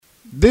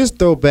This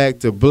throwback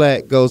to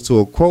black goes to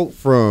a quote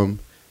from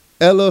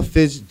Ella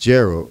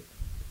Fitzgerald.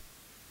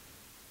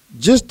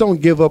 Just don't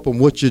give up on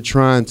what you're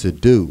trying to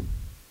do.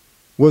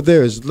 Where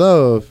there is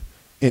love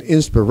and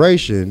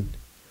inspiration,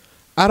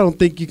 I don't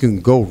think you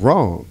can go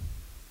wrong.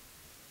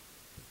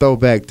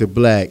 Throwback to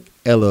black,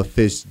 Ella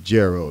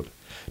Fitzgerald.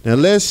 Now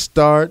let's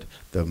start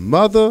the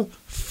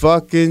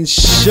motherfucking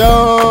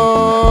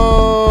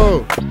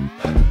show.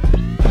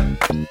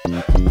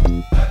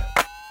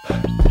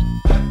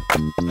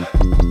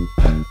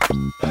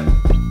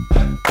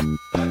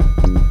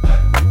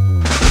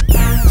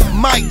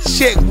 Mic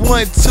check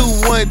 1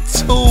 2 1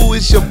 2.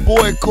 It's your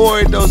boy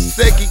Corey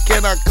Dosecki.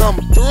 Can I come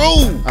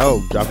through?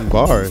 Oh, dropping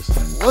bars.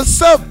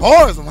 What's up,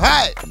 boys? I'm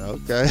hot.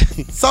 Okay.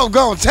 So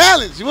gone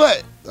challenge.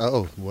 What?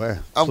 Oh, wow.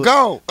 I'm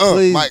gone.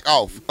 Please, Mic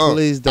off.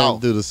 Please don't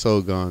off. do the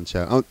So Gone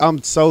challenge.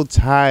 I'm so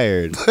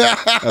tired of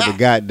the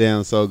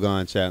goddamn So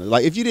Gone challenge.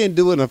 Like, if you didn't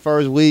do it in the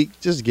first week,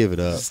 just give it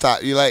up.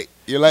 Stop. You late.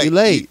 You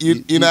late.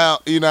 You're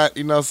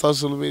not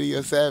social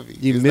media savvy.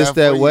 You It's missed not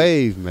that for you.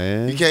 wave,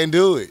 man. You can't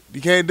do it. You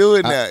can't do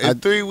it now. I- It's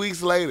 3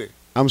 weeks later.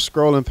 I'm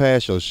scrolling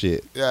past your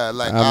shit. Yeah,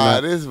 like, I'm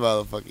not- this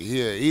motherfucker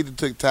here. He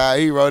took time.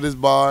 He wrote his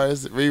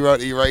bars,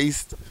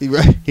 erased.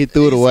 He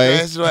threw it away.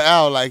 Scratched it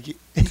out like it.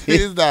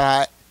 It's not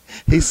hot.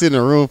 He's sitting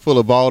in a room full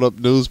of balled up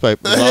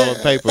newspapers, balled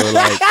up paper.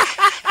 Like,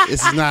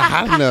 this is not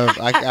hot enough.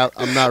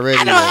 I'm not ready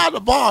I don't yet. have the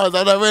bars.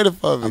 I'm not ready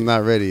for it. I'm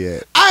not ready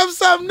yet. I have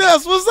something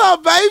else. What's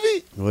up,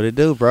 baby? What it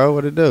do, bro?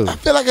 What it do? I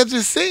feel like I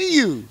just seen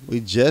you. We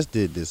just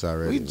did this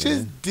already. We man.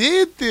 just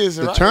did this,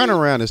 The right?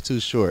 turnaround is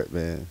too short,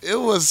 man. It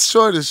was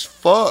short as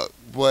fuck,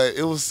 but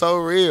it was so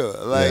real.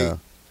 Like, Yeah.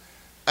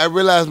 I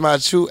realized my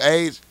true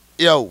age.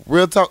 Yo,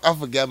 real talk, I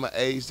forgot my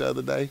age the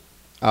other day.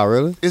 Oh,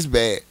 really? It's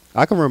bad.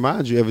 I can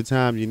remind you every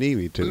time you need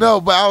me to. No,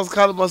 but I was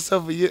calling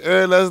myself a year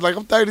early. I was like,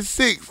 I'm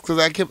 36, because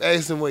I kept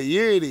asking what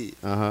year it is.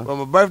 Uh-huh. But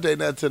my birthday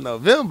not till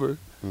November,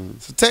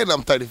 so technically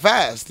I'm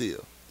 35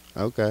 still.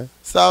 Okay.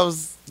 So I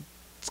was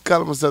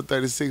calling myself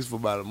 36 for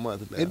about a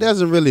month now. It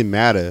doesn't really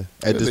matter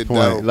at Really this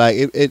point. don't. Like,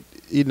 it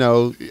you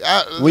know,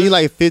 when you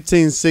like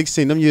 15,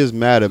 16, them years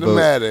matter. No but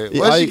matter.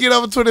 Once you get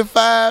over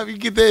 25, you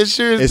get the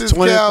insurance it's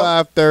discount.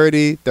 25,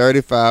 30,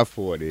 35,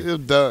 40.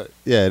 It's done.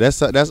 Yeah,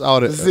 that's all. That's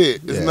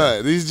it. It's yeah.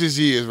 not. These just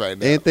years right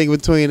now. Anything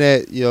between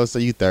that, you know, so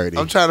you 30.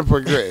 I'm trying to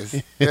progress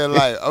in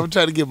life. I'm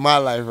trying to get my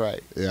life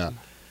right. Yeah.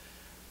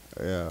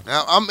 Yeah.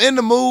 Now, I'm in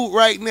the mood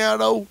right now,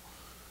 though,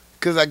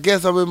 because I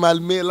guess I'm in my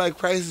midlife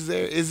crisis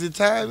area. Is it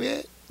time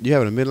yet? You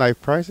having a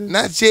midlife crisis?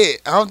 Not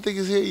yet. I don't think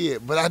it's here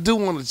yet, but I do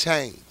want to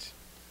change.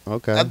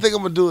 Okay. I think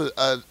I'm going to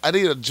do I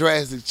need a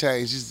drastic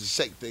change just to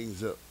shake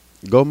things up.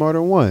 Go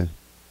murder one.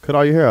 Cut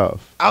all your hair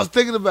off. I was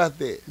thinking about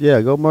that.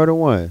 Yeah, go murder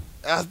one.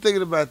 I was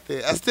thinking about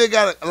that. I still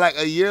got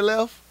a year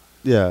left,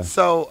 Yeah.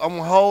 so I'm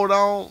going to hold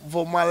on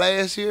for my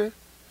last year,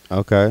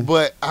 Okay.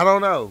 but I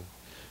don't know.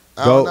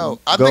 I Go- don't know.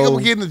 I think I'm go-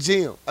 going to get in the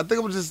gym. I think I'm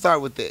going to just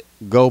start with that.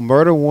 Go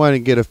murder one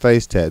and get a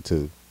face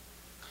tattoo.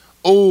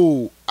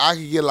 Ooh, I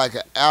could get like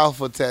an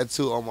alpha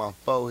tattoo on my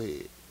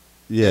forehead.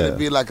 Yeah. It'd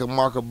be like a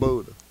mark of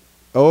Buddha.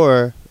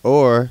 Or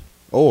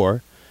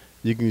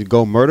you can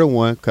go murder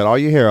one, cut all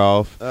your hair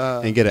off,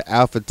 and get an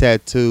alpha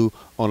tattoo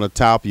on the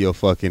top of your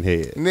fucking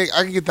head. Nick,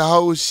 I can get the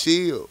whole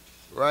shield,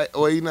 right?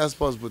 Well, you're not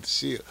supposed to put the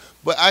shield,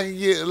 but I can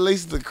get at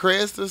least the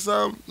crest or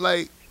something.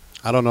 Like,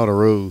 I don't know the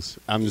rules.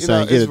 I'm just you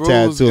know, saying, get a it's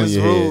tattoo on it's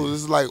your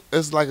rules. head.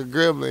 It's like a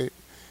gremlin.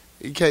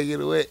 You can't get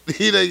it wet.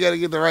 You know, you got to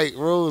get the right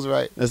rules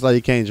right. That's like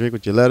you can't drink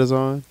with your letters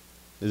on.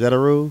 Is that a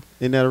rule?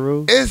 Isn't that a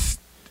rule?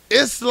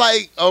 It's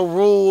like a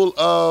rule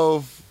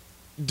of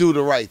do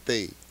the right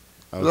thing.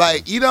 Okay.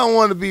 Like, you don't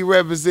want to be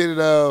representative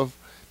of,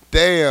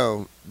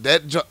 damn,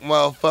 that drunk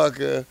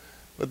motherfucker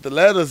with the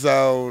letters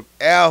on,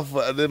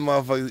 alpha, them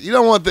motherfuckers. You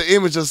don't want the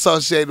image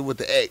associated with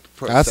the act,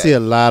 per I se. see a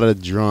lot of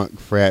drunk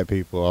frat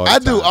people all the I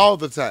time. do all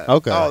the time.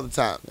 Okay. All the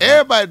time.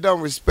 Everybody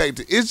don't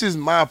respect it. It's just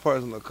my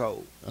personal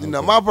code. You know,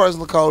 Okay. my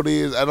personal code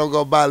is I don't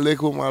go buy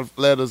liquor with my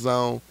letters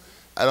on.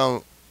 I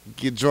don't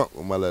get drunk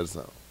with my letters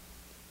on.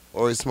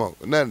 Or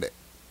smoke. None of that.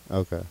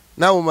 Okay.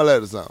 Not with my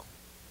letters on.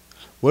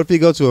 What if you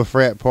go to a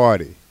frat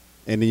party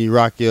and then you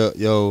rock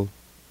your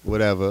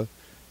whatever?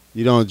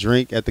 You don't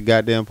drink at the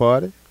goddamn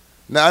party?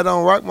 Now, I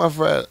don't rock my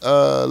frat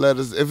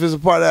letters. If it's a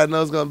party I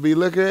know it's going to be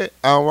liquor at,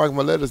 I don't rock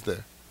my letters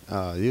there.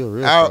 Oh, you a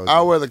real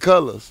I'll wear the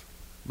colors,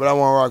 but I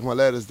won't rock my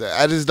letters there.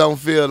 I just don't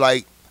feel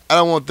like, I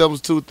don't want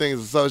those two things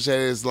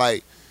associated. It's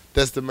like,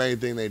 that's the main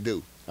thing they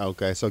do.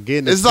 Okay, so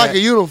getting It's like a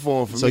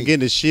uniform for so me. getting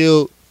the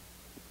shield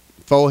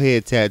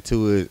forehead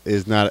tattoo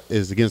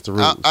is against the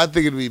rules. I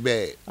think it'd be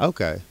bad.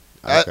 Okay.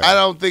 I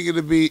don't think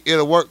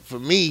it'll work for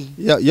me.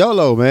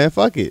 YOLO, man.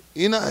 Fuck it.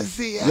 You know,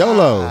 see,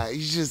 YOLO.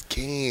 You just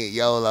can't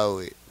YOLO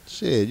it.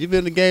 Shit, you been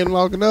in the game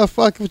long enough.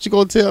 Fuck it. What you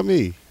gonna tell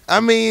me? I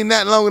mean,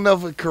 not long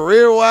enough for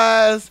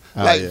career-wise.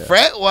 Oh, Like, yeah.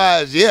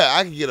 frat-wise, yeah,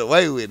 I can get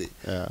away with it.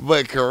 Yeah.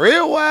 But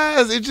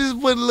career-wise, it just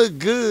wouldn't look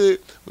good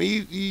when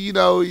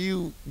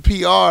you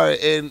PR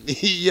and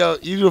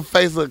you the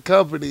face of a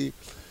company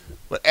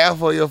with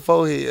alpha on your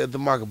forehead at the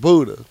mark of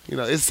Buddha. You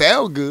know, it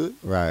sound good.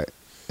 Right.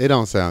 It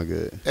don't sound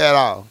good at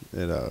all.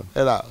 at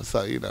all.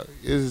 So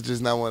it's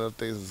just not one of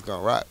the things that's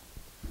gonna rock.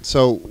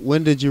 So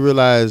when did you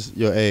realize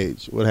your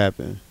age? What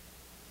happened?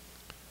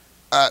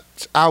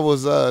 I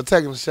was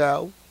taking a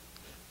shower.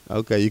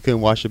 Okay, you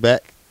couldn't wash your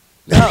back.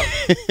 No,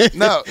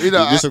 no, You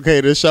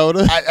dislocated the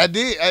shoulder. I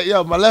did.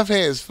 My left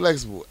hand is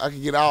flexible. I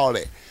can get all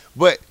that.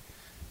 But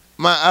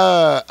my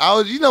I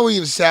was, when you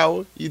in the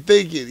shower, you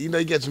thinking, you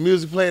got your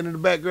music playing in the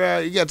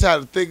background. You got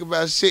time to think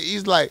about shit.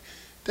 He's like,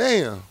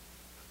 damn,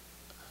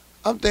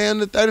 I'm down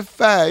to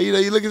 35.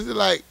 You look at it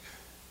like,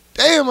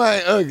 damn, I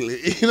ain't ugly.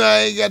 I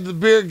ain't got the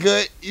beard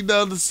gut.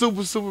 The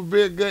super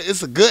beard gut.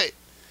 It's a gut.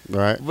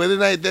 Right. But it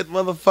ain't that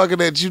motherfucker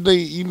that you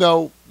need,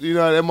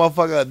 that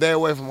motherfucker a day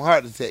away from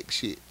heart attack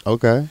shit.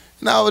 Okay.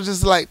 And I was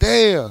just like,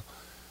 damn,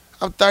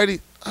 I'm 30.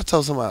 I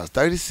told somebody I was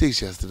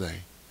 36 yesterday.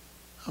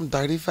 I'm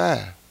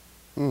 35.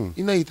 Mm.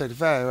 You're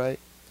 35, right?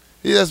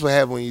 Yeah, that's what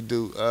happens when you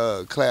do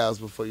clouds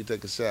before you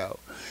take a shower.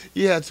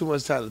 You have too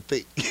much time to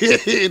think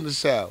in the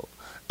shower.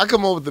 I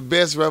come up with the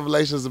best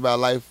revelations about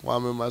life while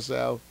I'm in my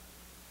shower.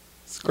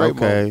 It's a great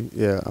moment.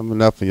 Yeah, I'm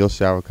enough in your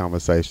shower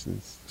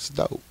conversations. It's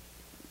dope.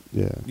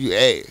 Yeah. You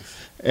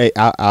ass. Hey,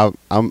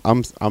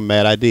 I'm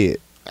mad I did.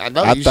 I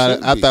know I you thought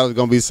should it be. was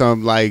gonna be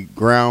some like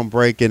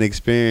groundbreaking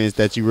experience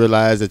that you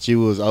realized that you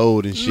was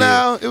old and shit.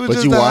 No, it was but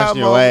just you a high washing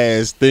your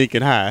moment. ass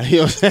thinking high. You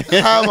know what I'm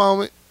saying? High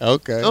moment.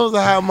 Okay. It was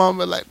a high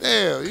moment. Like,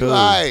 damn, you Cool. all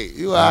right.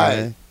 You all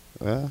right.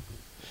 Well,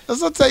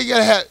 That's what I tell you. You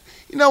gotta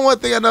have. One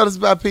thing I noticed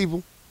about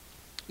people,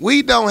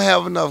 we don't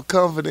have enough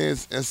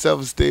confidence and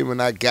self-esteem in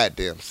our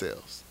goddamn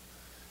selves.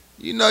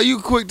 You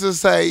quick to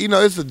say,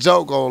 it's a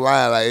joke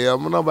online, like,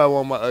 nobody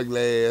want my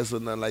ugly ass or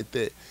nothing like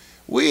that.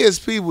 We as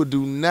people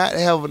do not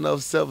have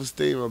enough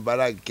self-esteem about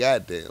our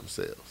goddamn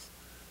selves.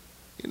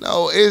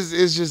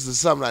 It's just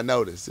something I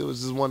noticed. It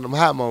was just one of them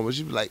hot moments.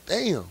 You be like,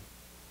 damn,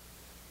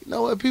 you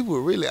know what? People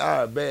really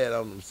are bad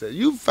on themselves.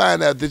 You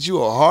find out that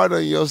you are hard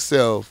on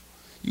yourself.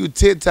 You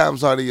 10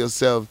 times harder on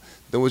yourself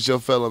than what your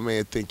fellow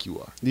man think you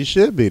are. you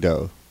should be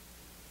though.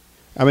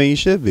 I mean, you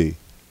should be.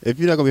 If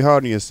you're not gonna be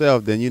hard on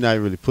yourself, then you're not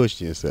really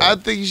pushing yourself. I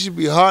think you should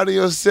be hard on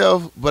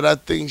yourself, but I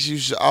think you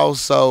should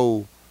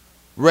also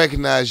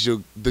recognize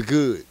the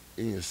good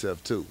in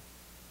yourself too.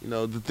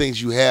 The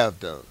things you have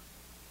done.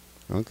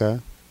 Okay.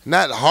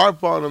 Not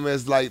harp on them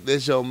as like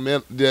that's your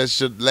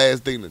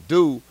last thing to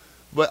do,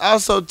 but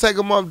also take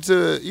them up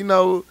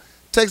to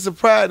take some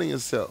pride in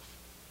yourself.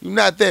 You're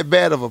not that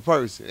bad of a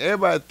person.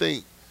 Everybody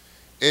think,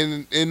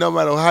 and no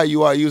matter how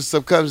you are, you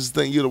subconsciously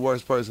think you're the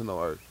worst person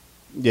on earth.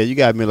 Yeah, you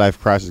got midlife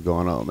crisis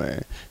going on,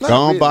 man.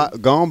 Not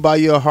Go on buy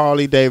you a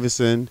Harley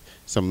Davidson,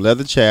 some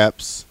leather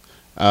chaps,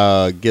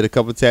 get a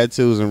couple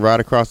tattoos, and ride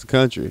across the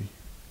country.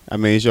 I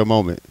mean, it's your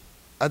moment.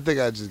 I think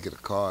I'd just get a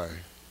car.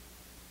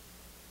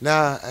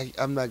 Nah,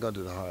 I'm not gonna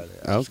do the Harley.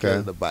 I'm Okay. scared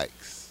of the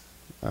bikes.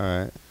 All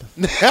right.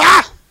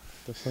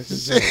 The fuck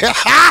is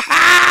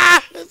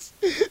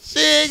she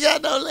ain't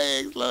got no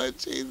legs, Lord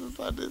Jesus,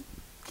 on this.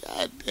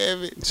 God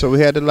damn it. So we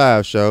had the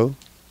live show.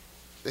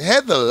 They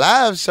had the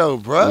live show,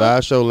 bro.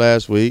 Live show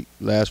last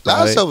Live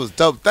Friday. show was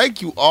dope.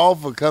 Thank you all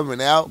for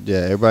coming out. Yeah,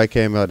 everybody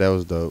came out. That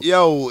was dope.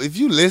 Yo, if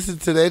you listen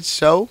to that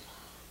show,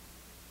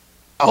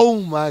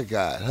 oh my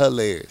God,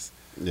 hilarious.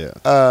 Yeah.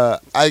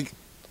 I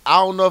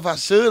don't know if I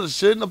should or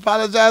shouldn't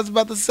apologize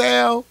about the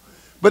sound,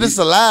 but it's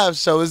a live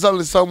show. There's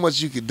only so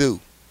much you can do.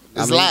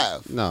 It's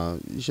live. No,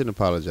 you shouldn't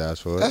apologize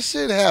for it. I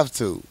shouldn't have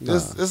to. Nah.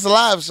 It's a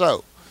live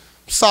show.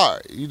 I'm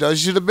sorry. You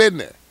should have been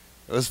there.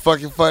 It was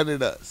fucking funny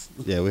to us.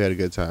 Yeah, we had a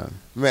good time.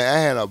 Man, I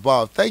had a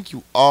ball. Thank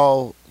you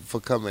all for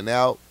coming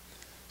out.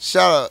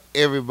 Shout out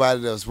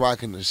everybody that was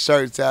rocking the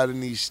shirts out in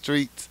these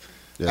streets.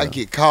 Yeah. I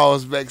get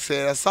calls back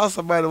saying, I saw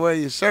somebody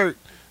wearing your shirt.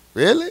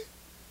 Really?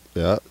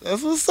 Yeah,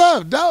 That's what's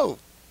up. Dope.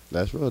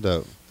 that's real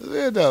dope. That's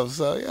real dope.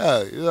 So,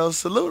 yeah,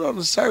 salute on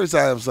the shirts.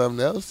 I am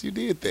something else. You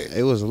did that.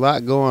 It was a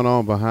lot going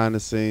on behind the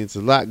scenes,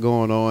 a lot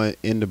going on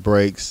in the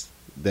breaks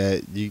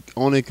that you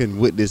only can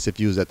witness if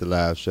you was at the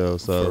live show.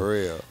 So For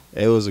real.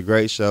 it was a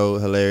great show,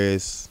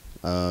 hilarious.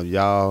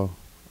 Y'all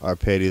are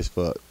petty as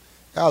fuck.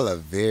 Y'all are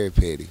very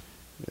petty.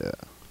 Yeah,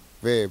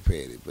 Very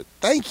petty. But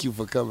thank you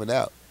for coming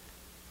out.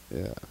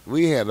 yeah.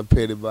 We had a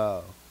petty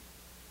ball.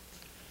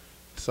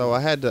 So I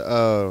had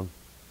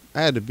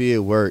to be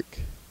at work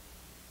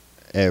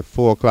at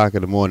 4:00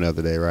 in the morning the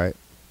other day. Right,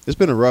 it's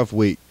been a rough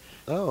week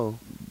Oh,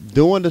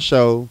 doing the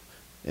show,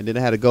 and then I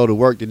had to go to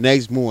work the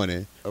next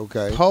morning.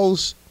 okay.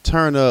 Post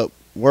turn up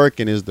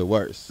working is the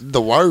worst.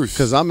 The worst.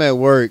 Cause I'm at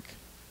work,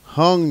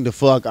 hung the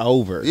fuck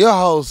over. Your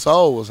whole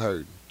soul was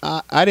hurting.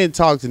 I didn't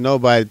talk to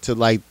nobody till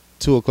like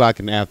 2:00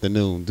 in the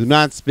afternoon. Do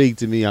not speak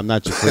to me. I'm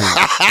not your friend.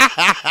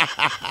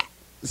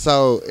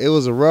 So it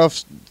was a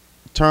rough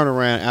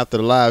turnaround after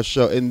the live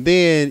show, and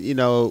then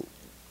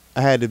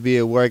I had to be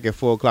at work at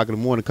 4:00 in the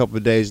morning a couple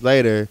of days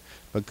later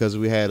because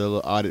we had a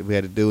little audit we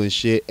had to do and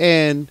shit.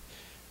 And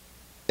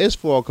it's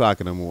 4:00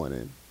 in the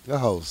morning. Your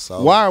whole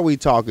soul. Why are we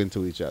talking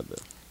to each other?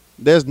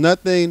 There's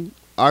nothing.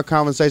 Our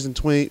conversation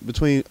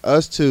between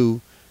us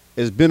two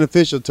is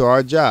beneficial to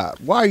our job.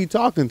 Why are you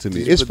talking to me?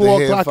 Did you It's put the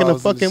 4:00 in the headphones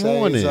and fucking shades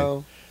morning.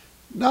 on?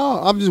 No,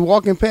 I'm just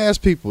walking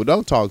past people.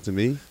 Don't talk to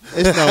me.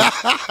 It's no.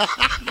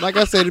 Like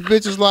I said, the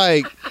bitch is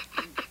like,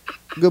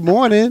 "Good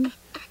morning,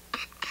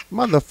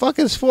 motherfucker.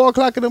 It's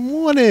 4:00 in the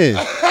morning."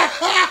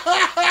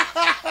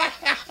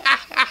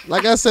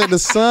 Like I said, the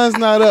sun's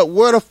not up.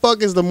 Where the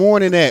fuck is the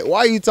morning at? Why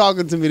are you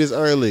talking to me this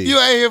early? You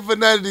ain't here for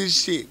none of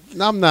this shit.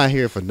 I'm not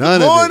here for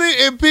none of Morning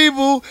it. and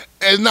people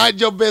is not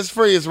your best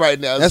friends right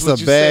now. That's what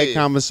a you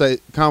bad said.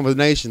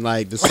 combination.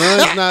 Like the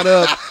sun's not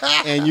up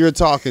and you're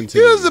talking to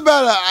It was me.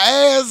 about an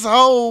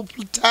asshole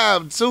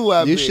time too.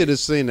 You should have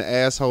seen the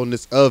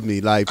assholeness of me.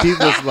 Like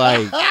people's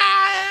like,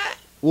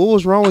 what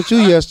was wrong with you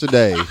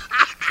yesterday?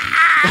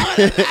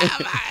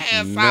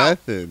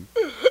 Nothing.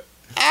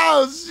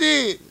 Oh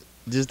shit!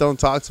 Just don't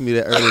talk to me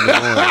that early in the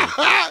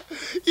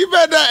morning. You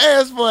better not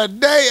ask for a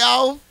day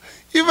off.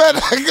 You better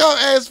not go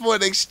ask for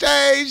an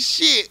exchange.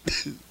 Shit.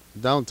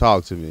 Don't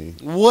talk to me.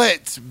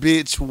 What,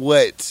 bitch?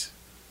 What?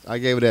 I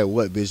gave her that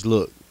what bitch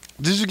look.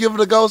 Did you give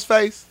it a ghost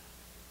face?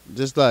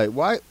 Just like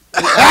why?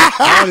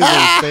 I don't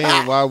even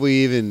understand why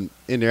we even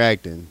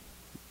interacting.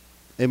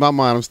 In my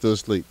mind, I'm still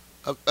asleep.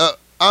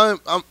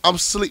 I'm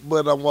asleep,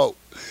 but I'm woke.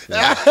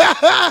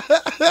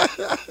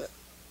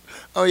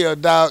 Oh, your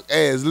dog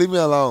ass. Leave me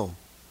alone.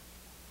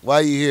 Why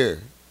you here?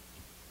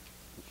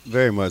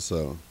 Very much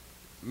so.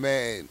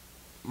 Man,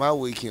 my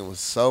weekend was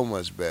so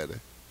much better.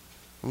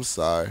 I'm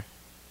sorry.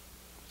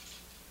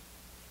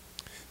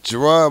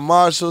 Jerron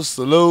Marshall,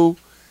 salute.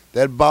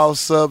 That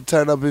Boss Up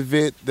turn up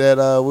event that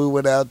we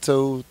went out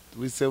to,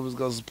 we said we was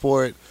going to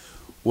support,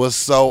 was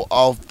so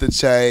off the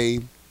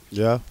chain.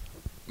 Yeah,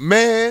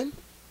 Man,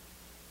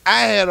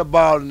 I had a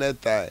ball in that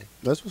thing.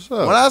 that's what's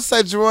up. When I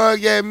say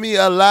Jerron gave me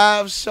a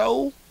live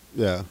show,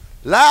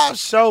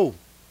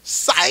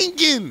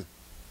 singing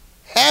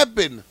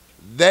happened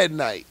that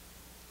night.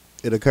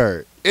 It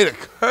occurred. It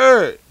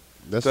occurred.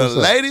 That's The what's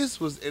up. ladies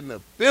was in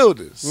the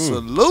building.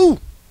 Salute.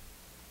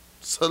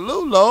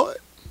 Salute, Lord.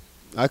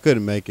 I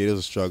couldn't make it. It was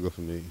a struggle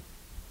for me,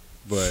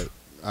 but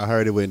I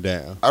heard it went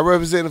down. I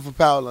represented for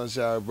Power Lunch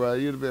Hour, bro.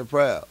 You'd have been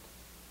proud.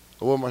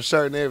 I wore my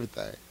shirt and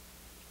everything.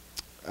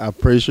 I'm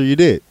pretty sure you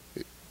did.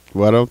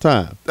 Right on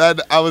time.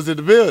 I was in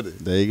the building.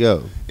 There you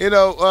go. You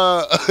know,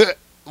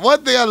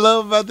 one thing I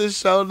love about this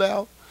show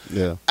now,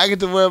 Yeah. I get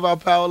to wear my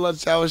Power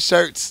Lunch Hour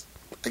shirts.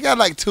 I got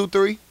like 2,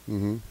 3,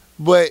 Mm-hmm.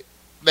 but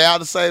they all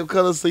the same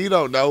color, so you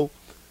don't know.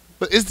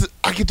 But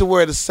I get to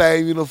wear the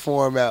same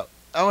uniform out.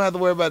 I don't have to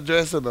worry about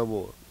dressing no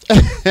more.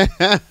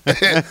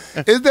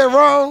 Is that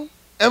wrong?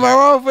 Am I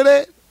wrong for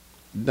that?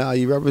 No,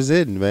 you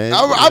representing, man.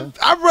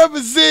 I'm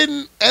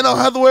representing and don't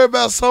have to worry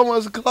about so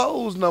much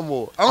clothes no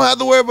more. I don't have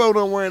to worry about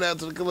what I'm wearing out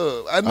to the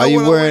club. I know Are you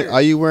what I'm wearing?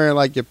 Are you wearing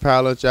like your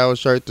Power Lunch Hour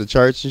shirt to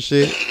church and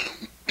shit?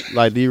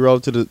 Like, do you roll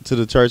to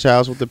the church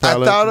house with the I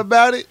Power thought Lunch?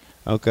 about it,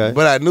 Okay.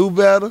 but I knew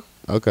better,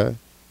 Okay.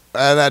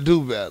 and I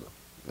do better.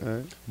 All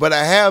right. But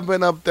I have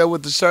been up there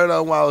with the shirt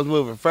on while I was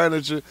moving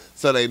furniture,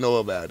 so they know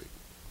about it.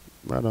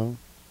 Right on.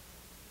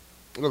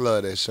 I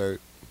love that shirt.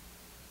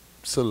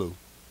 Salute.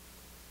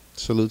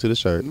 Salute to the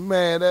shirt.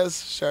 Man,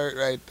 that's a shirt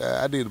right there.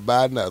 I need to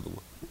buy another one.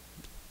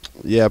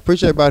 Yeah,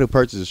 appreciate everybody who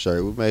purchased a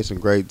shirt. We made some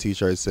great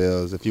t-shirt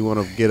sales. If you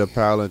want to get a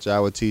Power Lunch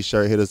Hour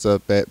t-shirt, hit us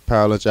up at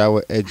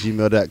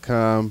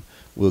powerlunchhour@gmail.com.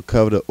 We'll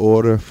cover the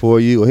order for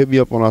you. Or hit me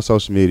up on our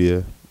social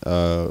media.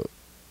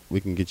 We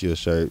can get you a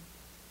shirt.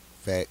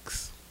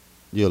 Facts.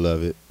 You'll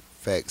love it.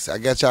 Facts. I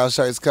got y'all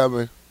shirts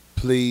coming.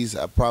 Please,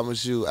 I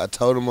promise you. I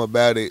told them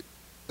about it.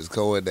 It's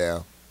going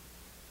down.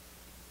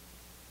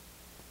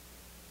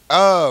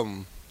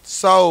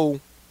 So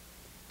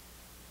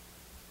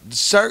the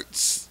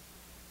shirts.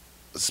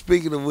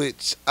 Speaking of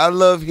which, I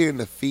love hearing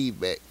the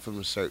feedback from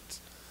the shirts.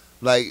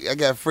 Like, I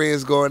got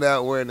friends going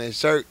out wearing their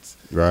shirts.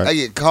 Right. I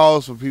get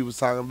calls from people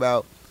talking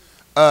about,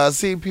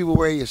 seeing people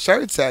wearing your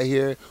shirts out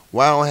here.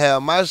 Why I don't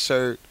have my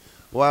shirt?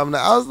 Why I'm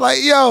not? I was like,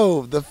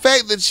 yo, the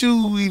fact that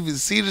you even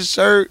see the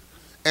shirt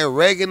and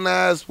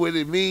recognize what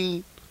it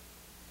means,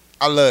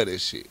 I love that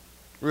shit.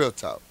 Real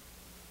talk.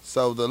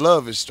 So the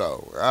love is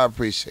strong. I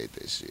appreciate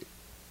that shit.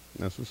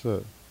 That's what's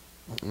up.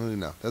 You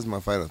know, that's my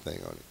final thing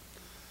on it.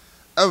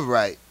 All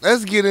right,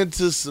 let's get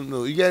into some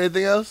new. You got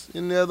anything else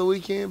in the other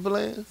weekend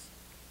plans?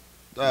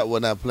 Well,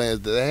 not plans.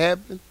 Did that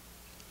happen?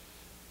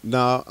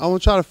 No, I'm going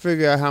to try to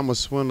figure out how I'm going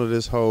to swindle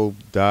this whole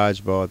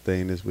dodgeball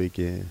thing this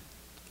weekend.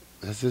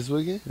 That's this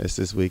weekend? That's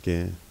this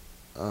weekend.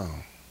 Oh.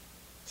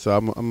 So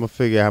I'm going to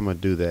figure out how I'm going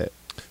to do that.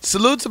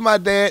 Salute to my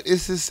dad.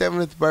 It's his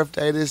 70th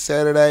birthday this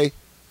Saturday.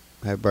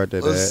 Happy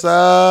birthday, What's Dad.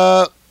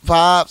 up,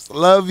 Pops?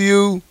 Love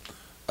you.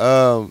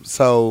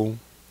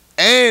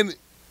 And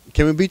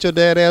Can we beat your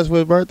dad ass with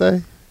his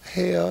birthday?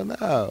 hell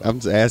no.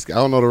 I'm just asking. I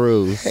don't know the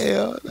rules.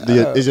 Hell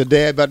no. Is your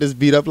dad about this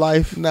beat up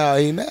life? No,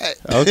 he not.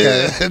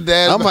 Okay.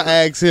 Dad, I'm going to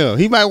ask him.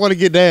 He might want to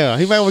get down.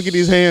 He might want to get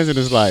his hands in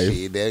his life.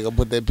 Shit, Dad gonna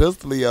put that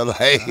pistol in your life.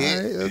 All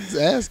right, I'm just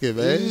asking,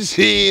 man.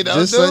 Shit, don't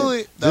Just do say-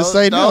 it. just Don't-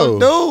 say no.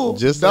 Don't do.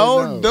 Just say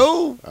don't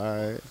no. do.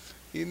 All right.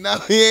 You know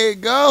he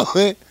ain't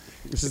going.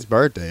 It's his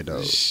birthday,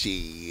 though.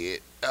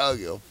 Shit. I don't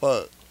give a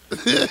fuck.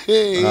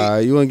 All right,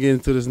 you want to get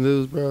into this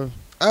news, bro?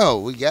 Oh,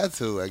 we got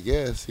to, I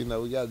guess. You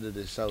know, we got to do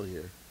this show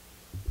here.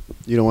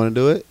 You don't want to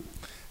do it?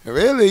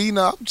 Really,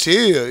 I'm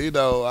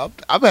chill.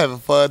 I'm having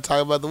fun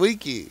talking about the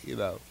weekend.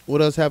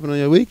 What else happened on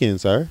your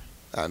weekend, sir?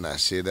 Oh, nah,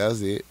 shit, that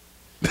was it.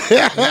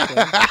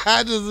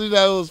 I just it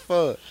was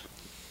fun.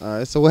 All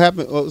right. So what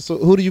happened? So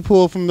who do you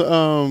pull from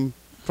the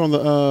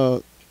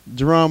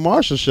Jerron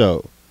Marshall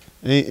show?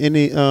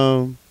 Any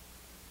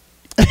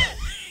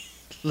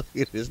Look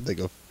at this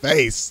nigga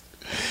face.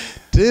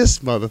 This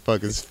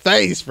motherfucker's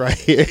face right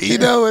here. You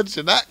know what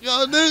you're not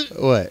gonna do?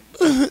 What?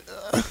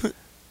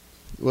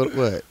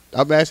 What?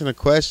 I'm asking a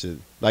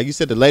question. Like you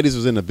said, the ladies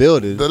was in the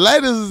building. The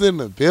ladies was in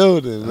the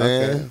building,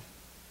 man. Okay.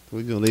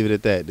 We're gonna leave it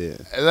at that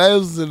then. The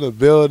ladies was in the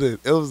building.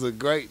 It was a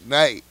great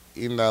night,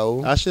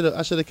 I should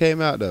have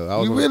came out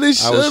though. You really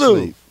should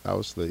have. I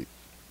was asleep.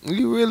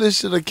 You really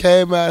should have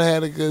came out and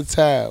had a good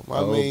time.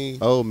 I mean,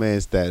 old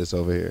man status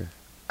over here.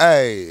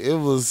 Hey, it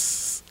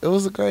was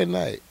a great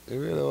night. It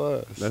really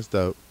was. That's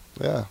dope.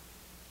 Yeah.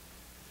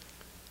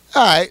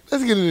 All right,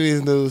 let's get into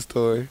these news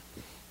stories.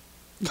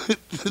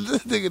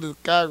 This nigga is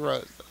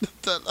cockroach.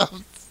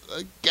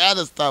 I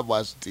gotta stop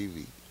watching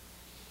TV.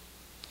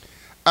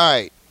 All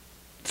right,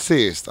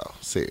 serious though,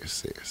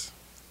 serious.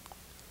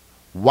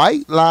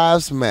 White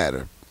Lives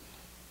Matter,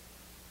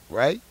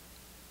 right?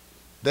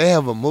 They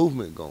have a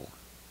movement going.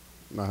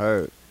 I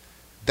heard.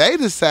 They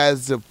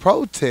decided to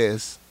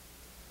protest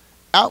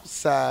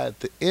outside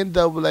the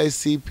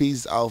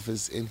NAACP's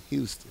office in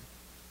Houston,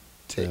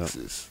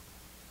 Texas.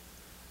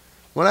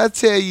 When I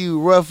tell you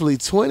roughly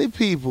 20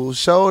 people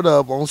showed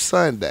up on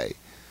Sunday,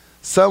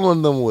 some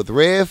of them with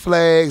red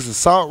flags,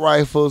 assault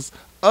rifles,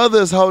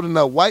 others holding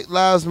up White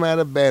Lives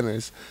Matter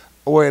banners,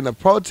 were in a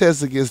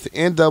protest against the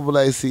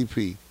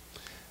NAACP.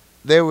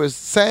 They were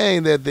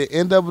saying that the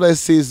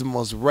NAACP is the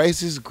most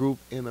racist group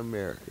in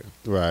America.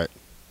 Right.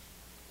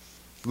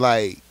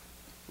 Like,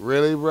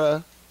 really,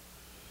 bruh?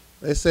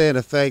 They're saying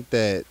the fact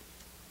that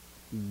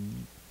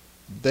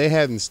they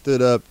haven't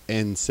stood up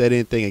and said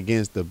anything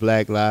against the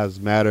Black Lives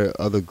Matter,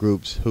 other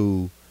groups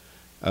who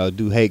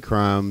do hate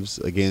crimes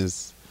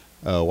against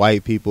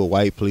white people,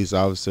 white police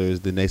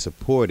officers, then they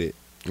support it.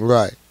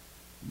 Right.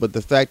 But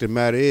the fact of the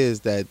matter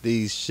is that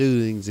these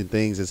shootings and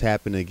things that's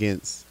happening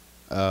against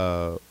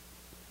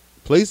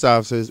police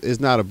officers is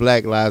not a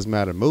Black Lives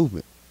Matter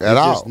movement. At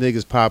all. Just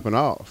niggas popping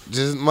off.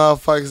 Just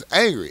motherfuckers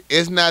angry.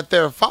 It's not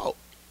their fault.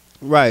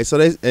 Right. So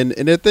they and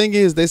the thing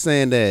is, they're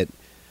saying that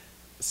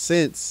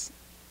since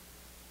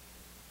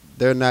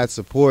they're not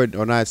supporting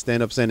or not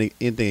stand up saying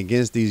anything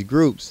against these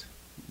groups,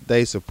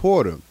 they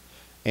support them.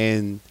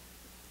 And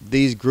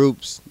these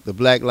groups, the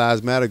Black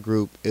Lives Matter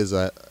group, is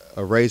a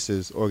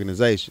racist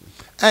organization.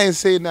 I ain't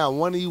seen now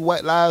one of you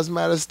White Lives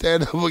Matter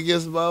stand up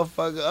against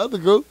motherfucking other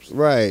groups.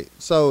 Right.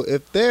 So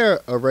if they're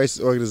a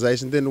racist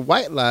organization, then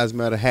White Lives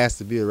Matter has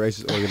to be a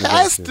racist organization. It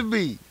has to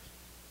be.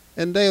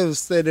 And they're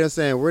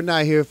saying, we're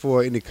not here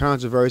for any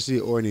controversy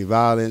or any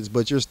violence,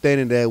 but you're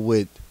standing there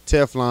with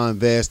Teflon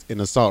vest and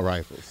assault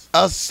rifles.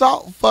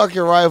 Assault fucking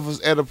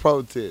rifles at a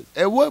protest.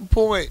 At what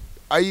point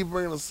are you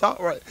bringing assault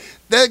rifles?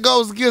 That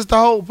goes against the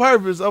whole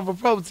purpose of a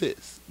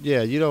protest.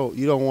 Yeah, you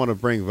don't want to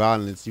bring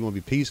violence. You want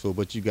to be peaceful,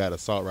 but you got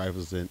assault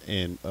rifles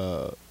and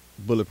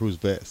bulletproof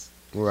vests.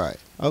 Right.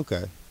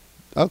 Okay.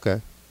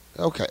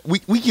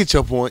 We get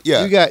your point.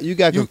 Yeah. You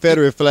got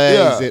Confederate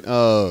flags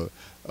and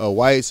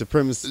white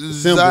supremacist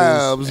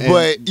symbols,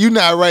 but you're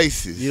not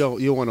racist. You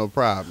don't want no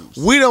problems.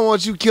 We don't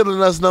want you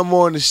killing us no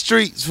more in the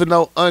streets for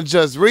no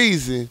unjust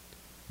reason,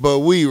 but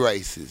we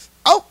racist.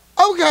 Oh,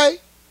 okay.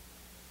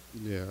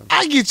 Yeah.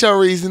 I get your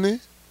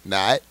reasoning.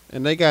 Not.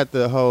 And they got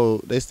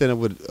they stand up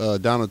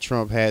with Donald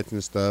Trump hats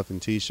and stuff and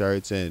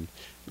T-shirts, and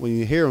when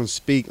you hear them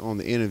speak on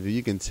the interview,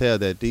 you can tell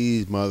that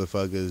these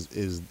motherfuckers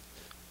is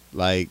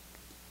like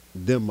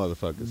them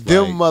motherfuckers.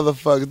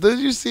 Motherfuckers. Did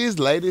you see his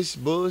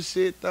latest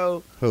bullshit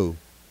though? Who?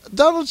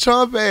 Donald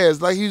Trump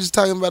ass, like he was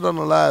talking about on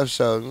the live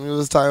show. He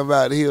was talking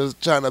about he was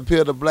trying to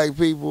appeal to black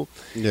people.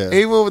 Yeah.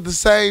 He went with the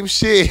same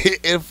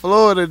shit in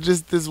Florida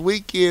just this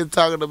weekend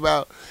talking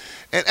about,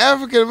 and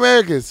African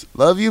Americans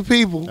love you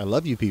people. I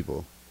love you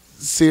people.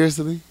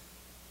 Seriously.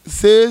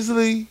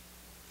 And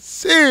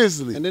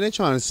then they're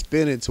trying to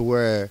spin it to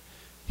where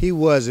he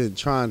wasn't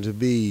trying to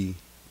be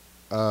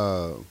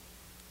demeaning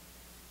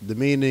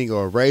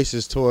or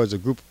racist towards a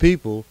group of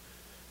people.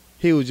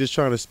 He was just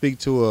trying to speak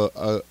to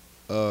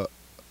a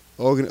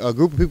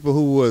group of people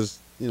who was,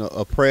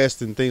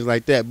 oppressed and things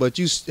like that. But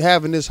you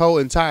having this whole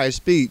entire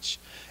speech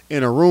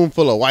in a room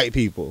full of white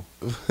people.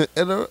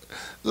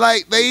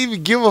 Like, they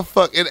even give a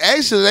fuck. And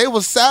actually, they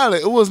was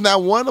silent. It was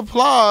not one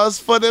applause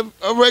for them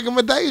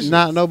recommendation.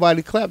 Not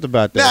nobody clapped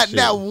about that shit.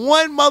 Not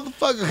one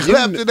motherfucker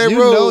clapped in their room.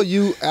 You know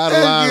you out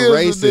of line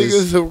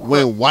racist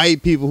when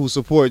white people who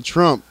support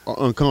Trump are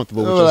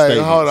uncomfortable with your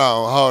statements.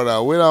 Hold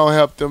on. We don't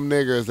help them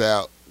niggers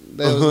out.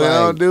 We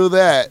don't do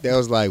that. That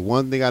was like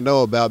one thing I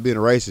know about being a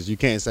racist. You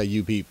can't say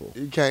you people.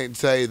 You can't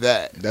say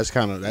that.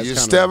 You're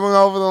stepping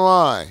over the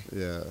line.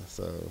 Yeah,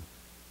 so.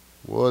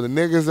 Well, the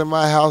niggas in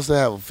my house that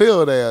have a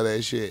field day of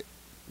that shit.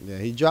 Yeah,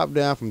 he dropped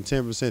down from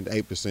 10%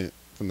 to 8%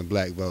 from the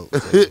black vote.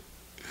 So.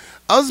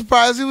 I'm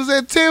surprised he was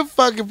at 10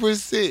 fucking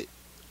 %.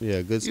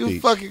 Yeah, good You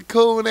speech. fucking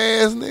coon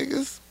ass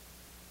niggas.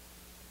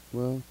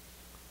 Well,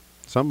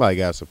 somebody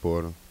got to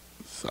support him.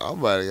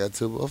 Somebody got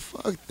to, but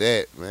fuck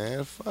that,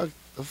 man. Fuck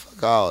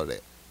all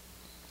that.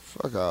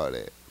 Fuck all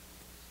that.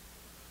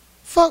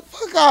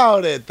 Fuck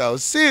all that though.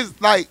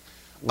 Since like,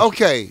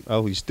 okay,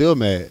 Oh, he's still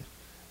mad.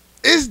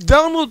 it's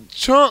Donald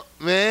Trump,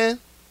 man.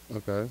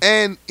 Okay.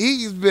 And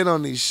he's been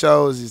on these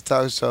shows, these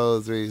talk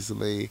shows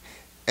recently,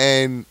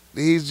 and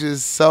he's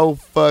just so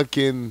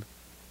fucking.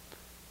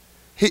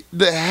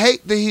 The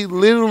hate that he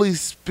literally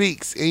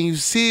speaks, and you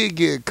see it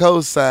get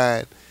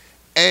co-signed,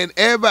 and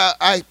everybody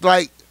act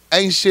like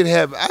ain't shit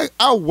happen.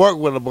 I work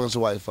with a bunch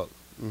of white folks,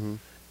 Mm-hmm.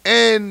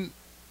 and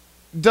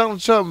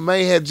Donald Trump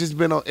may have just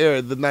been on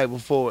air the night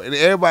before, and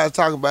everybody's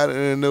talking about it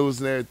in the news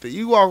and everything.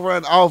 You walk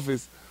around the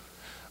office,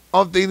 I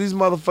don't think these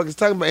motherfuckers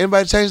talking about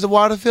anybody change the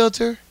water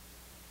filter.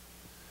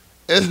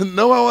 And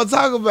no one want to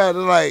talk about it.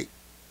 Like,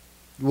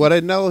 Well, they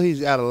know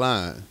he's out of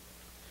line,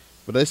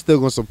 but they still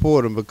gonna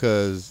support him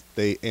because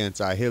they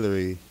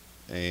anti-Hillary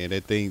and they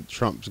think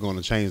Trump's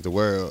gonna change the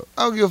world.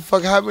 I don't give a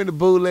fuck how many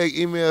bootleg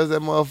emails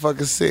that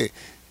motherfucker sent.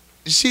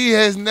 She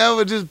has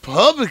never just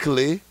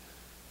publicly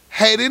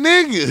hated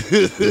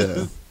niggas.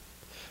 Yeah.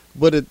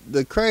 But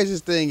the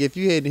craziest thing, if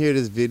you hadn't hear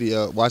this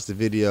video, watch the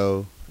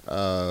video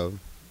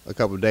a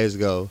couple of days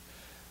ago,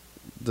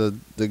 the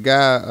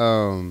guy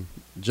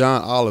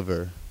John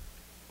Oliver,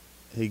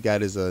 he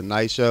got his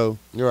night show.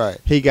 Right.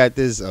 He got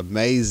this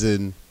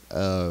amazing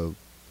little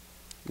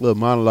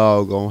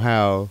monologue on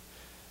how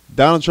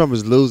Donald Trump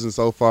is losing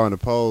so far in the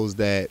polls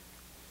that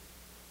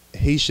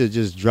he should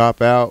just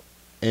drop out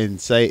and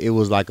say it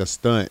was like a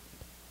stunt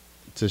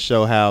to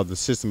show how the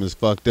system is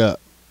fucked up.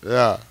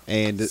 Yeah.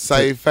 And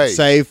Save face.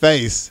 Save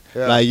face.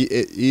 Yeah. Like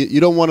you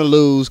don't want to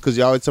lose because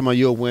you always talking about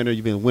you're a winner.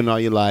 You've been winning all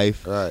your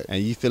life, Right.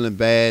 and you feeling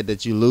bad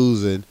that you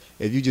losing.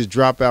 If you just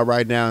drop out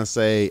right now and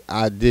say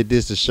I did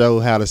this to show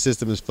how the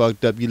system is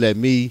fucked up, you let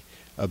me,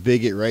 a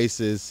bigot,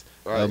 racist,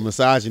 Right.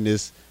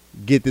 misogynist,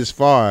 get this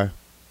far.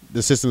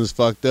 The system is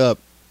fucked up.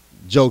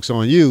 Jokes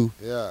on you.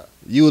 Yeah.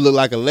 You would look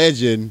like a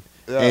legend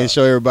Yeah. and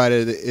show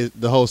everybody that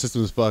the whole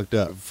system is fucked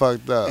up.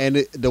 Fucked up.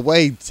 And the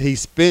way he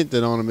spent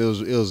it on him, it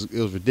was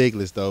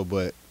ridiculous though.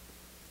 But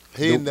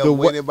He ended the up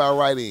wa- winning by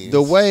write-ins.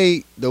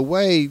 the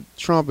way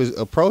Trump is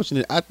approaching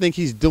it, I think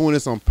he's doing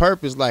this on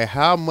purpose. Like,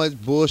 how much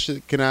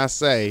bullshit can I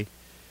say?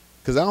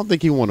 Because I don't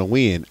think he want to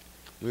win.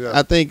 Yeah.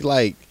 I think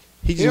like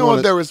he He just don't want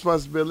want that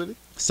responsibility.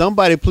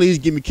 somebody please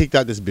get me kicked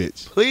out this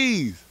bitch.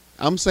 Please.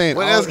 I'm saying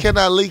What all, else can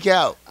I leak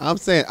out? I'm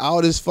saying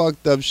all this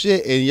fucked up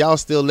shit, and y'all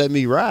still let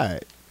me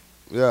ride.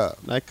 Yeah.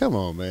 Like, come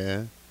on,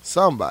 man.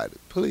 Somebody.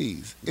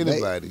 Please.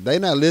 Anybody. They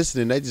not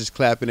listening. They just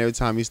clapping every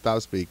time he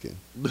stops speaking.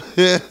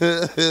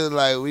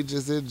 Like, we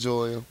just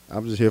enjoy him.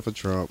 I'm just here for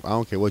Trump. I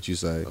don't care what you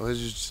say.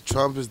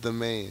 Trump is the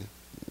man.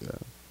 Yeah.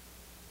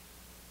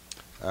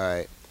 All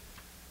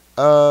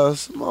right.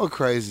 Some more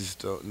crazy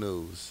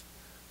news.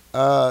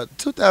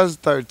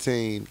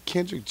 2013,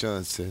 Kendrick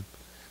Johnson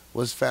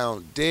was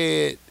found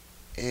dead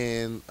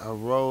in a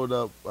rolled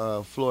up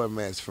floor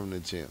mats from the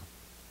gym.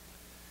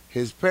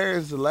 His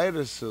parents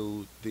later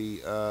sued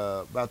the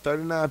about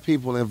 39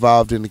 people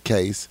involved in the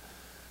case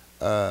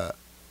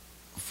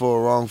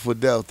for wrongful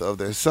death of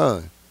their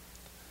son.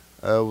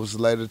 It was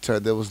later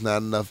turned there was not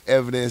enough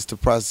evidence to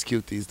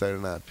prosecute these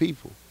 39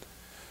 people.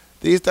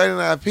 These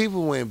 39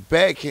 people went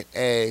back and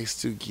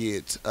asked to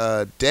get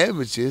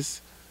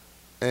damages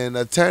and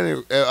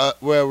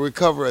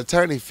recover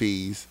attorney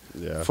fees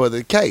Yeah. for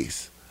the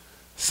case.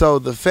 So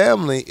the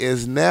family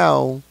is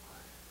now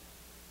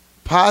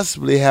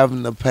possibly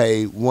having to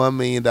pay $1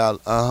 million,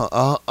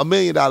 $1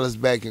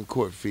 million back in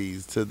court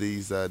fees to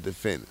these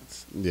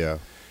defendants. Yeah.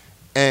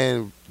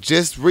 And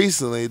just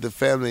recently, the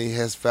family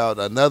has filed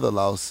another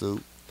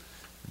lawsuit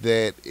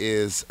that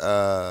is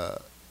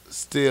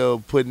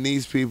still putting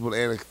these people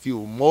and a few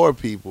more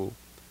people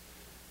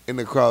in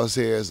the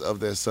crosshairs of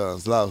their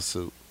son's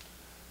lawsuit.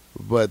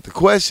 But the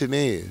question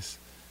is,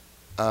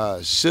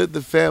 should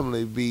the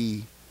family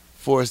be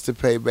forced to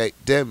pay back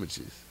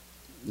damages?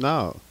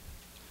 No.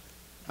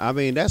 I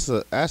mean, that's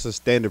a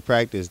standard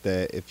practice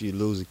that if you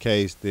lose a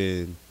case,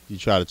 then you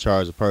try to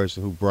charge the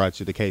person who brought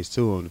you the case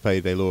to them to pay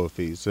their lawyer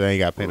fees, so they ain't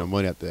got to pay no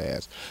money out their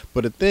ass.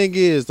 But the thing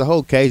is, the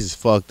whole case is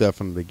fucked up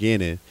from the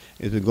beginning.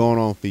 It's been going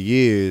on for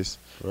years,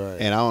 Right.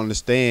 and I don't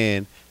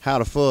understand how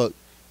the fuck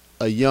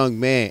a young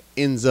man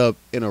ends up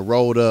in a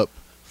rolled up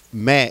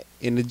mat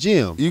in the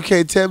gym. You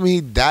can't tell me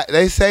he died.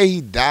 They say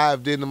he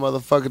dived in the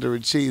motherfucker to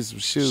retrieve some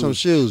shoes. Some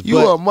shoes, You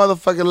but- a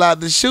motherfucking lie.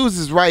 The shoes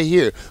is right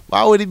here.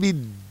 Why would he be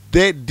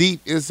that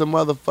deep in some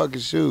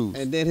motherfucking shoes?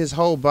 And then his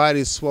whole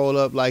body's swole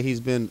up like he's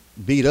been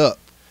beat up.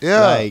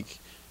 Yeah. Like,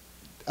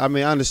 I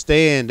mean, I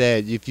understand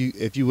that if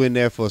you in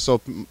there for a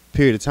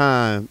period of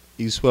time,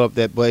 you swell up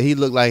that, but he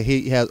looked like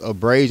he has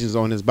abrasions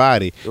on his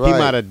body. He Right.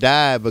 might have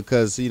died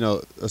because,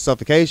 of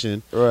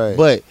suffocation, Right.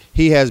 but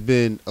he has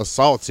been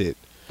assaulted.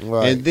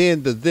 Right. And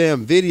then the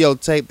damn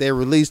videotape they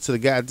released to the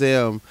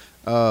goddamn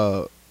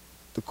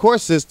the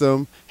court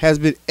system has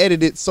been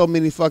edited so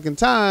many fucking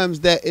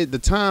times that the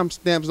time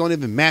stamps don't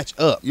even match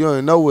up. You don't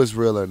even know what's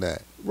real or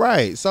not.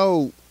 Right.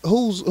 So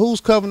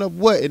who's covering up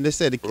what? And they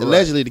said Right.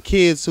 allegedly the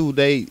kids who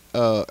they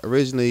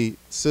originally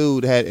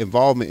sued had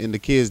involvement in the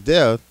kid's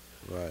death.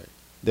 Right.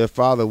 Their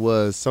father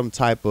was some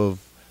type of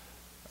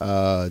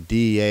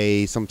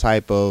DA, some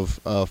type of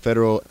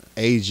federal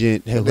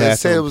agent who They had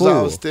said it some was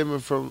all pull. stemming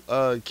from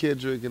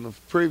Kendrick and the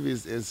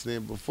previous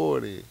incident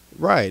before then.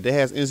 Right. They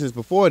had incidents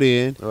before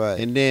then, Right.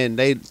 and then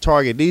they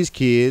target these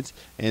kids,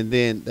 and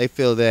then they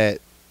feel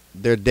that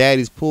their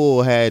daddy's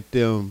pool had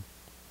them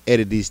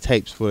edit these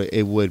tapes for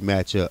it would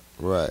match up.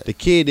 Right. The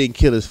kid didn't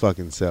kill his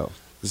fucking self.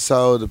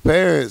 So the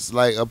parents,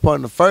 like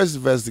upon the first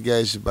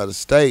investigation by the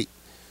state,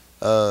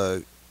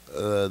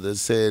 they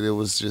said it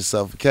was just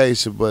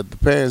suffocation, but the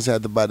parents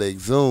had to buy the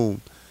exhumed,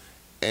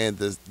 and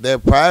their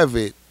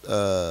private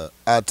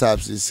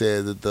autopsy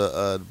said that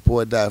the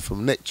boy died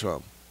from neck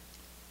trauma.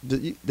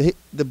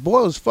 The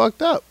boy was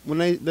fucked up when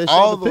they showed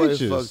All the the way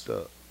pictures. fucked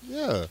up.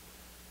 Yeah.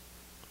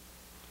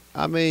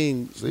 I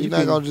mean, So you're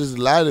not gonna just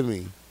lie to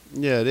me.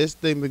 Yeah, this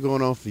thing been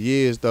going on for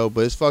years though,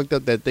 but it's fucked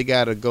up that they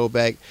gotta go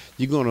back.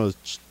 You're gonna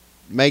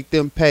make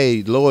them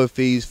pay lawyer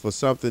fees for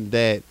something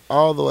that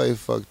All the way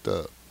fucked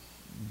up.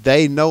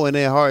 they know in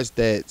their hearts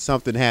that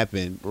something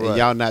happened, Right. and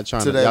y'all not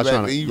trying To to that y'all back,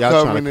 trying to you y'all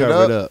trying covering to it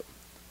cover it up? up.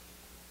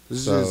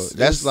 It's So just,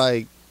 that's it's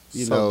like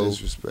you some know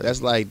disrespect.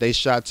 that's like they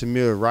shot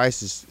Tamir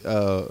Rice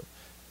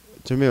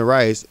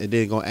and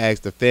then gonna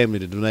ask the family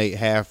to donate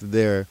half of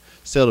their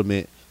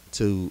settlement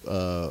to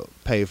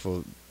pay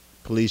for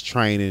police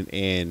training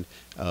and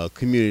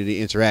community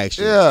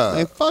interaction. Yeah.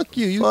 Man, fuck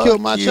you. You Fuck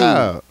killed my you.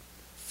 child.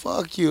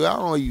 Fuck you. I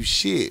don't owe you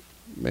shit.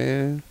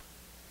 Man.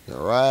 You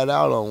ride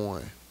out on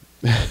one.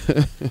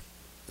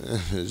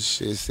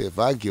 Shit, see if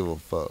I give a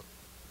fuck.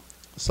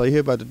 So you hear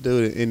about the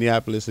dude in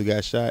Indianapolis who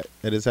got shot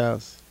at his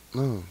house?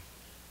 No.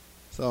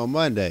 So on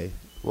Monday,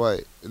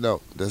 Wait.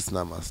 No, that's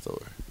not my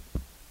story.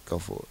 Go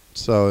for it.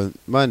 so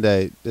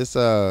Monday, this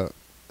it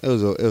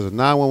was a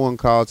 911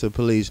 call to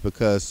police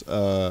because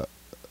a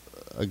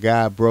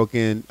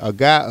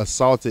guy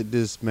assaulted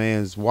this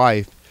man's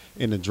wife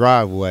in the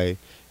driveway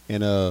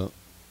in a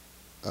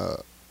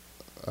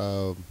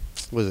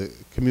was it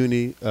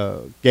community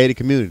gated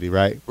community,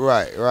 right?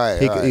 Right,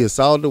 right, He right.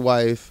 assaulted the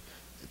wife,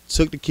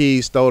 took the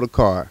keys, stole the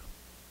car.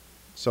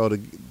 So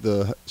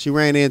she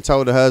ran in,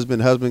 told the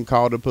husband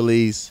called the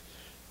police,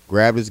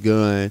 grabbed his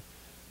gun.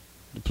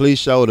 The police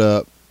showed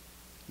up.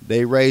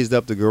 They raised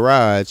up the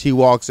garage. He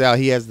walks out.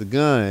 He has the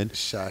gun.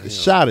 Shot him.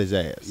 Shot his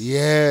ass.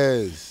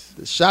 Yes.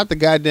 Shot the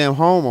goddamn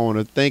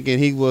homeowner, thinking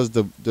he was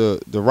the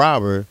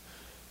robber.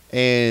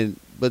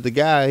 But the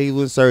guy, he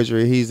was in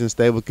surgery. He's in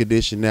stable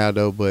condition now,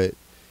 though. But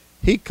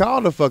he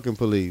called the fucking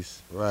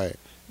police. Right.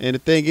 And the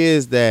thing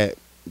is that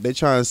they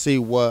trying to see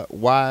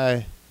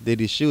why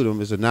did he shoot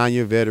him. It's a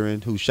 9-year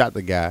veteran who shot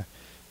the guy,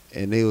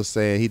 and they was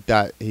saying he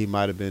thought he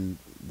might have been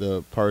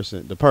the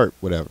perp,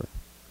 whatever.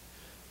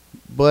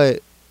 But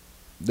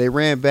they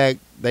ran back.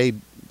 They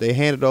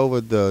handed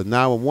over the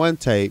 911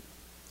 tape,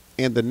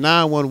 and the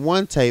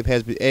 911 tape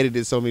has been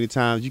edited so many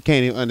times you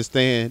can't even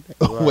understand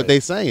Right. what they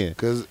saying.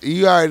 Because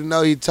you already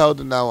know he told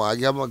the 911,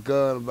 I got my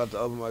gun, I'm about to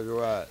open my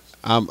garage.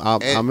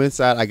 I'm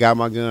inside. I got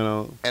my gun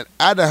on. And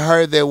I done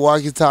heard that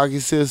walkie-talkie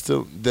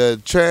system, the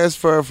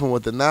transfer from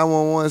what the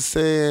 911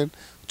 saying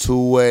to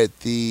what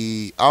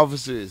the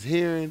officer is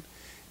hearing,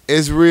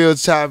 it's real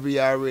choppy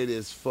already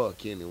as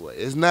fuck anyway.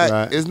 It's not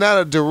Right. It's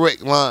not a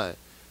direct line.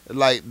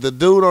 Like the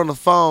dude on the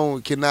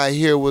phone cannot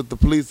hear what the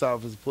police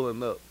officer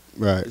pulling up.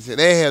 Right. They said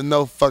they have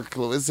no fucking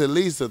clue. It's at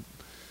least a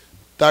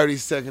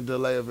 30-second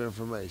delay of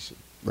information.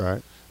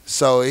 Right.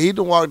 So he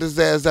done walked his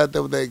ass out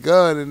there with that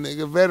gun, and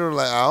nigga veteran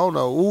like, I don't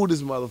know who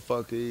this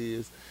motherfucker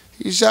is.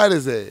 He shot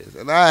his ass,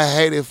 and I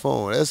hate it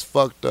for him. That's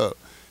fucked up,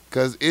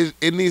 cause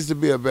it needs to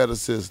be a better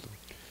system,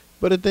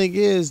 But the thing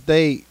is,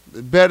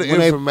 better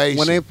information.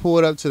 When they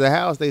pulled up to the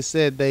house, they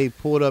said they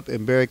pulled up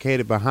and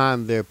barricaded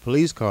behind their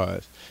police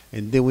cars.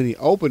 And then when he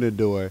opened the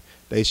door,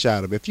 they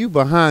shot him. If you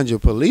behind your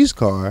police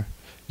car,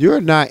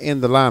 you're not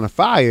in the line of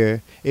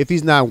fire. If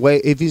he's not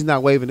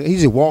waving, he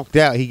just walked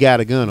out. He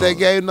got a gun on. They him.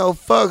 gave no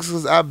fucks,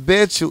 cause I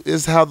bet you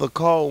it's how the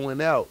call went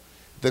out.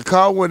 The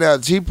call went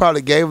out. He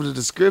probably gave the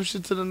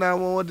description to the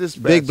 911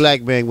 dispatcher. Big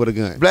black man with a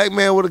gun. Black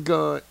man with a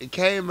gun. It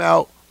came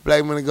out.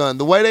 Black man with a gun.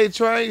 The way they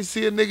train,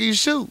 see a nigga, you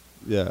shoot.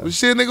 Yeah, When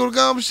see a nigga with a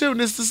gun, I'm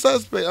shooting. It's the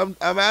suspect. I'm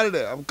out of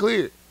there. I'm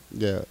cleared.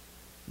 yeah.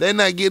 They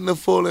not getting the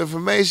full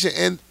information,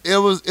 and it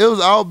was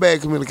all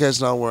bad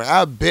communication on word.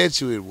 I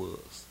bet you it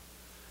was,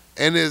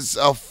 and it's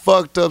a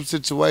fucked up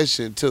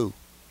situation too.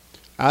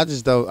 I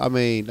just don't. I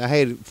mean, I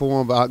hate it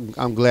for him, but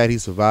I'm glad he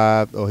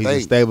survived or he's in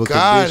Thank stable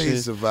God condition.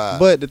 he survived.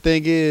 But the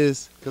thing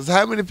is, Cause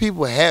how many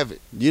people have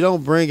it? you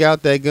don't bring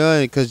out that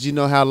gun because you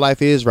know how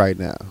life is right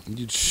now.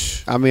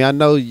 I mean, I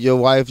know your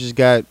wife just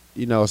got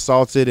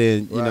assaulted,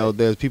 and you know Right.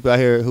 there's people out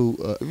here who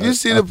If you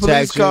see the police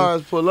attacked you.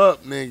 cars pull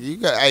up, nigga, you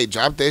got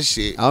drop that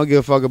shit. I don't give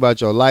a fuck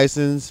about your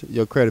license,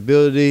 your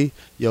credibility,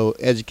 your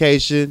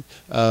education,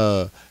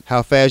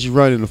 how fast you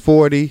run in the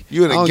 40.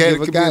 You in I a don't gated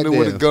give community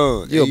with a goddamn.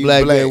 gun. You a and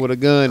black man with a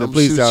gun and I'ma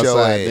police shoot your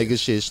outside, ass. nigga.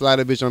 Shit, slide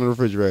a bitch on the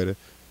refrigerator.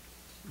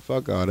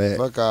 Fuck all that.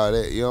 Fuck all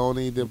that. You don't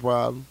need that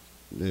problem.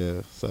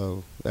 Yeah,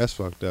 so that's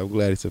fucked up. I'm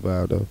glad he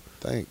survived though.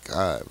 Thank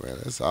God, man.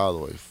 That's all the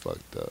way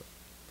fucked up.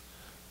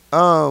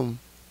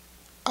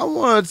 I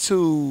wanted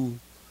to.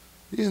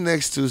 These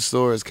next two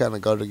stories kind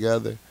of go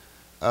together.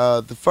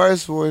 The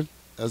first one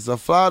is a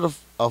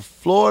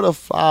Florida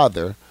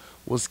father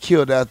was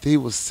killed after he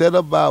was set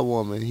up by a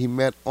woman he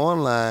met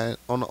online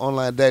on the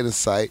online dating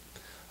site,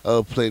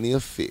 Plenty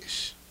of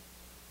Fish.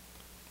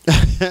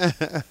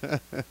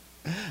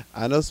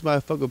 I know somebody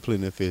fuck with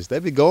Plenty of Fish. They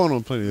be going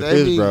on Plenty of They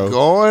Fish, be bro.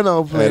 going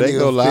on Plenty of Fish. They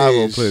go live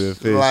on Plenty of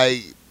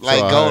Fish.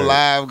 Like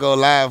I go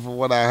live from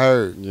what I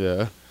heard.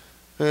 Yeah.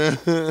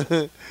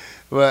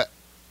 But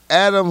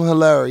Adam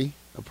Hillary,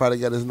 I probably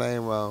got his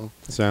name wrong.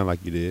 Sound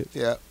like you did.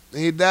 Yeah.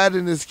 He died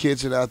in his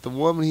kitchen after the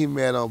woman he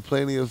met on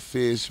Plenty of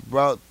Fish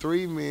brought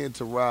 3 men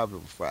to rob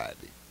him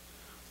Friday.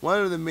 One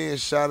of the men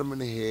shot him in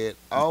the head.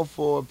 All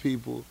 4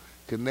 people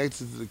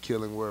connected to the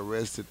killing were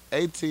arrested.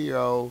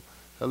 18-year-old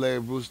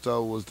Hilary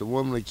Brewster was the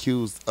woman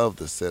accused of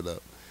the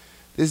setup.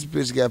 This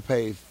bitch got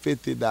paid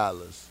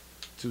 $50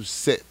 to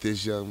set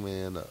this young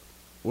man up.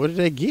 What did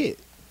they get?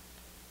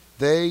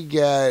 They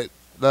got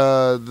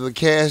the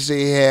cash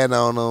they had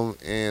on them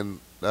and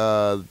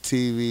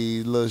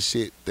TV, little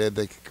shit that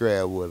they could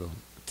grab with them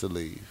to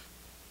leave.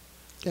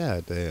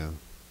 God damn.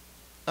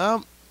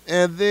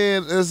 And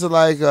then it's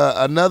like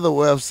another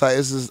website.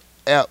 It's this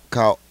app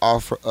called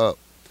OfferUp.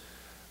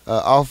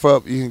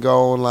 OfferUp, you can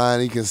go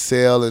online. You can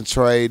sell and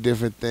trade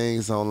different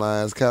things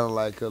online. It's kind of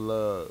like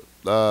a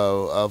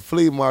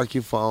flea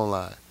market for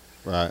online.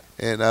 Right.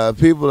 And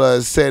people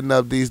are setting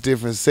up these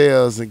different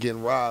sales and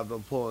getting robbed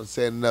on point,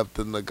 setting up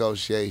the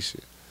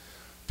negotiation.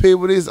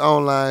 People, these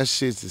online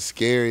shits is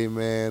scary,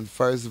 man.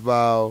 First of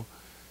all,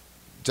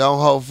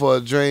 don't hope for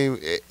a dream.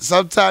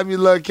 Sometimes you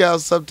luck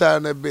out,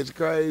 sometimes that bitch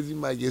crazy. You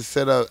might get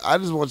set up. I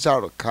just want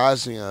y'all to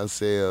caution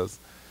yourselves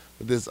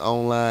with this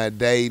online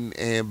dating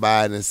and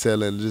buying and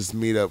selling. Just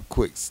meet up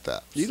quick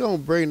stops. You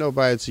don't bring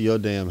nobody to your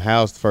damn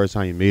house the first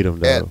time you meet them,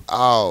 though. At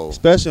all.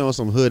 Especially on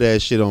some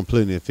hood-ass shit on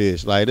Plenty of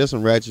Fish. Like, there's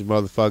some ratchet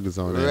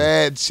motherfuckers on there.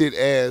 Ratchet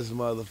ass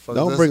motherfuckers.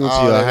 Don't That's bring them to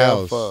all your they have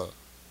house. for.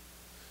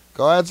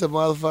 Go out to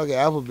motherfucking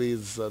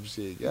Applebee's or some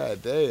shit. God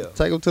damn.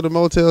 Take them to the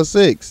Motel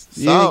 6.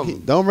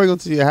 Don't bring them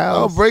to your house.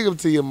 Don't bring them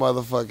to your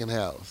motherfucking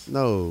house.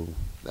 No.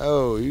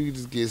 No, you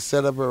just get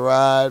set up and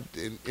robbed,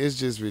 and it's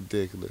just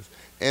ridiculous.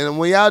 And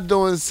when y'all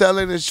doing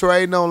selling and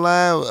trading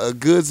online,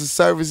 goods and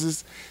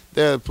services,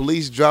 there are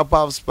police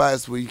drop-off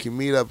spots where you can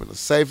meet up in a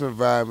safe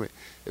environment.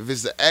 If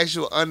it's the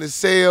actual under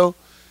sale,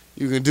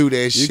 you can do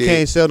that shit. You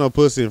can't sell no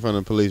pussy in front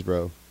of the police,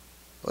 bro.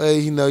 Well,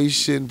 you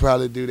shouldn't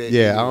probably do that.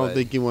 Yeah, anyway. I don't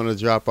think you want to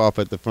drop off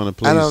at the front of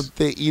police. I don't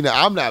think,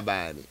 I'm not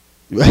buying it.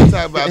 I'm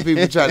talking about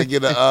people trying to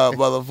get a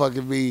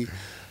motherfucking me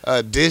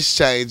a dish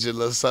changer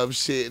or some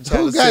shit.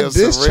 Who to got sell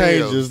dish some reels.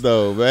 changers,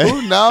 though, man?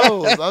 Who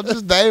knows? I'm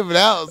just naming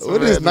out.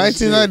 What is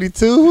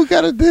 1992? Who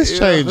got a dish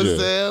changer?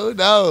 Who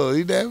knows?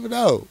 You never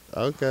know.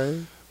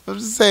 Okay. I'm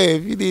just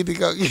saying, if you need to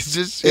go get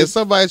your shit, If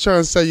somebody trying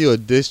to sell you a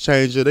dish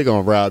changer, they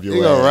gonna rob your ass.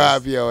 they gonna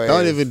rob your ass.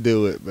 Don't even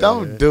do it, man.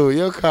 Don't do it.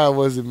 Your car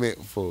wasn't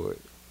meant for it.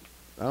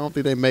 I don't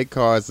think they make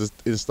cars to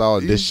install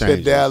You dish should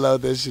changers.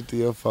 download that shit to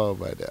your phone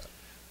by now.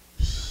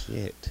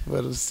 Shit.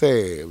 But I'm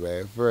saying,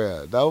 man, for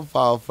real, don't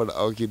fall for the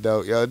okie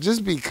doke. Yo,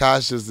 just be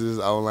cautious of this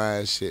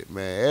online shit,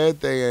 man.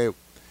 Everything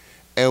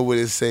ain't what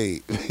it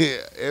seems.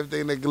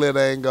 Everything that glitter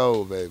ain't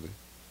gold, baby.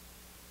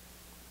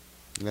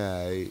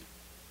 Alright.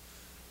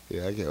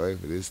 Yeah, I can't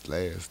wait for this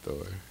last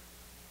story.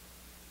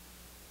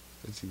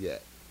 What you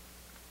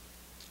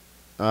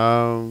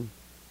got?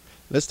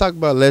 Let's talk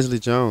about Leslie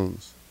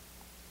Jones.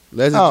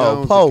 Leslie Oh,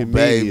 Jones, po a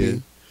comedian,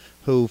 baby.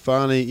 who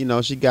finally,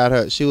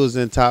 she was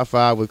in top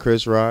 5 with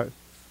Chris Rock.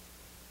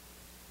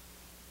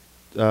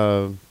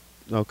 Okay.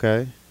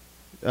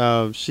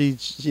 She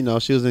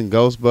was in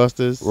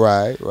Ghostbusters.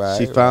 Right.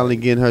 She finally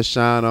getting her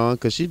shine on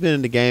because she's been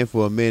in the game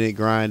for a minute,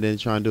 grinding,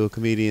 trying to do a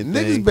comedian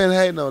Niggas thing. been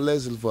hating on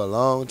Leslie for a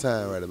long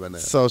time right about now.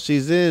 So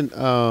she's in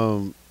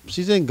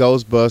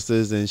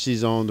Ghostbusters and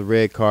she's on the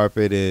red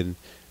carpet and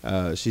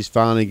she's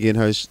finally getting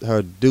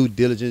her due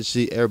diligence.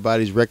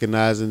 Everybody's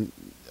recognizing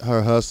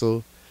her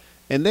hustle,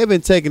 and they've been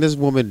taking this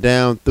woman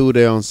down through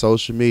there on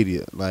social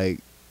media.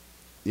 Like,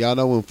 y'all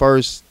know when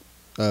first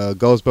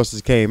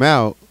Ghostbusters came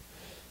out,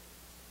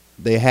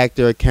 they hacked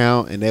her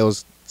account and they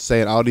was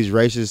saying all these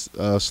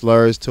racist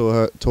slurs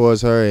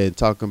towards her and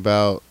talking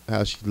about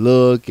how she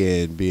looked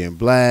and being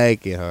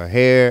black and her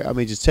hair. I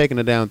mean, just taking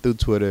her down through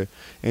Twitter.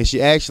 And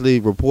she actually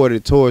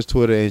reported towards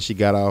Twitter and she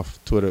got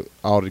off Twitter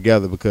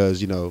altogether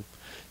because,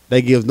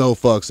 they give no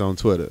fucks on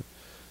Twitter.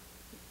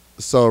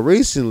 So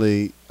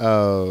recently,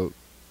 her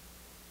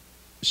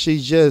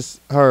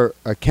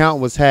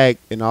account was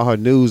hacked and all her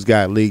news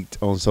got leaked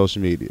on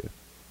social media.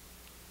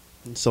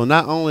 So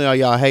not only are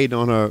y'all hating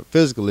on her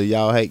physically,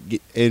 y'all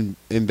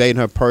invading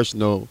her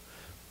personal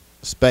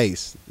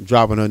space,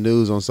 dropping her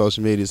news on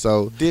social media.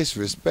 So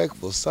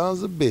Disrespectful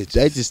sons of bitches.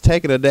 they just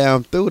taking her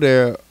down through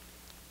there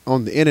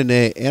on the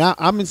internet. And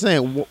I've been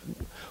saying,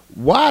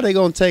 why are they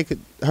gonna take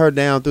her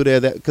down through there?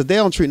 Because they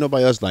don't treat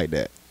nobody else like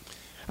that.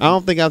 I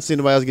don't think I've seen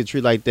nobody else get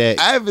treated like that.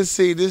 I haven't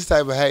seen this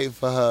type of hate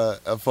for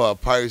her for a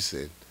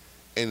person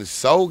in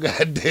so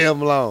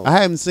goddamn long.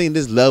 I haven't seen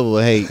this level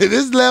of hate.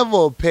 This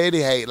level of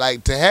petty hate,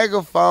 like to hack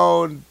a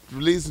phone,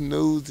 release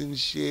news and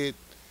shit,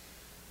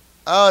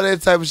 all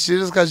that type of shit,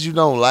 just because you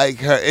don't like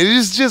her. And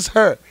it's just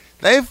her.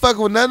 They ain't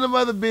fucking with none of them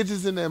other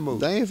bitches in that movie.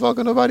 They ain't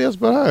fucking nobody else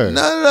but her.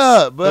 None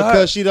of them, but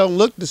because her. she don't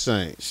look the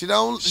same. She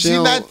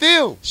not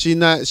them. She's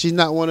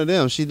not one of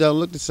them. She don't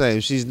look the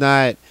same. She's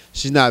not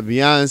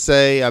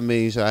Beyonce. I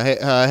mean,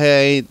 her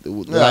hair ain't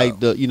like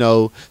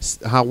the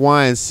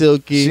Hawaiian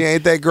silky. She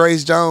ain't that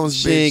Grace Jones.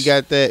 She bitch. ain't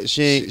got that.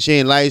 She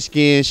ain't light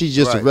skinned. She's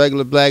just a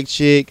regular black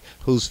chick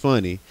who's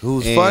funny.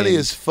 Funny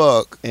as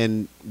fuck.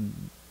 And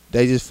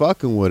they just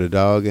fucking with her,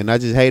 dog. And I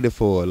just hate it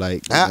for her.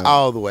 Like I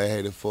all the way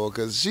hate it for her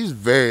because she's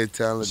very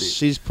talented.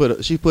 She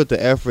put the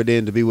effort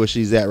in to be where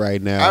she's at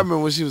right now. I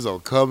remember when she was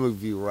on Comic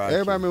View, right?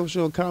 Everybody remember when she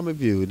was on Comic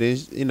View.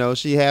 Then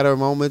she had her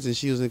moments and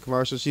she was in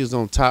commercials. She was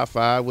on Top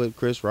 5 with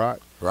Chris Rock.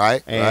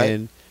 Right.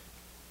 And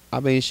I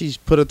mean, she's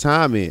put her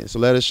time in, so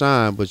let her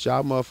shine. But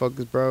y'all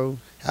motherfuckers, bro.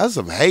 That's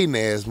some hating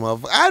ass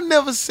motherfuckers. I've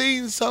never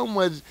seen so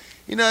much.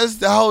 It's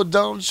the whole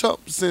Donald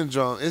Trump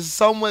syndrome. It's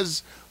so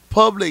much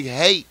public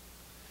hate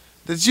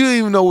that you don't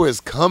even know where it's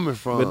coming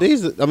from. But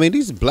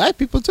these black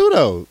people too,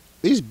 though.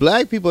 These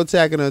black people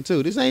attacking her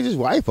too. This ain't just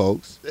white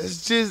folks.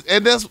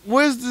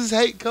 Where's this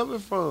hate coming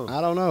from?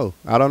 I don't know.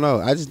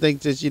 I just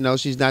think that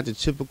she's not the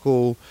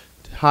typical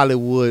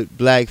Hollywood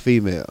black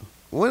female.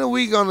 When are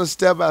we gonna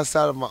step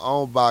outside of my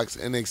own box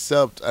and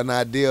accept an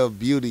idea of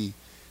beauty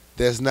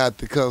that's not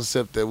the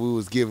concept that we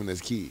was given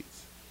as kids?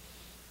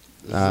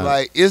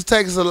 I think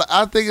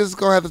it's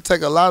gonna have to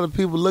take a lot of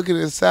people looking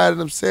inside of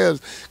themselves,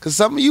 because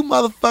some of you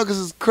motherfuckers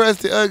is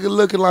crusty, ugly,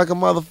 looking like a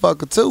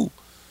motherfucker too.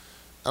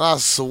 And I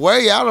swear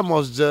y'all the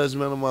most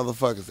judgmental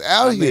motherfuckers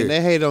out here.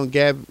 They hate on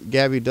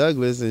Gabby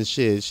Douglas and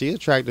shit. She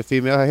attracted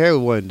female. Her hair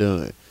wasn't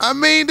done. I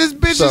mean, this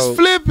bitch is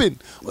flipping.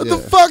 What the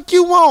fuck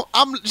you want?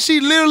 She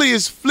literally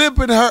is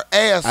flipping her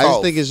ass off. I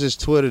just think it's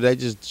just Twitter. They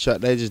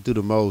just do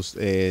the most,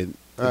 and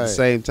at the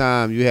same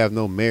time, you have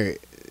no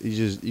merit.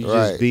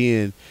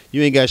 You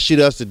ain't got shit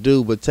else to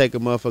do but take a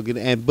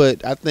motherfucking.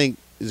 But I think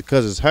it's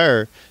because it's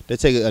her, they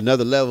take it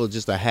another level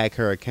just to hack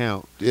her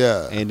account.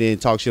 Yeah. And then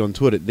talk shit on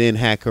Twitter, then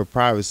hack her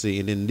privacy,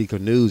 and then leak her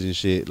news and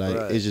shit. Like,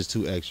 it's just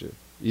too extra.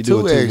 You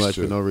doing too much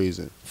for no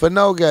reason. For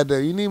no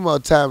goddamn, you need more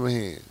time in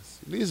hands.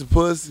 You need some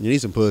pussy. You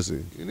need some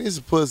pussy. You need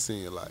some pussy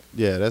in your life.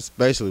 Yeah, that's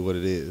basically what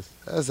it is.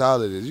 That's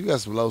all it is. You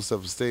got some low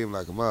self-esteem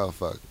like a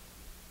motherfucker.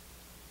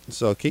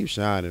 So keep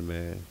shining,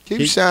 man.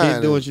 Keep shining.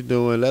 Keep doing what you're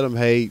doing. Let them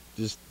hate.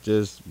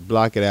 Just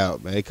block it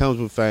out, man. It comes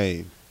with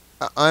fame.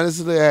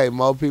 Honestly, hey,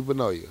 more people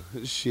know you.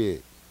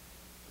 Shit.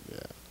 Yeah.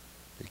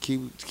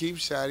 Keep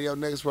shining. Your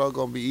next role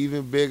gonna be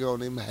even bigger on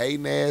them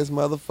hating ass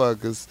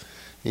motherfuckers.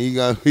 And you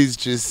gonna be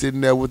just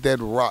sitting there with that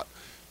rock.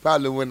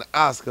 Probably win the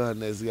Oscar on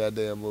this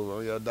goddamn movie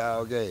on your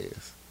dog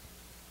ass.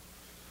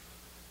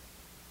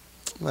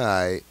 All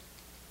right.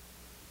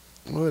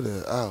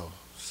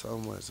 So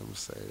much. I'm gonna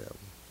say that one.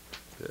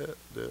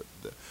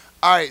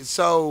 All right,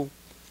 so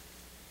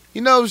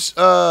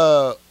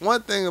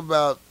one thing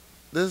about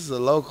this is a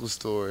local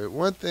story.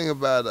 One thing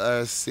about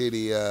our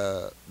city,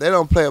 they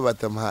don't play about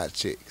them hot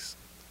chicks,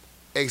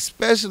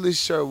 especially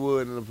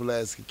Sherwood and the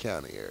Pulaski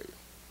County area.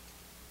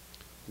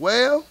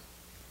 Well,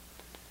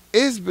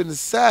 it's been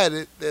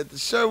decided that the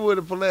Sherwood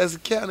and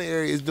Pulaski County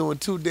area is doing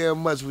too damn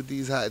much with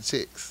these hot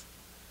chicks,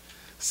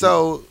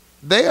 so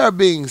they are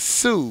being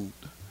sued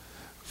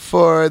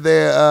for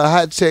their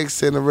hot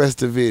checks in the rest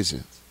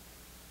divisions,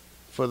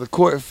 for the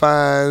court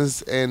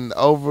fines and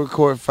over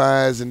court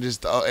fines and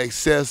just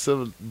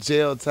excessive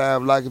jail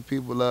time, locking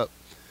people up.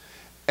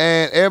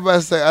 And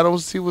everybody say, I don't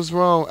see what's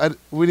wrong.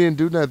 We didn't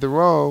do nothing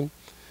wrong.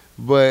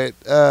 But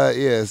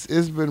yes,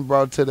 it's been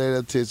brought to their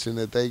attention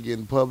that they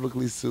getting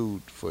publicly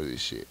sued for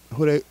this shit.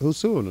 Who's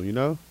suing them, you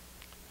know?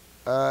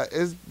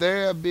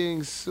 They are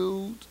being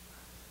sued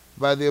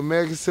by the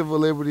American Civil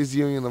Liberties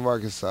Union of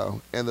Arkansas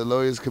and the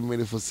Lawyers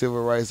Committee for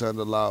Civil Rights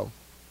Under Law.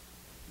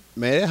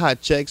 Man, that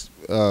hot checks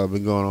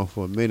been going on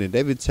for a minute.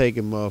 They been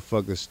taking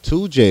motherfuckers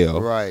to jail,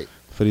 right,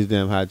 for these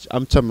damn hot.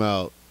 I'm talking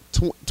about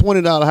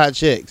 $20 hot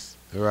checks.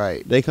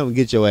 Right. They come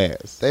get your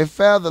ass. They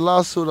filed the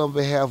lawsuit on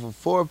behalf of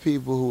 4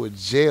 people who were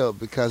jailed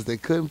because they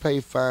couldn't pay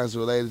fines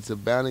related to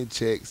bounty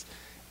checks,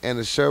 and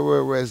a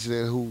Sherwood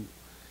resident who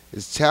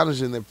is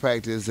challenging the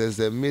practice as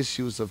their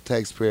misuse of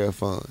taxpayer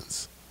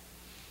funds.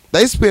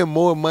 They spend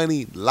more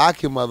money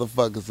locking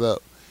motherfuckers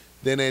up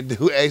than they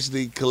do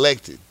actually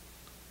collecting.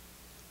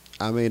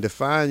 I mean, the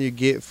fine you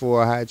get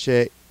for a hot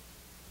check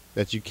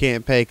that you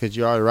can't pay because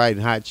you're already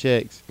writing hot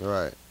checks.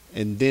 Right.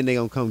 And then they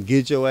going to come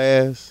get your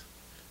ass.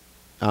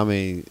 I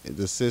mean,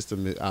 the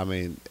system,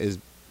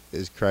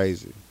 is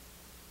crazy.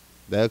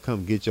 They'll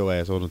come get your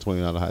ass on a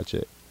 $20 hot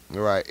check.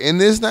 Right.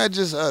 And it's not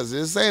just us.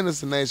 It's saying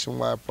it's a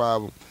nationwide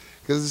problem.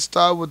 Because it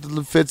started with the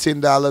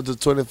 $15 to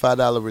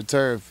 $25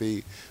 return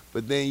fee.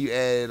 But then you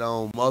add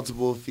on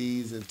multiple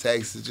fees and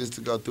taxes just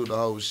to go through the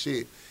whole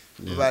shit.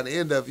 But by the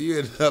end of it, you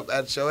end up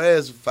at your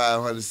ass for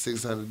 $500,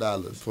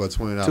 $600 for a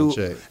 $20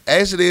 check.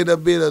 Actually, ended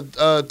up being a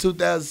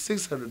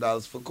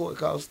 $2,600 for court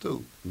costs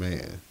too.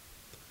 Man,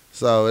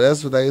 So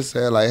that's what they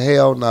saying. Like,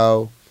 hell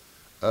no,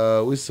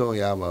 we suing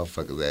y'all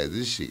motherfuckers ass.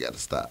 This shit got to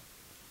stop.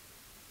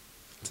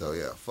 So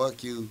yeah,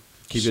 fuck you.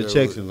 keep your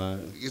checks in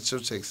line. Get your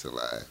checks in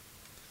line.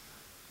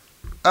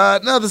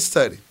 Another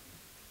study.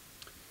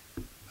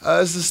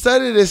 It's a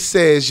study that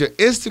says your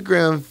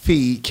Instagram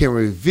feed can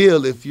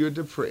reveal if you're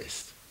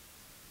depressed.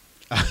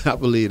 I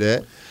believe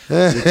that.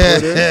 Your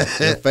Twitter,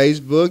 your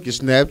Facebook, your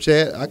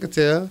Snapchat, I can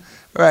tell.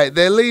 Right.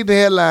 Their lead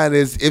headline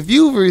is: if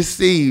you've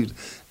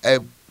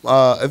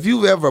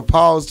ever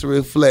paused to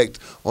reflect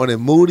on a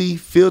moody,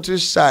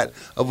 filtered shot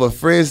of a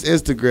friend's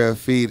Instagram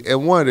feed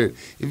and wondered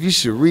if you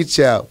should reach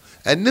out,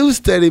 a new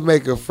study may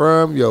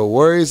confirm your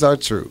worries are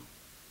true.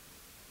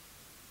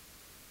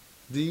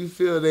 Do you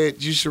feel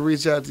that you should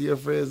reach out to your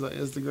friends on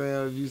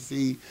Instagram if you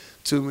see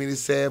too many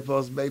sad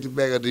posts back to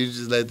back, or do you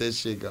just let that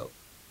shit go?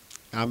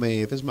 I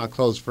mean, if it's my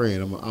close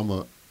friend, I'm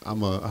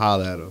a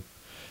holler at him.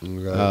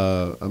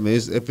 Okay. I mean,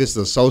 if it's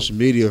a social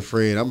media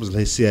friend, I'm just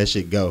let see that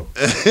shit go.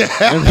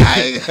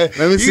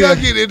 Let me see. You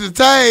gonna get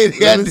entertained.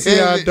 Let me see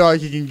how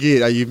dark you can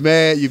get. Are you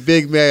mad? You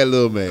big mad,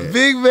 little man?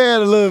 Big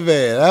man, or little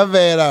man? How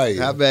bad are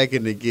you? How bad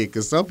can it get?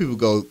 Because some people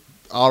go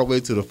all the way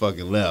to the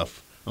fucking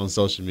left on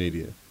social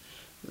media.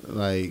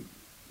 Like,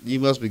 you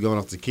must be going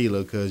off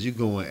tequila because you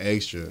going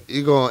extra.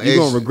 You're going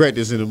to regret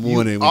this in the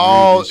morning. You when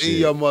all you read this in shit.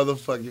 your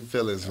motherfucking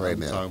feelings right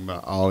I'm now. talking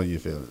about all in your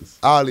feelings.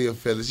 All of your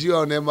feelings. You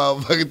on that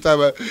motherfucking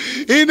talking about,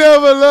 he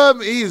never loved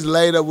me. He's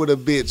laid up with a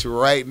bitch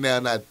right now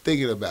not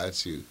thinking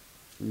about you.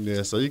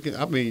 Yeah, so you can,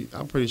 I mean,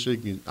 I'm pretty sure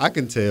I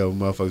can tell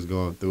motherfuckers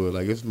going through it.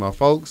 Like, if it's my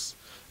folks,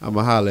 I'm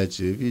going to holler at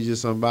you. If you're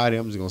just somebody,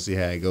 I'm just going to see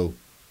how it go.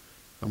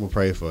 I'm going to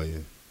pray for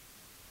you.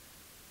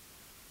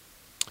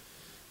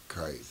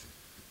 Crazy.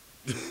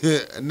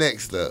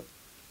 Next up.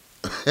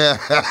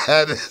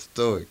 This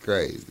story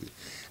crazy.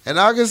 An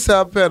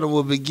Arkansas panel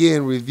will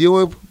begin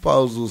reviewing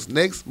proposals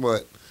next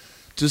month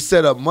to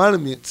set up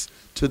monuments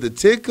to the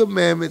Ten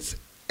Commandments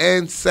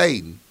and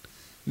Satan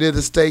near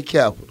the state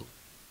capitol.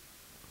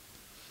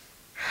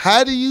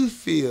 How do you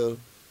feel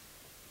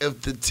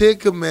if the Ten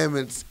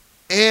Commandments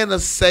and a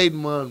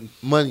Satan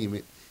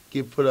monument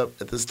get put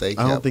up at the state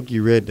capitol? I don't think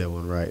you read that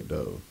one right,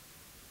 though.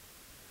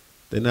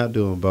 They're not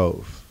doing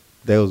both.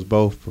 They was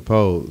both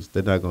proposed.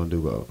 They're not going to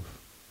do both.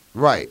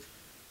 Right.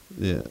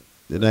 Yeah,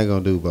 they're not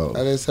going to do both. I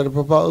didn't set a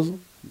proposal?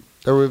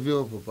 They're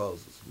reviewing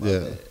proposals. My Yeah.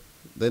 bad.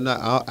 They're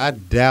not. I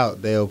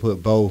doubt they'll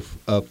put both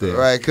up there.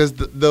 Right, because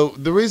the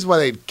reason why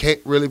they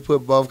can't really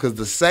put both, because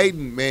the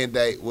Satan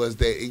mandate was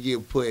that it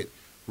get put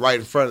right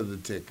in front of the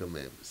Ten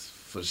Commandments.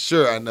 For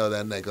sure, I know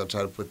that they gonna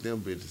try to put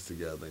them bitches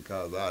together and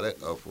cause all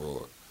that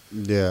uproar.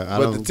 Yeah,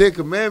 But the Ten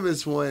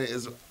Commandments one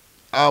is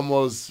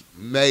almost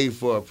made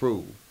for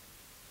approval.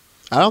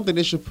 I don't think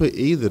they should put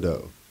either,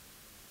 though.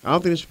 I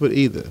don't think they should put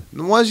either.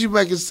 Once you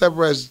make it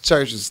separation of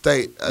church and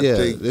state, I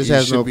think this it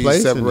has should no be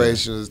place in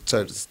separation of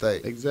church and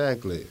state.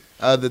 Exactly.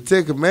 The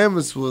Ten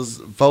Commandments was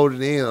voted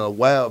in a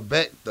while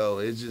back, though.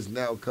 It's just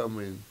now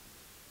coming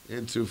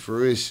into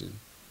fruition,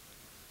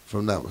 if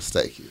I'm not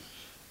mistaken.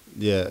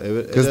 Yeah.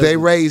 Because they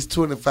raised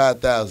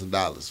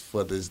 $25,000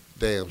 for this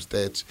damn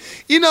statue.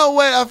 You know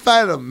what I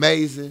find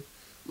amazing?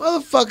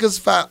 Motherfuckers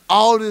find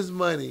all this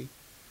money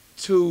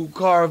to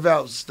carve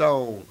out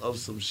stone of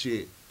some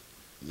shit,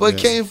 but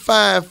can't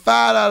find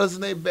 $5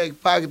 in their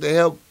back pocket to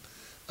help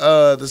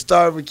the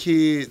starving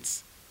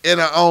kids in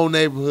our own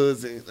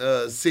neighborhoods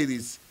and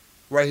cities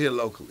right here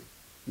locally.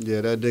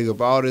 Yeah, they dig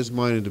up all this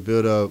money to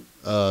build up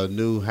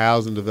new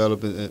housing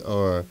development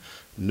or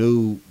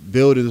new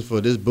buildings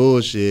for this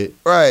bullshit.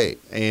 Right.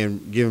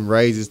 And giving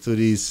raises to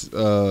these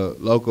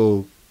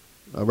local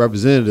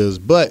representatives,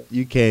 but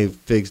you can't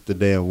fix the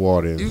damn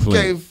water in Flint. You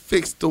can't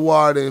fix the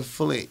water in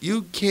Flint.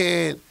 You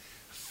can't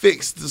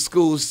fix the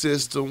school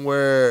system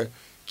where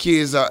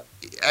kids are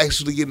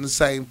actually getting the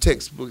same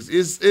textbooks.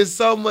 It's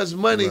so much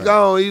money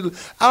gone.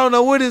 I don't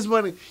know where this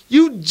money.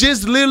 You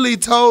just literally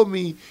told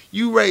me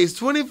you raised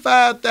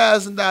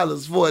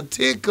 $25,000 for a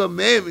Ten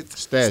Commandments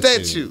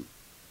statue.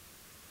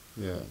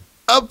 Yeah.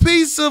 A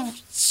piece of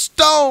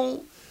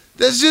stone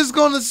that's just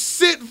gonna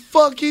sit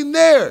fucking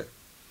there.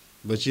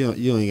 But you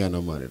ain't got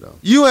no money though.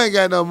 You ain't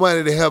got no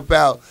money to help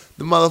out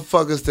the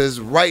motherfuckers that's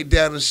right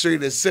down the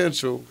street at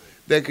Central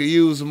that could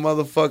use some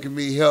motherfucking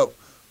me help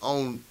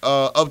on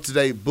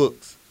up-to-date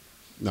books.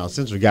 No,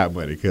 Central got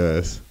money,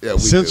 cuz. Yeah, we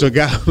Central do.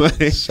 got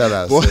money. Shout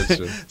out Boy,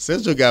 Central.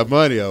 Central got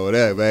money over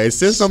there, man.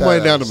 Send some Shout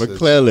money down out to Central.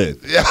 McClellan.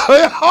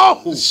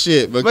 Oh,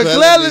 Shit,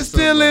 McClellan's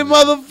still in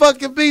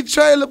motherfucking big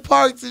trailer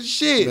parks and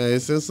shit. Man,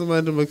 send some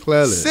money to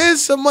McClellan. Send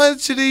some money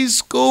to these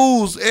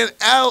schools and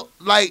out,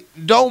 like,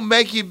 don't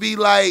make it be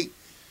like,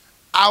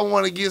 I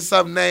want to get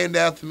something named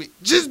after me.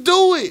 Just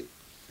do it.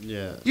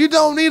 Yeah. You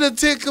don't need a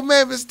Ten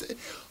Commandments.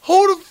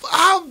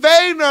 How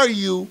vain are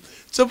you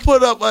to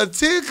put up a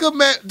Ten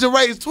Commandments, to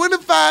raise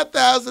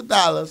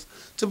 $25,000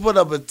 to put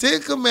up a Ten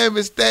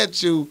Commandments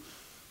statue,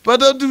 but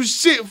don't do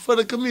shit for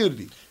the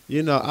community?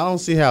 You know, I don't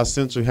see how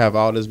Central have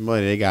all this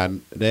money. They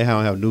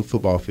don't have new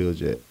football fields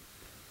yet.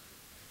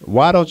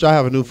 Why don't y'all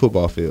have a new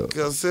football field?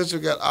 Because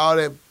Central got all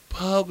that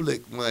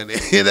public money.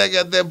 They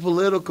got that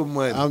political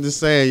money. I'm just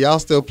saying, y'all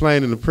still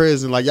playing in the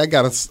prison. Like, y'all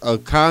got a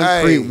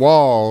concrete Hey,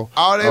 wall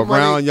all that around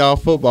money- y'all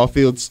football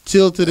fields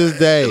till to this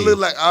day. It look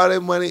like all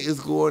that money is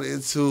going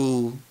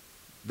into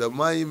the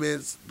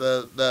monuments,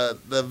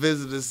 the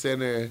visitor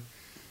center.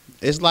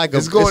 It's like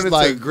It's going into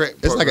a great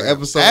it's like an program.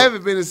 episode. I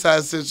haven't been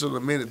inside Central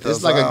in a minute, though.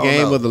 It's so like I a don't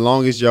game know. of the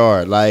longest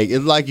yard. Like,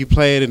 it's like you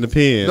playing in the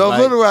pen. No,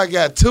 Like, Little Rock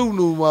got 2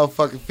 new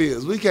motherfucking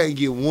fields. We can't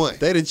get one.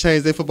 they done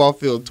changed their football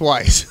field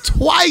twice.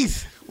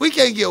 Twice. We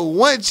can't get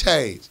one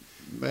change.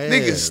 Man,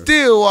 Niggas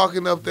still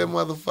walking up that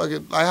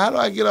motherfucking. Like, how do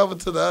I get over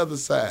to the other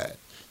side?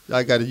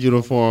 y'all got the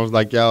uniforms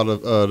like y'all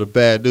the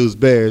Bad News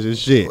Bears and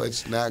shit.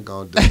 What you not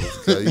gonna do?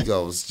 Is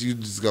 'cause you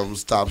just gonna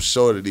stop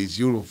short of these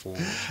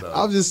uniforms. Though.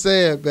 I'm just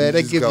saying, man. You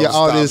They just give gonna you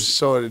all stop this.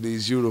 short of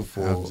these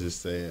uniforms. I'm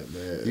just saying,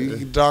 man. You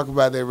can talk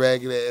about that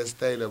ragged ass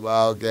stadium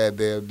all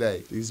goddamn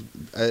day.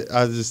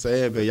 I was just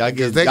saying, man. Y'all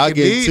Because get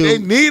they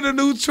need a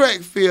new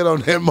track field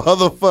on that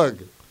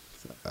motherfucker.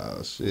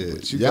 Oh shit!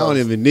 But you Y'all got- don't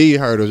even need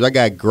hurdles. Y'all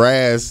got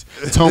grass,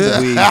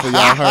 tumbleweed for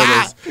y'all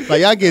hurdles.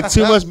 Like y'all get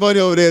too much money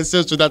over there in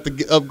Central not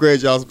to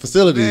upgrade y'all's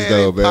facilities Man,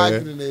 though, they man.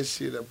 pocketing that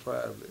shit up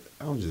private.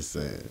 I'm just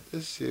saying,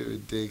 This shit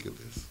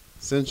ridiculous.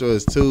 Central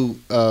is too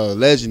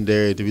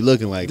legendary to be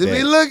looking like To that.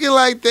 be looking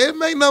like that, it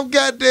make no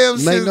goddamn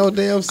sense. Make no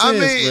damn sense, I mean,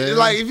 man.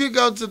 like if you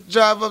go to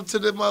drive up to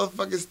the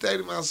motherfucking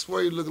stadium, I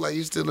swear you look like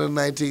you still in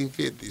the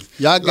 1950s.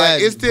 Y'all got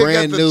Like it still got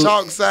brand the new.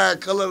 chalk sign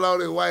colored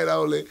on it, white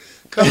on it.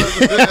 Colored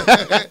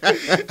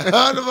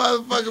on the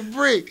motherfucking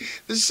brick.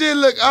 The shit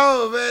look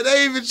old, man.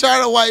 They even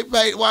try to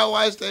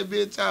whitewash that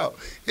bitch out.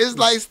 It's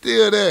like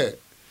still there.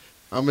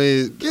 I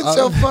mean, Get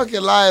your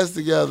fucking lives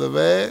together,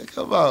 man.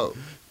 Come on.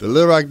 the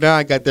Little Rock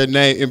Nine got their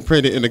name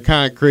imprinted in the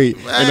concrete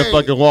in the Man.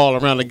 fucking wall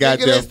around the Nigga,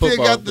 goddamn they still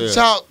football got the field.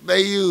 chalk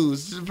they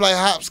use to play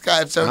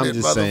hopscotch on I'm that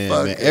just saying,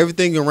 motherfucker. man.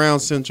 Everything around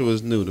Central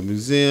is new. The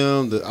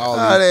museum, all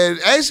Oh,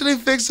 these, they actually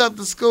fix up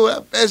the school. I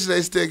bet you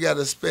they still got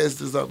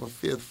asbestos on the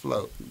 5th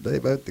floor. they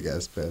both got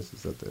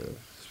asbestos up there.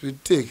 It's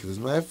ridiculous,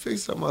 man.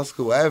 Fix up my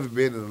school. I haven't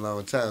been in a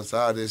long time, so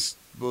all this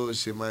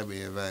bullshit might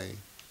be in vain.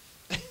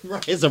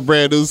 Right, it's a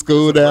brand new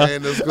school now.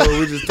 Man, in school,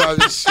 we just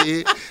talking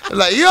shit. I'm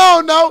like, you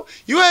don't know.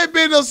 You ain't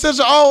been no such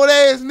an old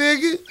ass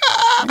nigga.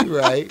 You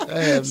right. I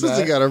have Since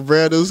you not. got a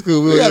brand new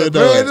school, We we got a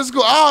don't know brand it. new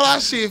school. All our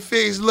shit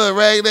fixed, little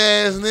ragged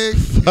ass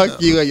nigga.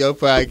 Fuck you and your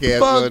podcast,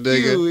 Fuck little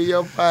nigga. you and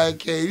your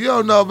podcast. You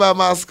don't know about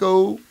my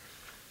school.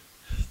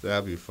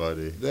 That'd be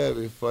funny. That'd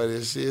be funny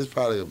as shit. It's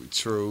probably gonna be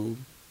true.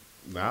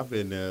 Nah, I've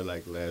been there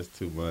like the last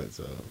 2 months.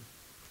 So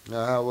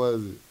Now, how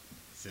was it?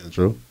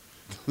 Central.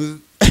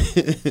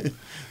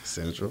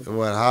 Central. It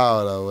wasn't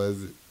hard though,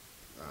 was it?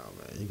 Oh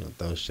man, you gonna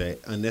throw shade,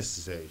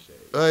 unnecessary shade.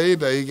 Well, you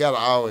know, you gotta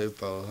always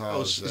throw hard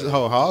Oh, shit.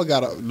 Hall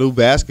got a new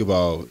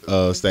basketball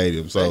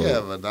stadium, They so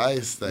have a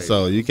nice thing.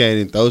 so you can't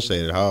even throw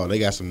shade at Hall. They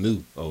got some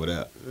new over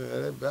there. Yeah,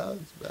 they about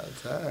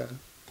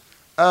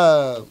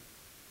time.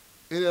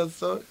 Any other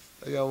stories?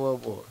 I got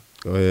one more.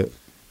 Go ahead.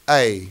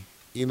 Hey,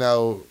 you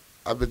know,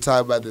 I've been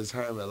talking about this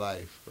hermit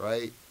life,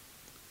 right?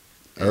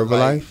 And,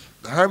 Herbalife.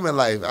 like, hermit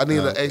life. I need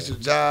an Okay. extra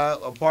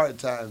job, a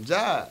part-time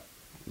job.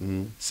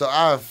 Mm-hmm. So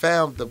I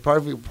found the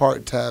perfect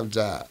part-time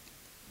job.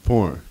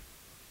 Porn.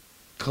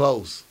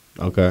 Close.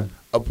 Okay.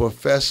 A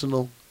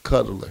professional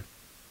cuddler.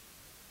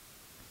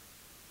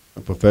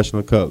 A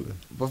professional color.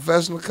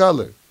 Professional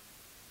cuddler.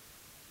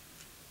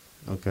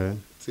 Okay.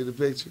 See the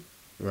picture?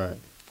 Right.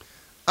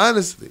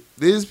 Honestly,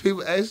 these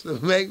people actually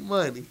make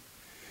money.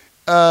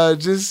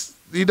 Just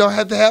you don't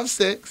have to have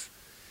sex.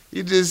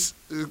 You just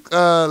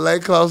lay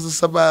close to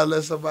somebody,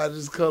 let somebody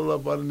just cuddle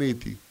up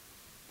underneath you.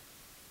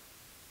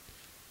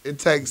 It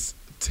takes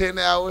 10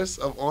 hours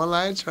of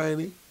online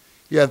training.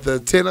 You have to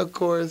attend a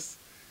course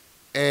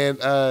and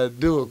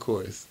do a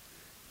course.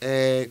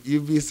 And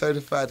you be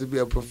certified to be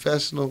a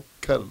professional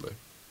cuddler.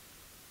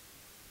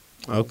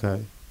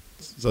 Okay.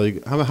 So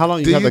how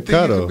long Do you you have think to you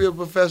cuddle? could be a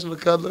professional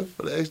cuddler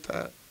for the next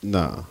time?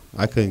 No,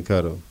 I couldn't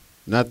cuddle.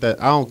 Not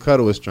that I don't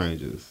cuddle with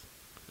strangers.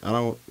 I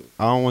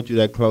don't want you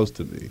that close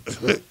to me.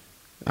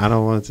 I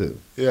don't want to.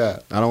 Yeah.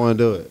 I don't want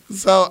to do it.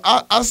 So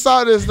I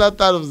saw this and I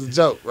thought it was a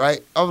joke, right?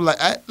 I'm like,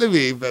 let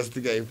me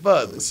investigate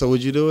further. So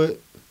would you do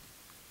it?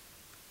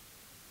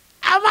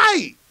 I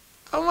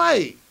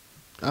might.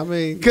 I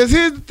mean, Because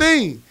here's the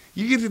thing.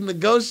 You get to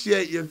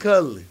negotiate your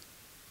cuddling.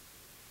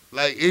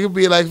 Like, it could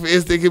be like, for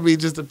instance, it could be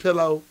just a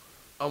pillow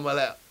on my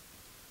lap.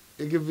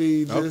 It could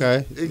be just,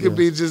 Okay, It could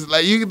be just,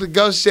 like, you can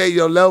negotiate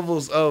your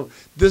levels of,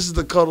 this is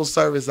the cuddle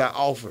service I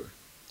offer.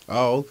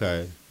 oh,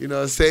 okay. You know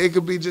what I'm saying? It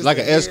could be just Like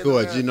an a hand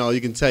escort, around. you know,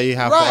 you can tell you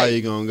how far Right.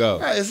 you're going to go.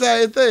 Right, it's the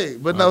same thing,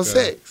 but no Okay.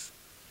 sex.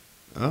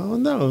 I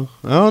don't know.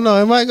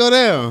 It might go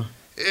down.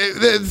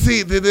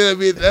 See,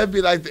 that'd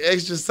be like the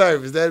extra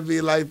service. That'd be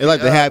like It's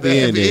like the happy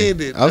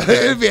ending.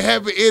 Okay. It'd be a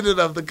happy ending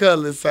of the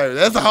cuddling service.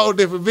 That's a whole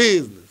different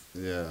business.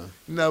 Yeah.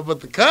 You know, but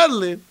the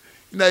cuddling,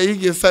 you know, you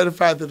get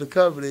certified through the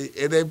company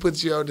and they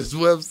put you on this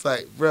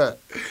website, bruh.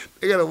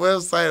 They got a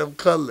website of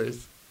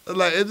cuddlers.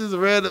 Like, it's just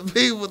random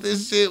people with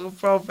this shit with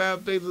profile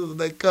pictures and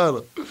they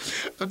cut them.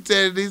 I'm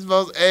telling you, these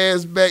most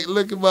ass back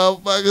looking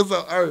motherfuckers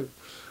on earth.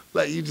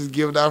 Like, you just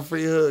giving out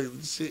free hugs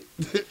and shit.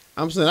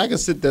 I'm saying I can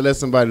sit there and let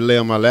somebody lay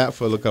on my lap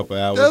for a couple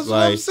hours. That's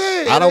like, what I'm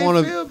saying. I don't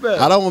want to.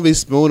 I don't want to be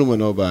spooning with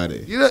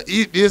nobody. You know,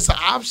 it's an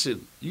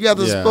option. You got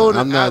the spoon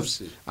and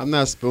option. I'm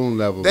not spoon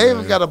level. They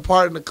even got a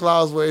part in the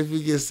clause where if you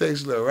get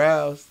sexually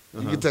aroused,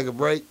 you can take a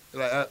break.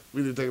 Like,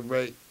 we need to take a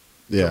break.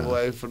 Yeah. Come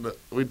away from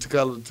we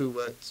colored too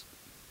much.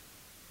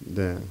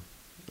 Damn.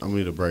 I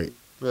need a break.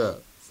 Yeah.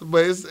 So,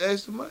 but it's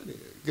extra money.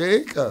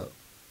 Good income.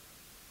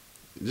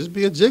 Just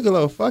be a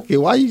gigolo. Fuck it.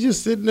 Why you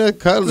just sitting there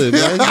cuddling,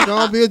 man? You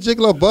don't be a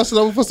gigolo. Bust it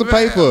over for some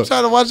paper. I'm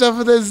trying to watch out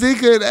for that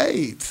Zika and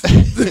AIDS.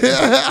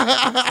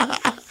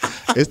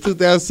 It's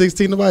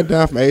 2016. Nobody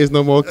dying from AIDS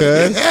no more, cuz.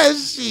 That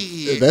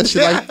shit. That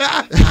shit like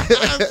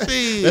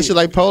that shit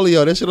like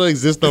polio. That shit don't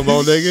exist no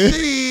more, nigga.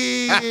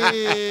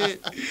 Shit.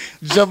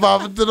 Jump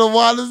off into the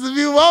waters if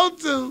you want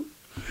to.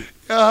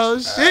 Your whole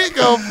shit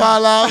gonna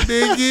fall off,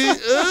 nigga.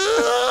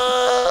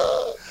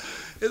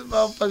 This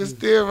motherfucker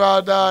still raw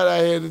dog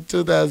out here in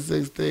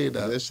 2016,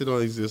 though. That shit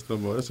don't exist no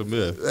more. That's a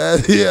myth.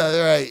 Yeah,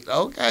 right.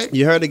 Okay.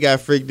 You heard the guy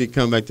Freaknik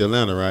come back to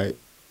Atlanta, right?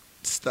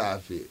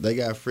 Stop it. They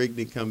got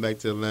Freaknik come back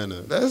to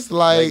Atlanta. That's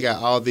like They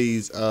got all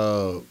these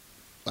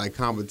like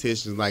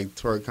competitions, like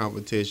twerk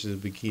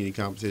competitions, bikini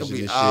competitions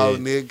be and shit. all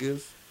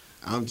niggas.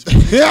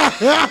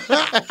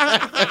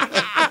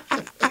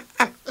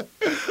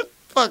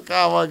 Fuck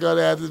all I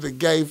gonna after the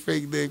gay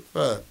Freaknik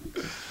fuck.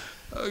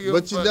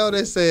 But you know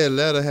they say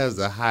Atlanta has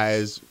the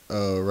highest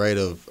rate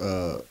of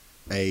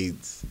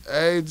AIDS.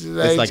 AIDS is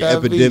It's like an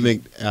HIV.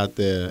 epidemic out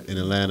there in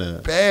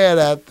Atlanta. Bad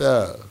out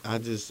there. I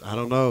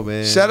don't know,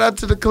 man. Shout out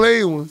to the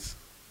clean ones.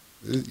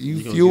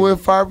 You few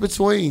and far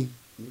between.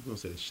 You're going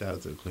to say shout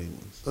out to the clean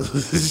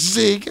ones.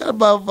 Shit, got a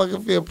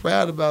motherfucker feel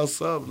proud about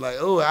something. Like,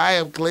 oh, I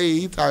am clean.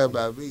 He talking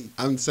about me.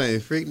 I'm saying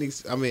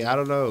Freakniks, I mean, I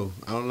don't know.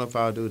 I don't know if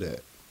I'll do that.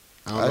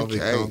 I don't know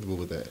if I'm comfortable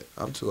with that.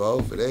 I'm too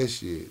old for that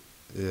shit.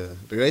 Yeah.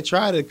 They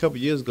tried it a couple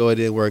years ago. It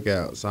didn't work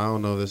out. So I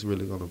don't know if it's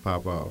really going to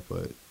pop off.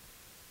 But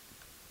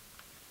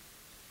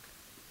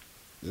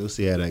we'll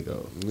see how that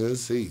goes.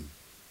 Let's see.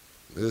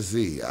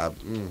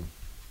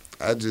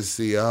 I just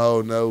see a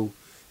whole no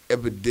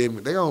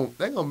epidemic. They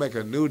gonna make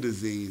a new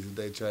disease if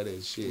they try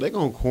that shit. They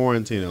gonna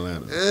quarantine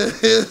Atlanta.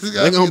 It's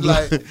gonna be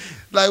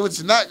like what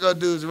you're not gonna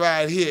do is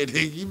ride here,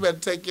 nigga. You better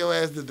take your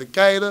ass to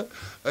Decatur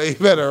or you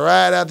better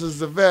ride out to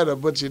Savannah,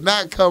 but you're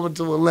not coming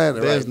to Atlanta.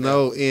 There's right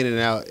no in and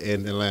out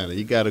in Atlanta.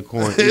 You gotta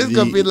quarantine. It's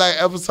gonna be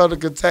like episode of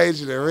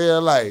Contagion in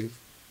real life.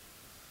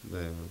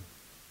 Damn.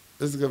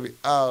 This is gonna be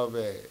oh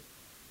man.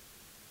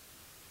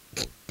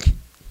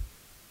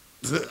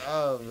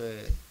 Oh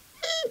man.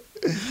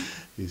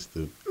 He's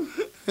stupid.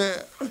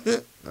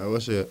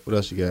 What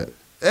else you got?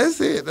 That's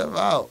it. I'm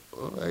out.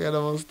 I got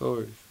no more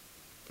stories.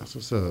 That's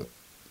what's up.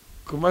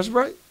 Commercial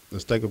break?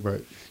 Let's take a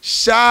break.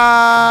 Shot!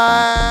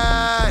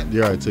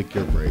 You already took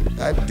your break.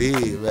 I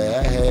did, man.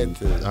 I had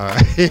to. All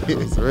right. It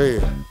was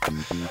real.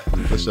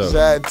 For sure.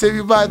 Shot,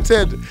 Timmy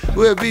Bartender.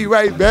 We'll be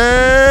right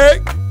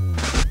back.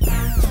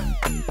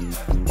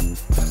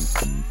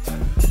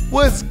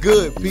 What's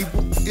good,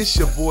 people? It's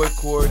your boy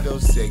Corey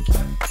Dosecki,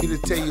 here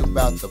to tell you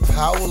about the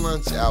Power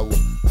Lunch Hour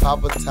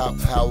Papa Top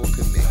Power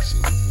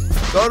Connection.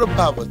 Go to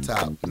Papa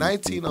Top,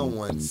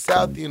 1901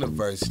 South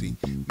University,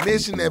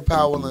 mention that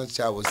Power Lunch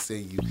Hour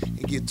send you,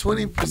 and get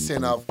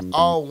 20% off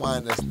all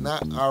wine that's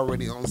not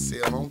already on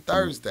sale on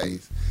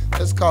Thursdays.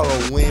 Let's call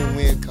a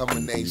win-win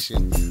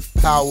combination.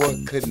 Power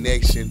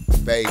Connection,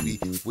 baby.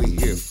 We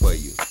here for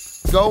you.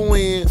 Go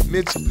in,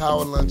 mention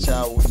Power Lunch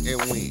Hour,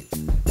 and win.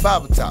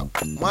 Papa Top,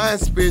 wine,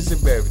 spirits,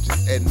 and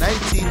beverages at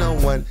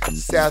 1901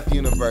 South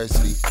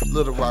University,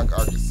 Little Rock,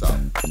 Arkansas.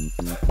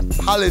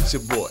 Holla at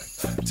your boy.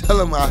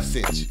 Tell him I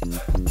sent you.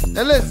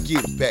 Now let's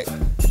get back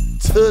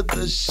to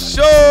the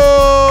show.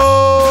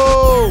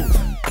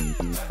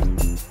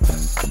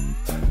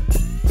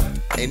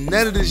 Ain't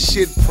none of this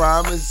shit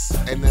promise.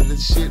 Ain't none of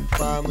this shit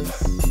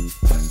promise.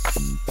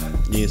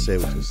 You didn't say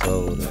what you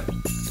sold. No.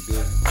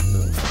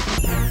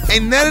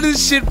 Ain't none of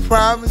this shit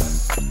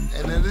promise.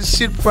 Ain't none of this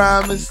shit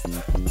promise.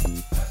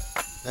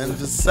 And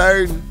for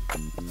certain.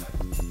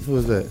 Who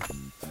was that?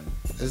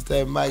 That's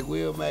that Mike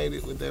Will made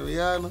it with that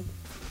Rihanna.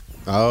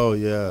 Oh,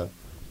 yeah.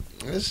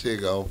 That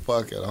shit go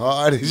fucking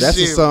hard as That's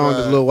shit, the song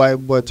bro. the little white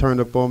boy turned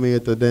up on me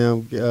at the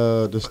damn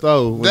the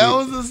stove. That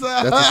was the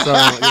song? That's the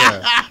song,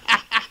 yeah.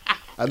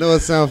 I know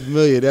it sounds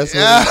familiar. That's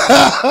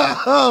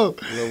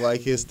what little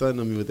white kid stunned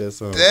on me with that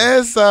song.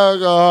 That song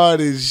go hard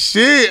as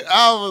shit.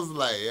 I was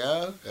like,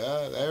 yeah,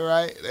 they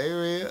right. They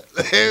real.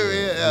 They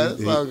real. Yeah, that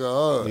song go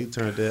hard. He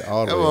turned that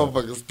all That the way up.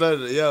 motherfucker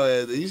stunned it. Yo,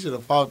 ass. You should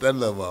have fought that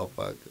little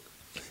motherfucker.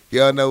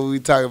 Y'all know what we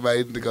talking about.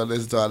 You need to go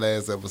listen to our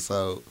last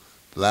episode,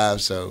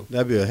 live show.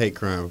 That'd be a hate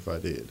crime if I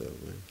did, though,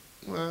 man.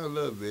 Well, a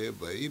little bit,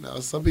 but you know,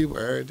 some people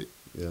heard it.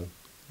 Yeah.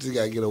 Just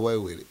gotta get away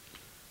with it.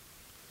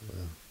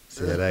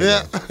 See how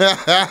that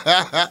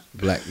goes.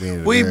 Black man.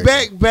 in We America.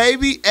 back,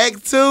 baby.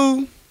 Act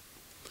 2.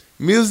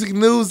 Music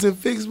news and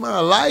fix my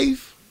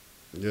life.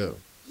 Yeah.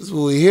 That's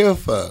what we here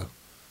for.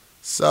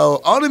 So,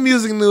 all the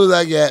music news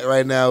I got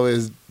right now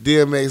is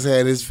DMX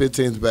had his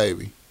 15th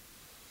baby.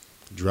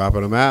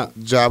 Dropping them out.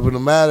 Dropping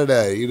him out of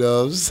there, you know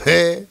what I'm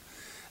saying?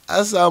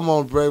 I saw him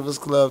on Breakfast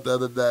Club the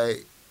other day,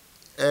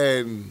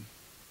 and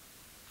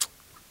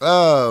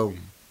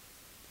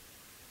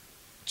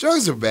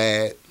drugs are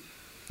bad.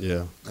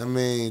 Yeah. I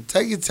mean,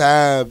 take your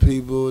time,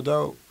 people.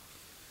 Don't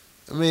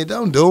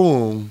do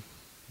them.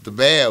 The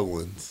bad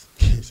ones.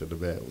 So the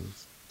bad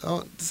ones.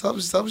 Don't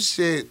some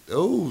shit.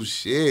 Oh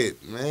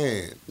shit,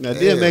 man. Now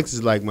Damn. DMX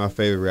is like my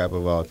favorite rapper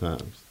of all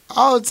times.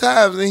 All the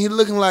time, and he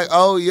looking like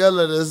old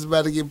Yeller that's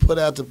about to get put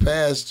out to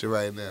pasture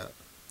right now.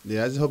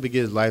 Yeah, I just hope he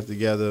gets his life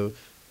together.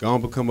 Go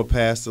and become a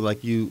pastor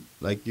like you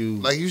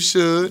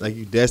should, like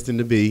you destined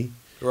to be,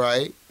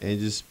 right? and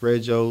just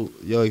spread your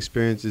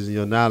experiences and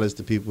your knowledge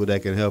to people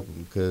that can help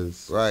them.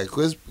 Cause Right.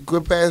 Quit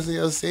passing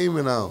your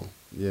semen on.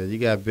 yeah, you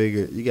got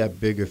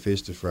bigger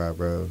fish to fry,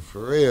 bro.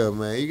 For real,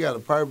 man. You got a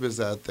purpose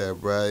out there,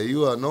 bro.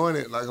 You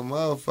anointed like a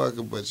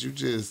motherfucker, but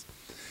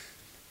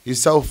you're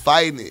so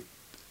fighting it.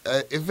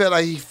 It felt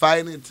like he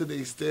fighting it to the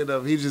extent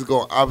of he just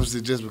going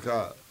opposite just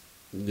because.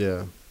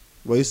 Yeah.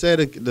 Well, he said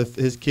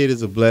his kid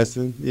is a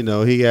blessing. You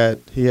know, he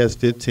has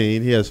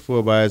 15. He has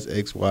 4 by his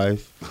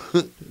ex-wife.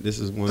 This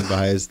is one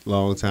by his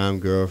longtime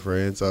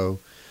girlfriend. So,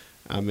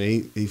 I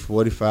mean, he's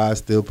 45,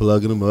 still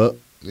plugging them up.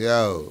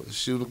 Yo,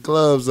 shooting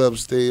clubs up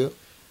still.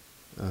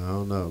 I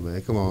don't know,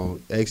 man. Come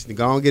on,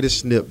 go on get it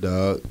snipped,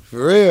 dog.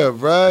 For real,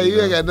 bro. You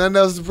You ain't know. got nothing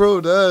else to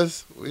prove to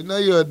us. We know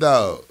you're a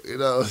dog. You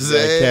know what I'm You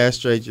gotta saying?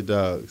 castrate your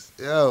dogs.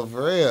 Yo,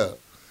 for real.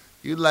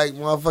 You like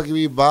motherfucking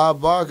me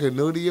Bob Barker,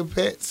 new to your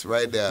pets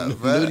right now,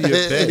 bro. New to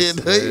your pets,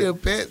 New to man. your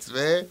pets,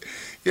 man.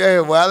 You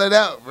ain't wilding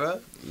out,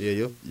 bro.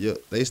 Yeah,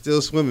 they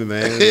still swimming,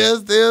 man. You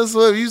still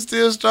swim. You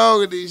still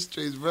strong in these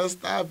streets, bro.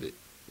 Stop it.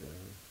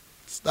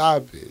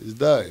 Stop it. It's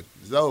done.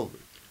 It's over.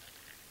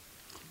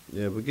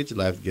 Yeah, but get your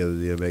life together,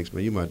 DMX,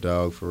 man. You my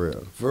dog for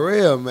real. For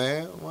real,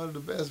 man. One of the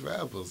best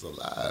rappers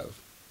alive.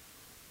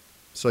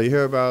 So you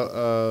hear about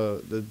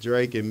the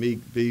Drake and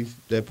Meek beef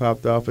that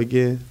popped off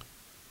again?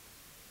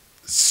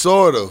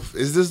 Sort of.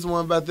 Is this the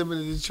one about them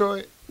in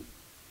Detroit?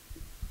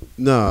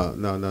 No.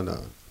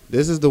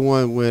 This is the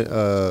one when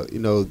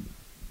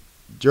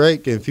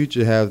Drake and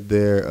Future have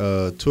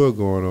their tour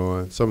going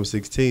on, Summer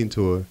 16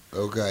 tour,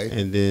 Okay.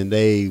 and then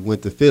they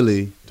went to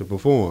Philly to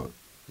perform.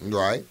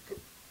 Right.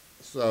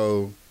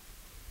 So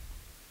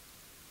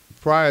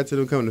prior to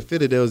them coming to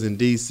Philly, they was in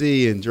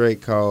D.C. and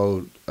Drake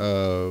called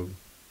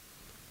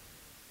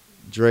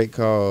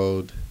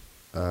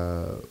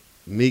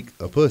Meek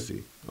a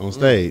pussy on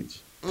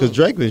stage. Because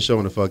Drake been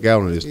showing the fuck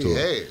out on this tour.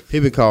 has.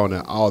 He been calling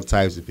out all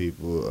types of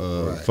people.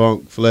 Right.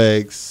 Funk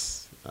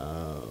Flex,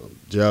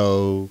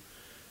 Joe,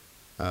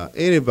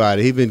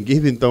 anybody. He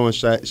been throwing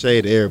shade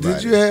at everybody.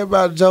 Did you hear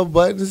about Joe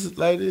Budden's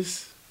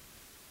latest?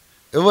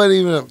 It wasn't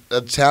even a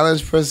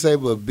challenge per se,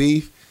 but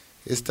beef.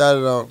 It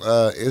started on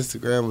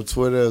Instagram or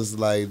Twitter. It was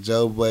like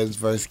Joe Budden's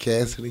versus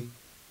Cassidy.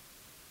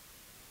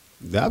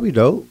 That'd be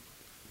dope.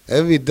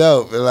 That'd be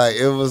dope.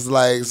 It was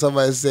like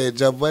somebody said,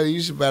 Joe Budden,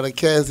 you should battle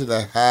Cassidy.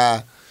 Like,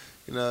 ha.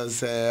 You know what I'm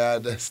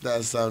saying? That's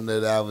not something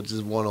that I would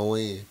just want to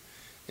win.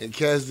 And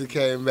Cassidy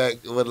came back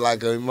with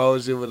like an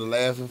emoji with a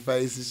laughing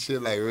face and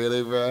shit. Like,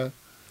 really, bro?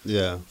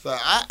 Yeah. So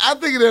I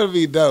think that'll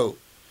be dope.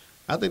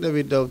 I think that'd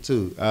be dope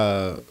too.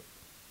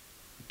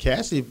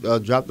 Cassie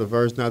dropped a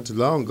verse not too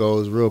long ago. It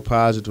was real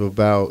positive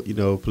about,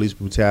 police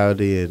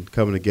brutality and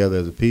coming together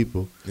as a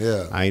people.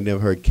 Yeah. I ain't never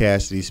heard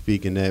Cassidy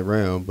speak in that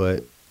realm,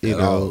 but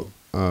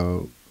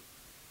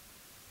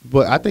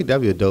but I think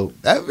that'd be a dope.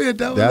 That'd be a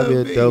dope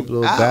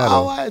little battle.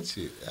 I'll watch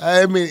it.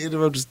 I didn't mean to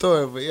interrupt the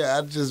story, but yeah,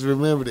 I just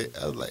remembered it.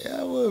 I was like,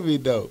 yeah, it would be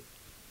dope.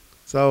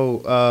 So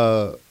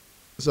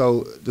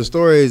the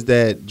story is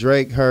that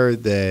Drake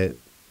heard that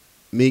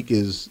Meek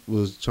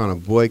was trying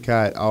to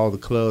boycott all the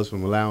clubs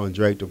from allowing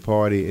Drake to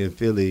party in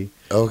Philly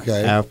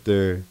Okay.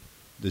 after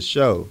the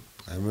show.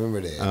 I remember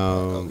that.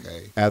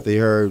 Okay. After he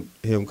heard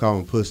him call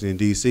him pussy in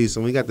D.C.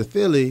 So when he got to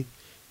Philly,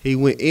 he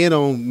went in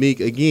on Meek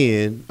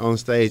again on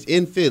stage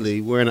in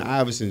Philly wearing an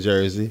Iverson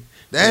jersey.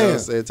 Damn. You know what I'm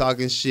saying,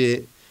 talking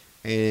shit.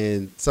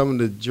 And some of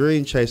the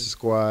Dream Chaser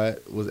squad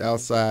was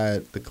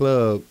outside the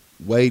club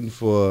waiting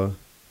for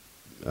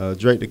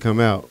Drake to come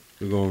out.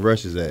 They're going to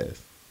rush his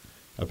ass,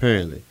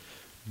 apparently.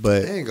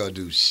 But They ain't gonna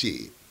do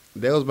shit.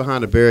 they was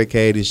behind the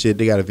barricade and shit.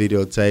 They got a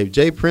videotape.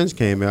 Jay Prince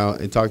came out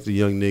and talked to the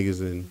young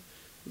niggas and,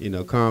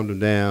 calmed them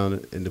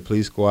down. And the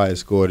police squad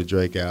escorted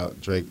Drake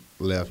out. Drake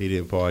left. He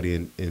didn't party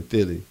in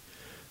Philly.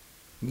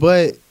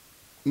 But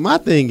my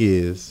thing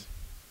is,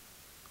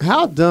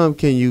 how dumb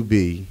can you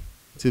be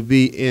to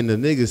be in the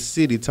nigga's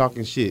city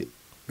talking shit?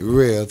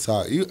 Real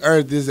talk. You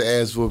earned this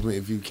ass whooping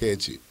if you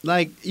catch it.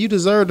 Like, you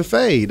deserve to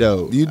fade,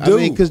 though. You do.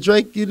 I mean, because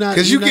Drake, you're not.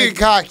 Because you get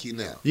cocky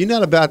now. You're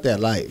not about that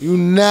life. You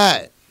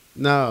not.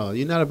 No,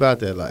 you're not about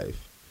that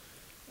life.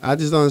 I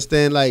just don't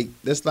understand. Like,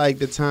 that's like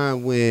the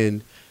time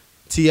when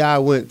T.I.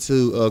 went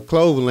to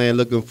Cloverland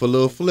looking for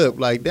Lil Flip.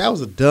 Like, that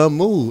was a dumb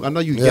move. I know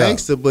you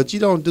gangster, but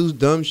you don't do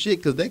dumb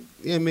shit because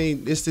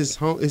it's his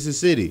home, it's his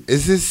city.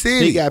 It's his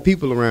city. He got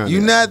people around. You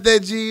there. not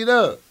that G'd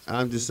up.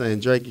 I'm just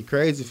saying Drake, you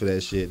crazy for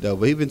that shit though.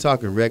 But he been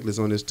talking reckless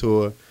on this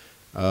tour.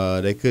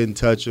 They couldn't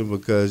touch him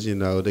because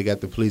they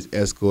got the police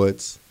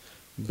escorts.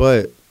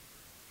 But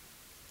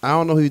I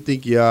don't know who you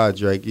think you are,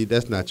 Drake.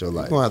 That's not your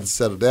life. You're gonna have to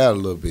settle down a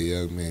little bit,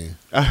 young man.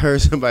 I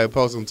heard somebody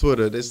post on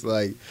Twitter. It's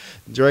like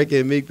Drake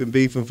and Meek been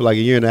beefing for like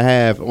a year and a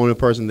half. The only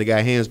person that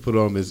got hands put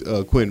on him is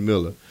Quentin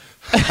Miller.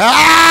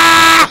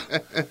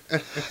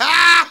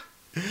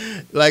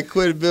 Like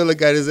Quentin Miller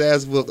got his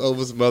ass whooped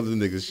over some other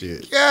nigga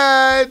shit.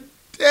 God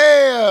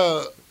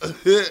damn.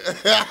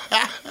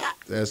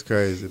 That's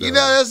crazy. Though.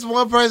 That's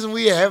one person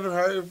we haven't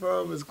heard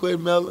from is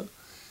Quentin Miller.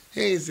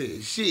 He ain't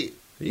said shit.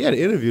 He had an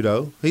interview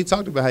though. He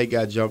talked about how he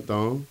got jumped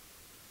on.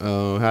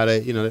 How they,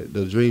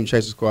 the Dream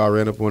Chaser squad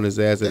ran up on his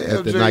ass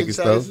at the Nike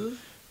store.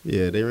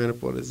 Yeah, they ran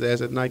up on his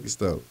ass at Nike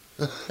store.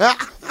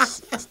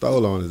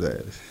 Stole on his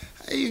ass.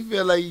 How you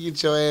feel like you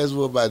get your ass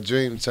whooped by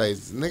Dream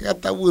Chasers? Nigga, I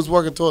thought we was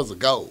working towards a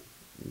goal.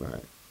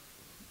 Right.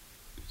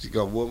 She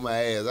gonna whoop my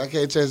ass. I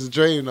can't chase a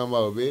dream no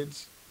more,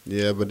 bitch.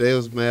 Yeah, but they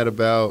was mad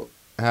about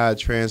how it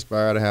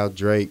transpired, how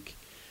Drake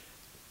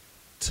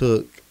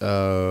took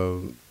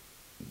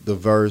the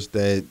verse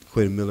that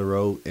Quentin Miller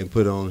wrote and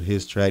put on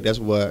his track. That's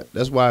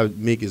why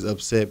Meek is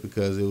upset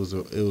because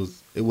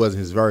it wasn't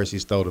his verse. He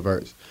stole the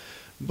verse.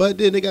 But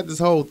then they got this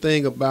whole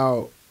thing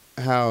about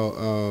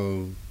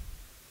how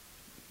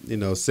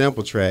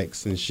sample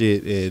tracks and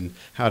shit, and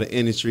how the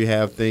industry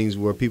have things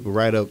where people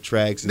write up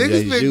tracks. And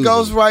niggas been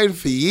ghostwriting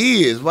for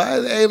years. Why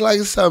it ain't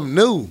like something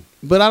new?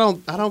 But I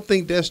don't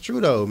think that's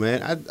true though,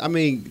 man. I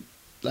mean,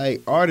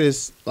 like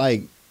artists,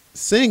 like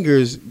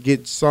singers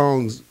get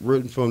songs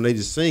written for them, they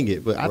just sing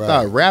it. But I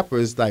thought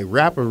rappers, like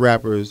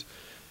rappers,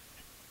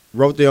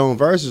 wrote their own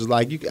verses.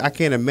 Like I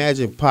can't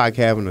imagine Pac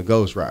having a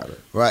ghostwriter.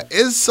 Right.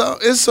 It's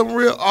some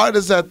real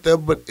artists out there,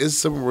 but it's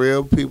some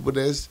real people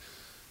that's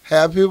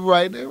have people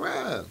write their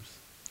rhymes.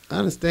 I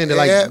understand that.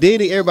 Like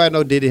Diddy, everybody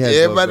know Diddy has.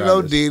 Everybody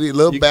know Diddy.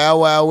 Lil Bow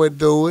Wow would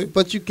do it.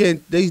 But you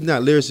can't. These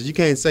not lyricists. You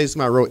can't say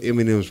somebody wrote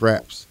Eminem's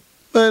raps.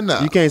 But no,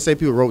 you can't say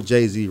people wrote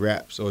Jay-Z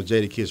raps or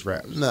Jadakiss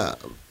raps. No.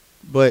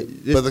 But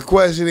the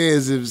question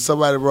is, if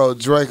somebody wrote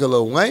Drake or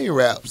Lil Wayne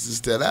raps, it's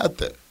still out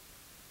there.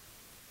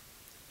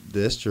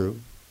 That's true.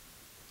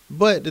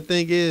 But the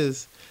thing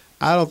is,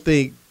 I don't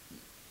think.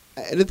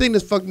 The thing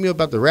that's fucking me up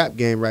about the rap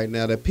game right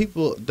now, that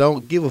people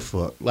don't give a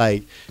fuck.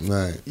 Like,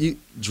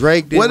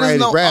 Drake didn't write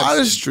his raps.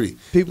 Artistry?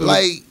 People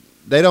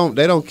they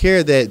don't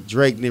care that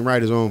Drake didn't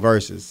write his own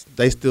verses.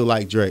 They still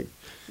like Drake.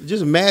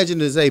 Just imagine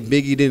to say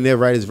Biggie didn't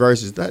ever write his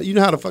verses. You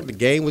know how the fuck the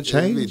game would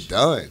change? It'd be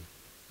done.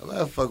 I'm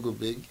not fuck with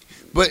Biggie.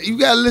 But you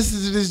gotta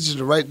listen to this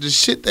the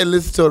shit they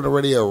listen to on the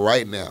radio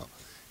right now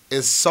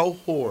is so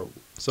horrible.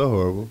 So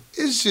horrible.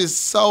 It's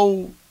just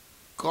so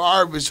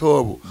garbage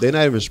horrible. They're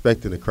not even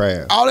respecting the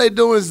craft. All they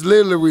do is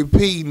literally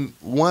repeating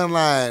one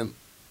line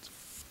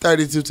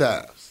 32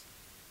 times.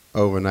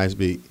 Over a nice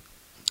beat.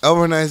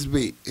 Over a nice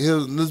beat.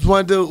 This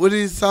one dude, what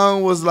his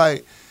song was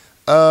like,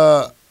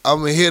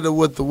 I'm a hitter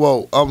with the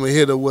woke. I'm a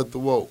hitter with the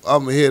woke.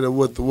 I'm a hitter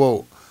with the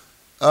woke.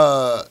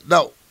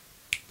 No.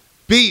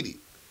 Beat it.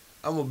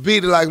 I'm going to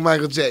beat it like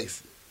Michael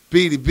Jackson.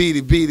 Beat it, beat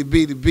it, beat it,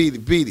 beat it, beat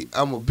it, beat it.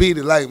 I'm going to beat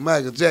it like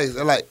Michael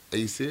Jackson. I'm like, are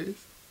you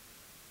serious?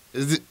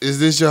 Is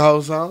this your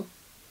whole song?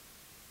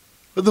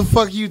 What the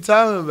fuck are you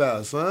talking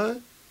about,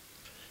 son?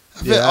 I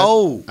feel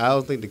old. I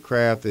don't think the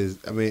craft is.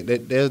 I mean,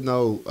 there's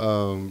no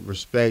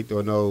respect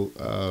or no.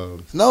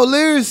 No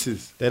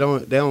lyricists. They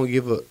don't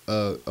give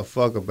a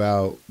fuck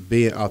about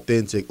being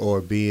authentic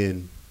or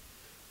being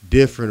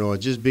different or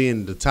just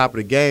being the top of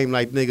the game.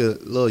 Like nigga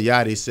Lil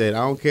Yachty said, I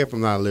don't care if I'm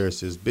not a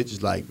lyricist.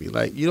 Bitches like me.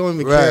 Like you don't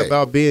even care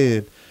about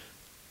being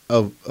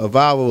a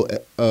viable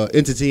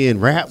entity in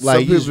rap.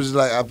 Like some people just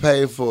like, I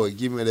paid for it.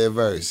 Give me that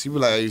verse. You be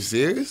like, are you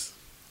serious?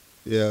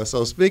 Yeah.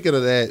 So speaking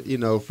of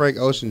that, Frank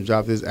Ocean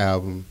dropped his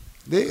album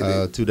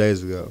 2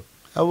 days ago.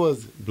 How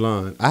was it?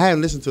 Blonde. I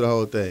hadn't listened to the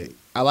whole thing.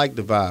 I like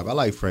the vibe. I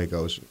like Frank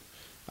Ocean.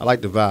 I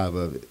like the vibe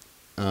of it.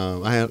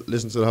 I hadn't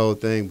listened to the whole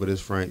thing, but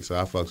it's Frank, so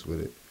I fucks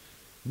with it.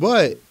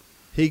 But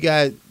he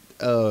got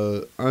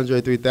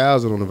Andre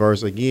 3000 on the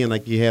verse again,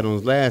 like he had on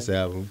his last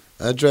album.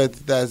 Andre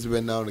 3000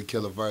 been known to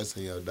kill a verse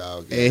on your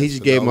dog. And he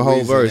just gave him a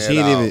whole verse.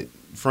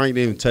 Frank didn't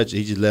even touch it.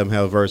 He just let him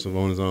have a verse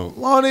on his own.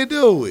 Why don't they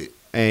do it?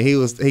 And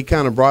he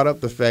kind of brought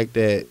up the fact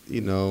that,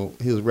 he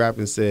was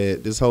rapping and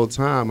said, this whole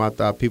time I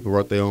thought people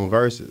wrote their own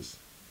verses.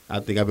 I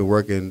think I've been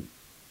working,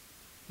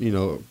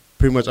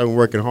 pretty much I've been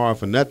working hard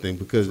for nothing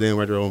because they didn't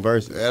write their own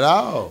verses. At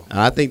all. And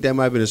I think that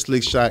might have been a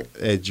slick shot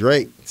at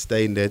Drake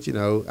stating that,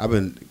 I've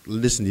been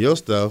listening to your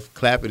stuff,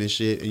 clapping and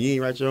shit, and you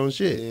ain't write your own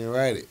shit. You ain't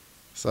write it.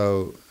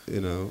 So,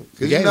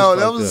 Because,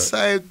 that was the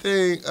same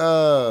thing.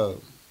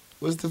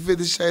 What's the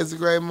 50 Shades of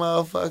Grey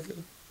motherfucker?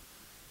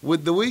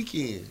 With The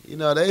Weeknd.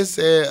 They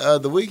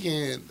said The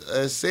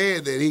Weeknd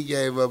said that he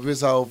gave up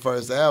his whole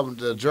first album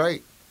to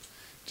Drake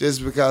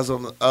just because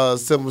on the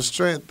simple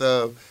strength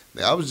of,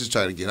 I was just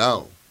trying to get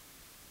on.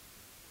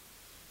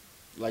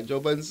 Like Joe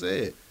Budden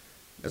said.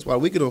 That's why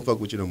Weeknd don't fuck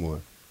with you no more.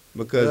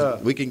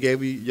 Because Weeknd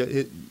gave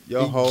you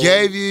your whole... He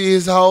gave you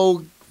his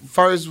whole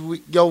first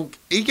week. Yo,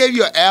 he gave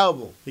you an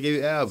album. He gave you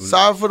an album.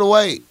 Sorry for the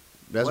wait.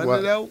 That's wasn't why.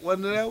 it that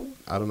one?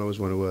 I don't know which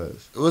one it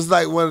was. It was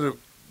like one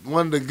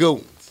of the good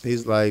ones.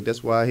 He's like,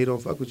 that's why he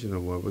don't fuck with you no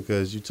more,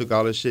 because you took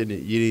all this shit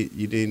and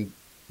you didn't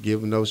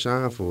give him no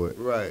shine for it.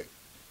 Right.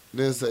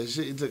 Then say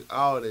shit. He took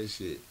all that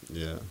shit.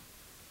 Yeah.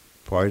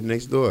 Party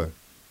next door.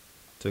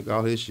 Took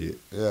all his shit.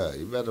 Yeah,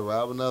 you better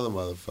rob another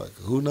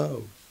motherfucker. Who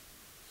knows?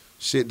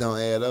 Shit don't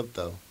add up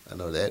though. I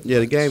know that. Yeah,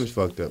 the much. game is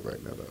fucked up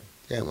right now though.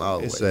 Game all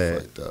the way It's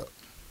sad. fucked up.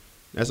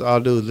 That's all I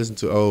do is listen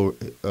to old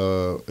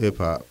hip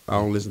hop. I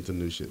don't listen to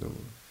new shit no more.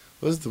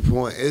 What's the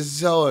point? It's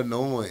so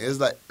annoying. It's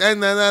like nah.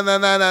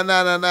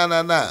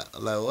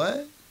 Like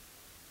what?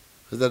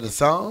 Is that a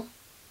song?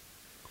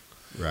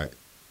 Right.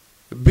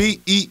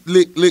 Beat, eat,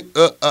 lick,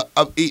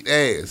 up, eat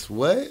ass.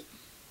 What?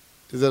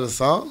 Is that a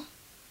song?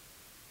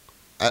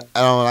 I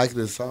don't like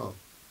this song.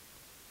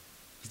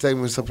 It's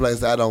taking me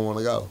someplace I don't want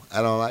to go.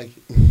 I don't like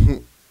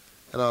it.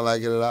 I don't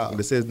like it at all.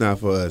 This is not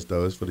for us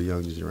though. It's for the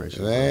younger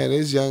generation. Man,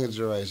 this younger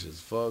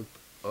generation's fucked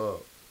up.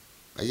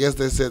 I guess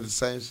they said the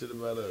same shit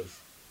about us.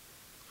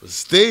 But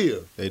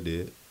still, They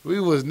did. we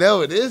was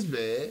never this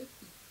bad.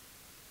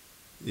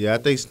 Yeah, I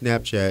think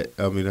Snapchat.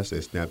 I mean, I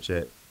said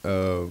Snapchat.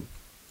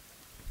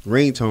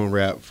 Ringtone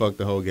rap fucked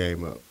the whole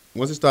game up.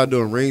 Once they started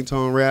doing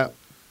ringtone rap,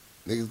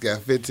 Niggas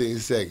got 15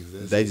 seconds.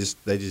 That's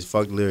they it. just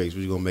fucked lyrics.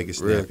 We're gonna make it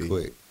real snappy.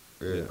 quick.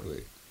 Real Yeah.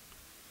 quick.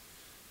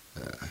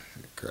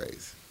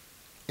 Crazy.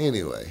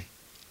 Anyway,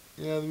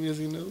 any other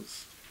music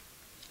news?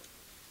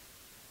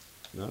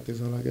 No, I think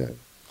that's all I got.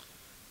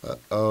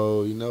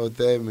 Uh-oh, you know what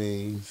that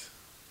means.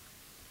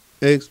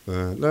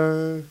 Explain,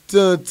 learn.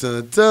 Dun,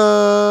 dun,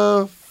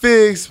 dun,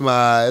 fix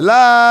my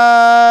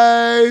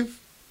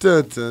life.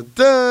 Dun, dun,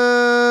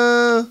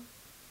 dun.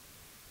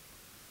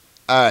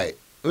 All right,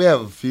 we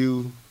have a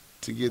few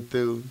to get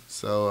through,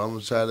 so I'm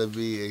going to try to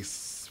be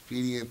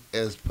expedient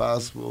as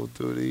possible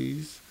through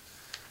these.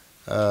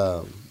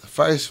 The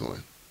first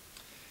one.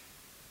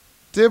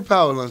 Dear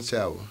Power Lunch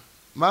Hour,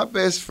 my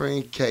best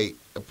friend Kate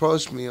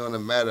approached me on a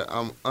matter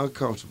I'm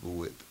uncomfortable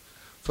with.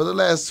 For the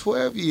last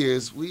 12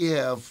 years, we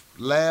have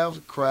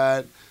laughed,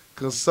 cried,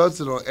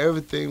 consulted on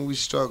everything we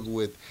struggle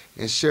with,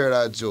 and shared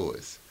our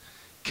joys.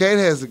 Kate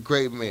has a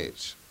great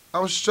marriage.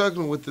 I'm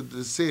struggling with the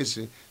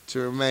decision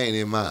to remain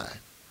in mine.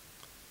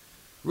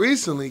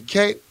 Recently,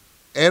 Kate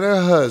and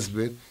her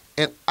husband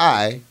and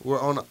I were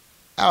on an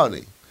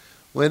outing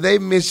when they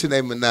mentioned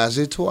a menage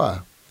a trois.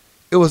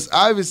 It was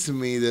obvious to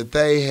me that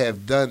they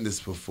have done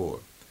this before.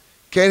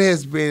 Kate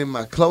has been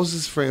my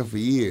closest friend for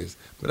years,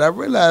 but I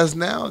realize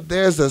now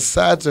there's a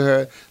side to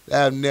her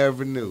that I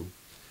never knew.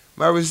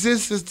 My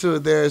resistance to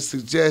their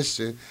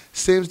suggestion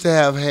seems to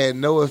have had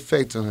no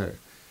effect on her.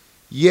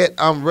 Yet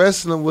I'm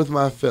wrestling with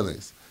my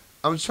feelings.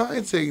 I'm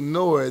trying to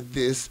ignore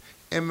this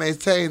and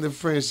maintain the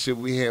friendship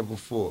we had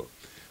before,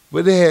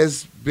 but it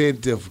has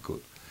been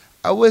difficult.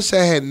 I wish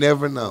I had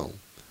never known,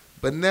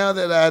 but now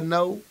that I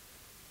know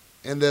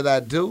and that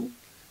I do,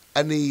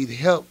 I need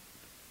help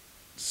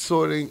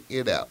sorting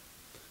it out.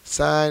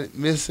 Signed,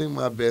 missing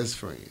my best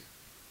friend.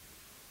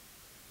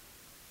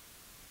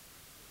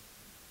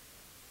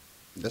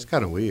 That's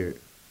kind of weird.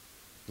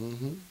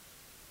 Mm-hmm.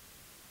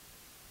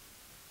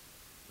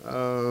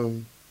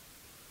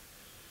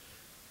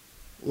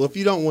 Well, if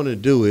you don't want to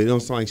do it, it don't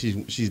sound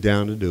like she's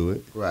down to do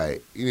it.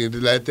 Right. You need to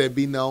let that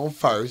be known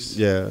first.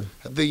 Yeah.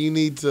 I think you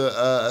need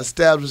to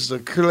establish a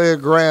clear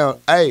ground.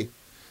 Hey,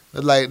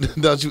 like,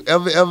 don't you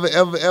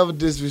ever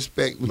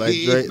disrespect me. Like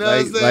Drake, you know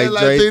what I'm saying?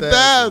 like Drake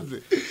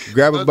 3000.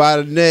 Grab her by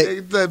the neck,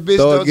 Bitch, throw it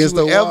don't against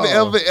you the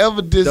wall.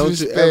 ever disrespect Don't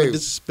you ever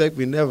disrespect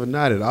me? Never,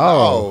 not at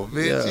all. Oh,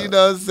 bitch, Yeah. you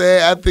know what I'm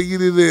saying? I think you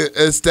need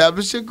to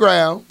establish your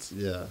grounds.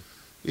 Yeah.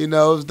 You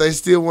know, if they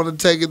still want to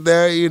take it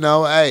there, you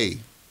know, hey,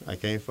 I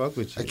can't fuck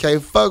with you. I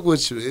can't fuck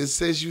with you. It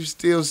says you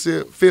still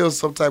feel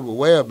some type of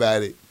way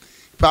about it.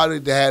 You probably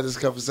need to have this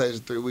conversation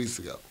 3 weeks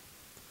ago.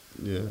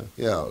 Yeah.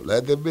 Yo,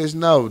 let that bitch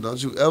know.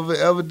 Don't you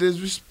ever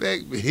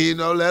disrespect me. You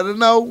know, let her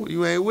know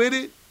you ain't with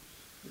it.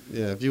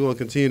 Yeah. If you want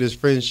to continue this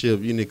friendship,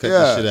 you need to cut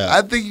this shit out.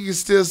 I think you can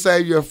still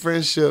save your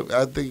friendship.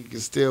 I think it can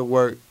still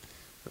work.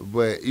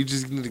 But you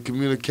just need to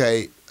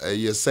communicate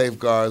your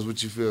safeguards,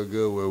 what you feel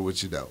good with,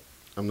 what you don't.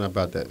 I'm not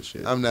about that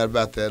shit. I'm not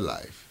about that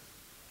life.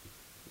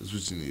 That's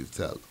what you need to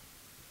tell them.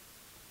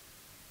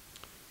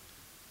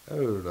 All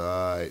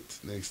right,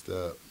 next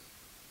up.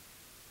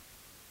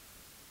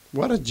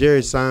 Why does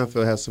Jerry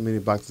Seinfeld have so many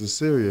boxes of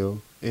cereal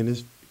in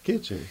his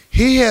kitchen?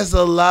 He has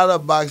a lot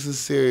of boxes of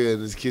cereal in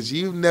his kitchen.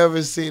 You've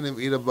never seen him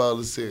eat a bowl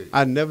of cereal.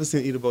 I never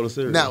seen him eat a bowl of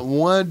cereal. Not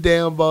one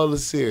damn bowl of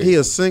cereal. He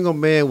a single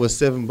man with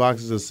 7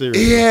 boxes of cereal.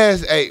 He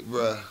has 8,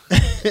 bro.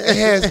 He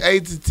has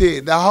 8 to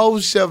 10. The whole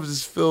shelf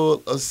is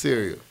full of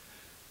cereal.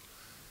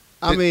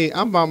 I mean,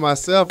 I'm by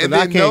myself and then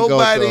I can't go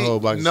through a whole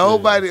box of cereal.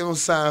 nobody on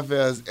Seinfeld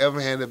has ever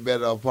had a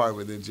better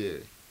apartment than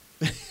Jerry.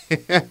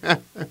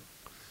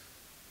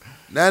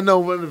 Now I know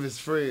one of his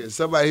friends,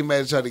 somebody he might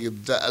have tried to get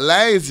the job.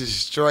 Elaine's is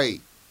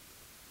straight.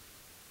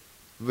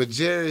 But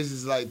Jerry's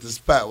is like the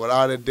spot with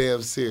all that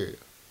damn cereal.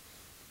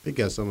 He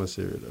got so much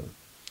cereal though.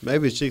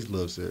 Maybe his chicks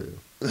love cereal.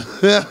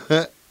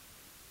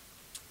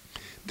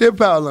 Dear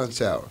Power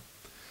Lunch Hour,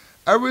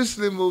 I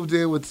recently moved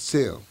in with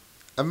Tim,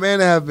 a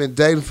man I have been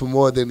dating for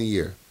more than a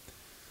year.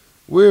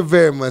 We're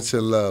very much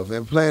in love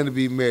and plan to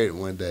be married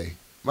one day.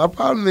 My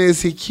problem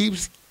is he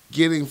keeps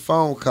getting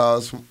phone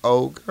calls from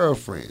old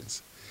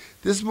girlfriends.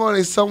 This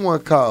morning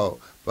someone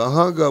called, but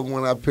hung up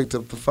when I picked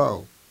up the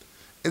phone.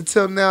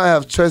 Until now I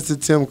have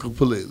trusted Tim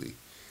completely.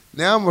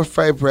 Now I'm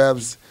afraid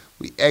perhaps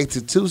we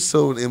acted too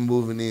soon in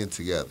moving in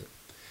together.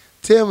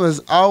 Tim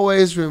has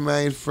always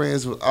remained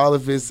friends with all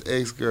of his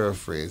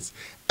ex-girlfriends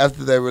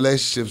after their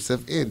relationships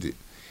have ended.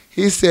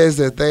 He says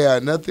that they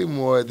are nothing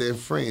more than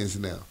friends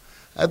now.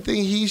 I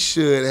think he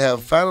should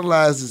have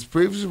finalized his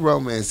previous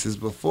romances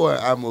before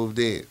I moved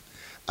in.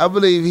 I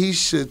believe he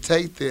should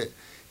take the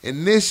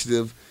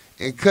initiative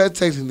in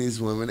contacting these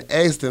women and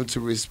ask them to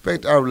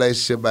respect our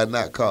relationship by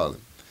not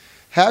calling.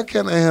 How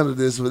can I handle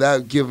this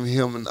without giving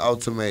him an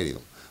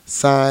ultimatum?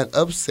 Signed,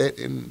 Upset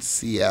in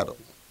Seattle.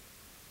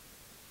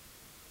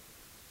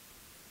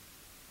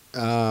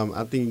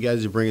 I think you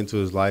guys just bring into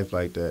his life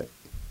like that.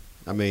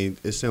 I mean,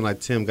 it seems like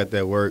Tim got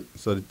that work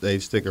so that they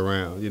stick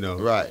around, you know.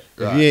 Right.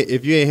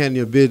 If you ain't handling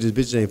your business,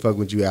 bitches ain't fucking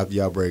with you after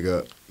y'all break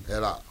up.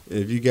 At all.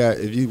 If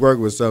you work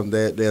with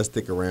something, they'll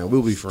stick around.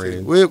 We'll be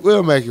friends.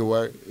 We'll make it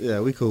work. Yeah,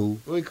 we cool.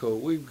 We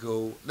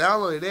cool. Not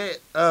only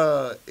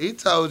that, he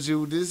told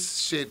you this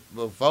shit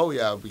before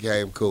y'all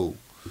became cool.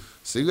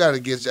 So you got to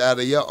get you out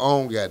of your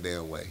own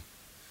goddamn way.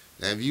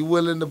 Now, if you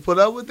willing to put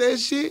up with that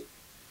shit,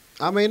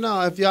 I mean,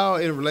 no, if y'all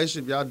in a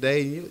relationship, y'all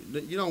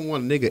dating, you don't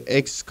want a nigga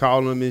ex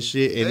calling them and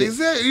shit. And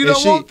exactly. You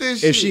don't want this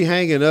shit. If she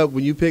hanging up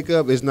when you pick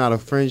up, it's not a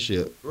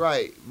friendship.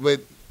 Right.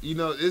 But,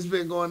 it's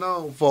been going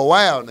on for a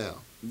while now.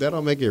 That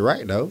don't make it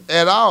right, though.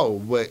 At all.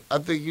 But I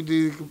think you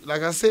need,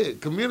 like I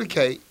said,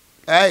 communicate.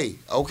 Hey,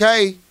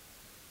 okay.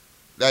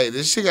 Hey,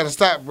 this shit got to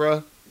stop,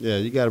 bruh. Yeah,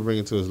 you got to bring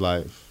it to his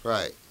life.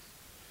 Right.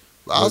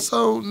 But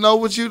also know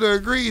what you done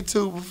agreed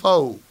to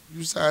before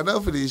you signed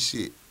up for this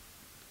shit.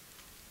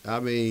 I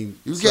mean,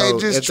 you can't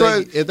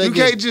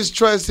just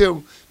trust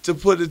him to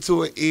put it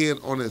to an end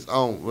on his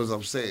own. What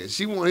I'm saying,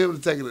 she want him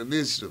to take an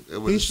initiative.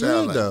 He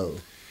should though.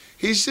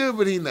 He should,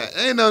 but he not.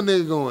 Ain't no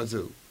nigga going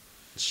to.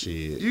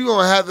 Shit. You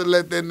gonna have to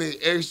let that nigga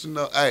extra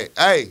know. Hey,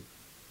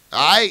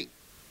 all right,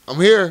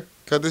 I'm here.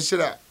 Cut this shit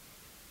out.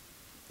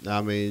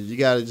 I mean, you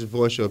gotta just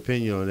voice your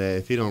opinion on that.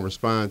 If he don't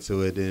respond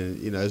to it, then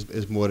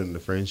it's more than the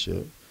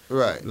friendship.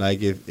 Right. Like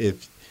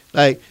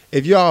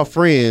if y'all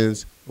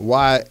friends,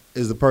 why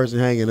is the person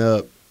hanging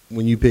up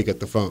when you pick up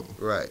the phone?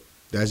 Right.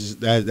 That's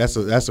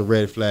a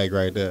red flag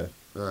right there.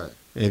 Right.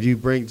 And if you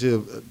bring to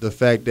the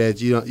fact that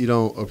you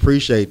don't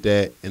appreciate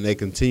that and they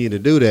continue to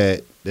do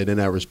that, then they're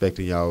not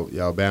respecting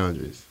y'all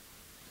boundaries.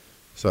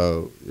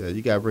 So yeah,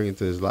 you gotta bring it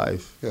to his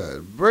life. Yeah,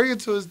 bring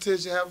it to his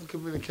attention. Have him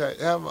communicate.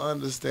 Have an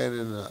understanding,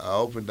 and an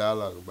open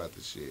dialogue about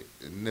the shit,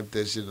 and nip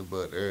that shit in the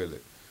bud early.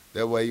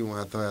 That way you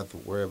won't have to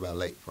worry about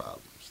late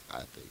problems. I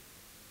think.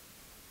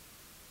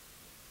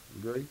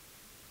 Agree?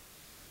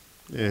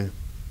 Yeah.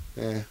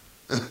 Yeah.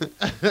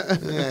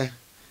 Yeah.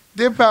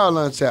 Dear Power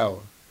Lunch Hour,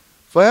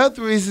 for health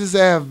reasons,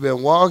 I have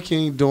been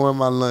walking during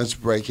my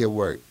lunch break at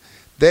work.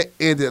 That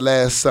ended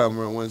last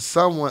summer when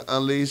someone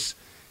unleashed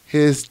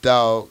his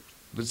dog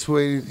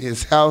between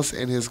his house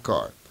and his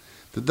car.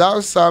 The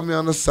dog saw me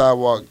on the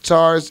sidewalk,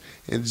 charged,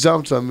 and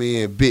jumped on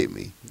me and bit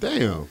me.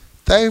 Damn.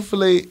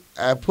 Thankfully,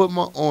 I put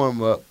my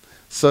arm up,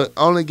 so it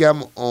only got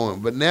my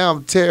arm. But now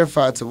I'm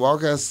terrified to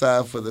walk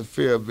outside for the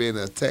fear of being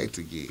attacked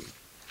again.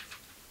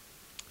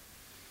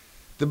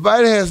 The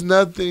bite was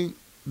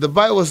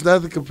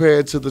nothing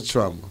compared to the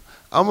trauma.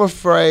 I'm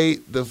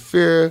afraid the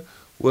fear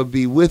will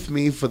be with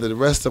me for the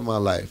rest of my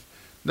life.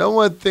 No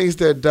one thinks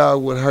their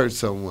dog would hurt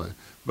someone,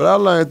 but I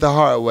learned the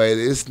hard way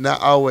that it's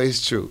not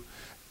always true.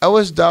 I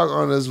wish dog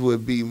owners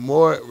would be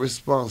more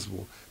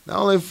responsible, not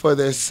only for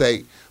their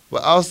sake,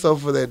 but also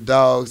for their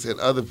dogs and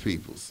other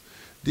people's.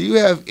 Do you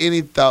have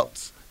any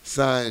thoughts?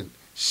 Signed,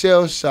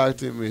 Shell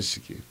Shocked in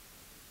Michigan.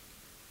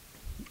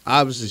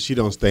 Obviously, she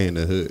don't stay in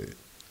the hood.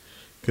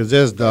 Because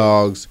there's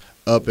dogs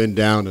up and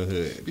down the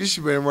hood. You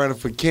should have been running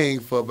for king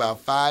for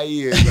about 5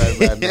 years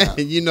right now.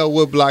 You know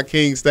what block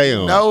King stay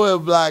on. Know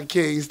what block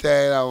King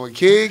stay on. When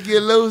King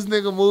get loose,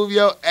 nigga, move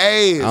your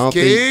ass.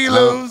 King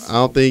loose. I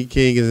don't think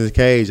King is in his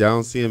cage. I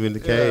don't see him in the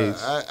cage.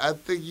 I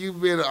think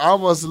you've been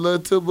almost a little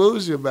too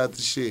bougie about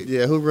the shit.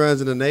 Yeah, who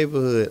runs in the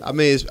neighborhood? I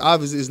mean,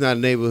 it's not a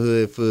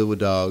neighborhood filled with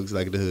dogs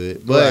like the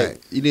hood. But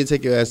you need to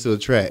take your ass to a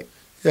track.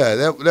 Yeah,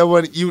 that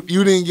one you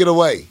didn't get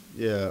away.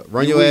 Yeah,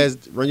 run your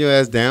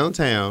ass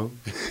downtown.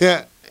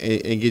 Yeah.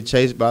 And get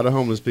chased by the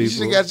homeless people. You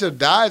should have got your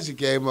Dodger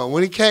game on.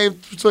 When he came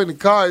between the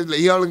cars,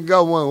 he only can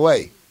go one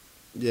way.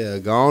 Yeah,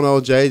 go on,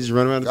 old Jay. Just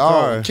run around the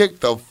car.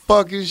 Kick the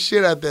fucking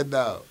shit out that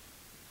dog.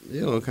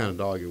 You know what kind of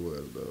dog it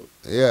was, though.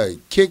 Yeah,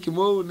 kick and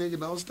move, nigga.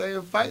 Don't stay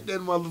and fight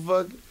that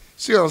motherfucker.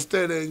 She gonna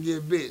stay there and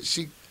get bit.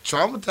 She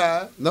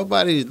traumatized.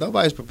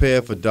 Nobody's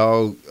prepared for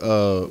dog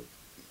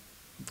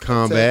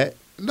combat.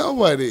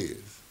 Nobody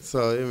is.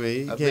 So, I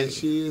mean, I think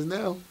she is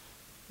now.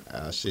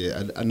 Oh, shit.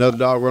 Another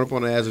dog run up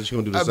on her ass and she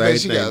gonna do the same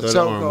thing. I bet she got a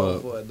choke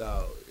on for a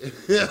dog.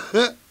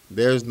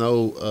 There's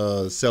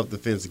no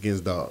self-defense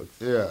against dogs.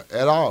 Yeah,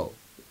 at all.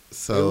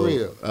 So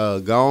They're real.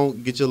 go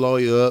on, get your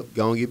lawyer up,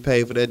 go on, get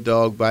paid for that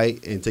dog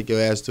bite, and take your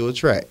ass to a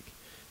track.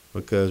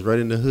 Because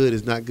running the hood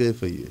is not good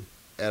for you.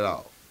 At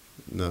all.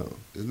 No.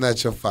 It's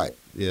not your fight.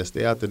 Yeah,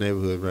 stay out the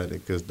neighborhood running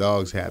because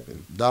dogs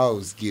happen.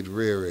 Dogs get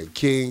rear-ended.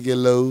 King get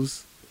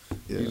loose.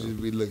 Yeah. You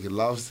just be looking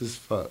lost as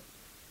fuck.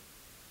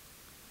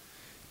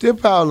 Dear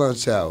Power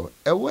Lunch Hour,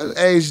 at what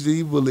age do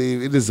you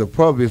believe it is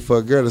appropriate for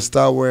a girl to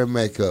start wearing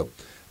makeup?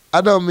 I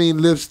don't mean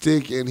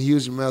lipstick and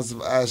huge amounts of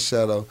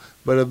eyeshadow,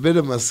 but a bit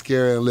of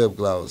mascara and lip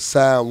gloss.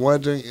 Sign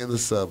wandering in the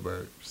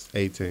suburbs.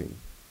 18.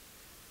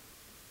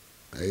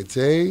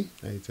 18?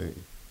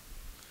 18.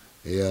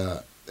 Yeah.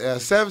 Yeah,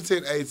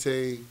 17,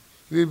 18.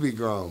 You need to be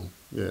grown.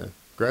 Yeah.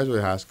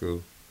 Graduate high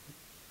school.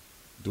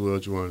 Do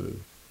what you want to do.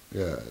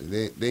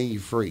 Yeah. Then you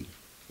free.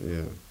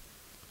 Yeah.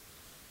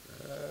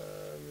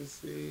 Let me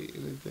see.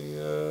 Anything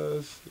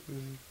else?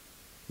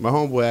 My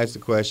homeboy asked a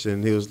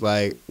question. He was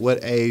like,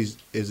 what age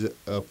is it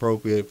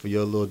appropriate for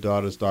your little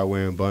daughter to start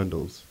wearing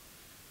bundles?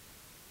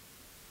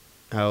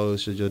 How old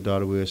should your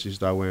daughter wear if she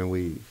start wearing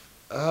weave?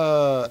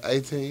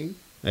 18.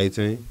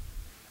 18?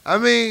 I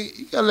mean,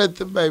 you gotta let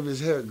the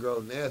baby's hair grow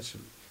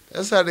naturally.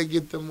 That's how they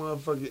get the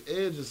motherfucking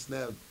edges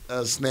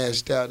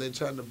snatched out. They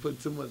trying to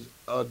put too much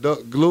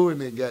adult glue in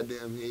their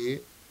goddamn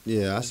head.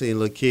 Yeah, I seen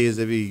little kids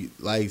that be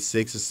like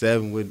 6 or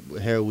 7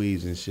 with hair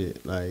weaves and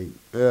shit. Like,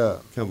 Yeah.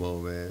 come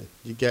on, man.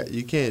 You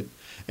can't.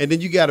 And then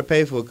you got to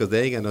pay for it because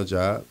they ain't got no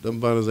job. Them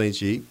bundles ain't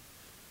cheap.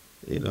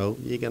 You know,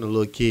 you ain't got no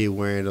little kid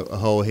wearing a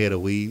whole head of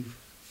weave.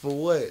 For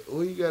what?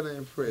 Who you gotta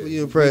impress? Who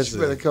you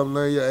impressing? You better come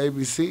learn your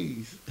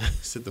ABCs.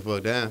 Sit the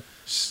fuck down.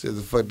 Shit,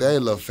 the fuck they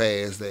little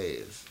fast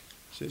ass.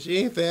 Shit, she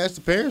ain't fast.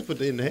 The parents put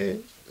it in the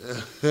head.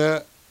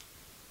 That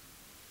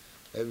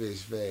bitch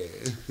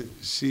fast.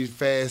 She's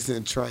fast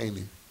in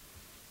training.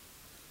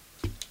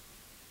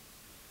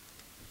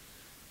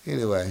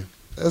 Anyway,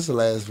 that's the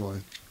last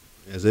one.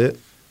 That's it?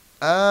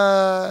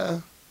 Okay,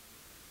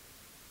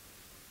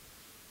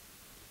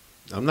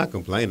 I'm not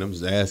complaining. I'm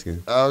just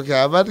asking. I'm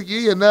about to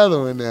give you another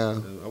one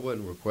now. I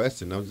wasn't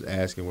requesting. I'm just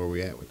asking where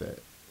we at with that.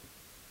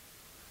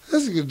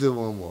 Let's get do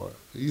one more.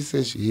 You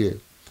said you're here.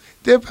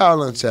 Dear Power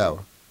Lunch Hour,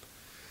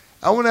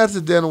 I went out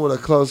to dinner with a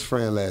close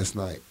friend last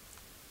night.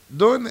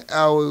 During the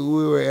hour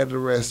we were at the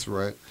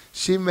restaurant,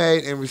 she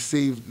made and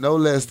received no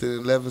less than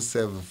 11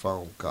 cell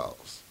phone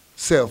calls.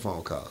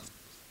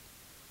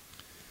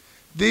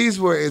 These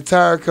were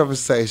entire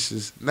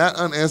conversations, not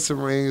unanswered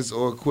rings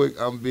or a quick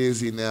 "I'm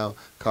busy now,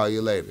 call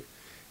you later."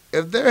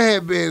 If there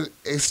had been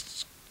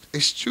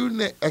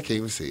extraordinary, I can't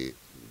even see it.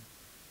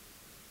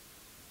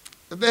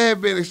 If there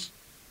had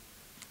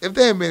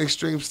been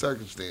extreme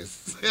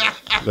circumstances,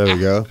 There we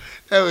go.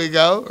 there we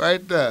go,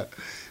 right there.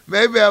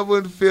 Maybe I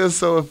wouldn't feel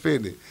so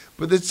offended.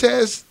 But the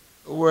chats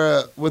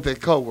were with a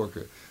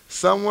coworker,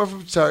 someone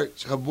from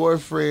church, her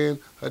boyfriend,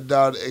 her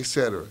daughter,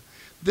 etc.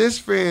 This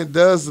friend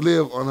does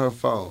live on her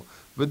phone,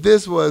 but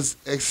this was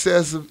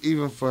excessive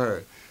even for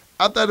her.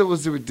 I thought it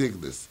was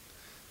ridiculous.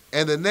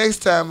 And the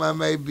next time I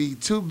may be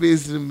too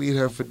busy to meet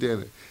her for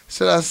dinner.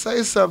 Should I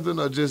say something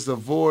or just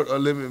avoid or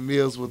limit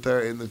meals with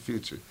her in the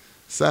future?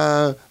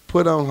 Sign,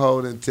 put on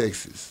hold in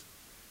Texas.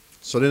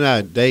 So they're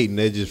not dating.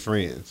 They're just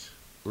friends.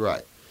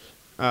 Right.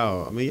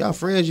 Oh, I mean, y'all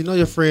friends. You know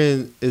your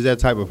friend is that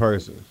type of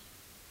person.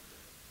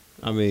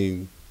 I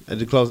mean,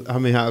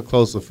 how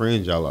close of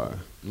friends y'all are.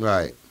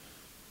 Right.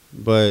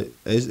 But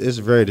it's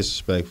very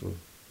disrespectful.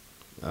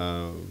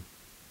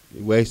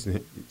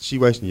 She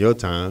wasting your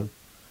time.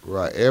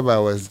 Right.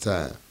 Everybody wastes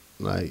time.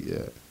 Like,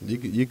 yeah,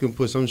 you can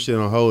put some shit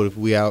on hold if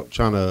we out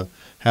trying to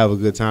have a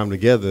good time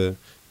together.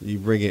 You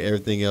bring in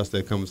everything else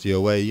that comes to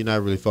your way. You're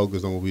not really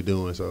focused on what we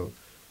doing. So,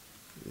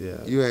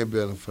 yeah. You ain't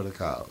building for the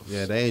cause.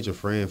 Yeah, they ain't your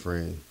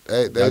friend.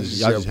 They Y'all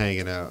just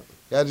hanging out.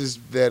 Y'all just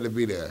there to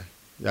be there.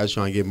 Y'all just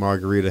trying to get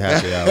margarita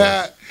happy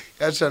hour.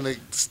 Y'all trying to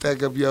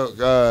stack up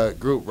your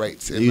group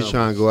rates. You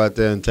trying to go out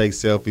there and take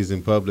selfies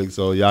in public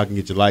so y'all can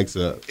get your likes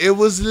up. It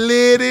was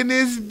lit in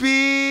this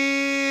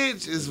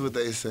bitch, is what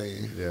they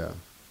saying. Yeah.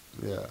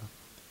 Yeah.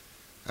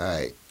 All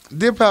right.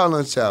 Dear Power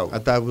Lunch Hour. I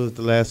thought it was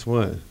the last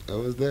one. I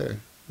was there.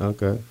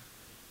 Okay.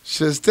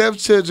 Should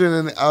stepchildren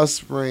and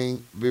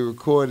offspring be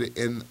recorded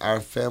in our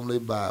family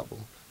Bible?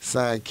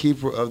 Signed,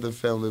 Keeper of the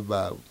Family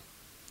Bible.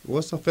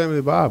 What's a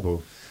family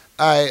Bible?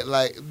 All right,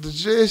 like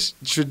the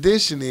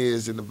tradition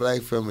is in the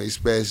black family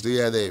especially, you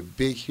have that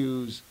big,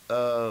 huge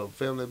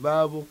family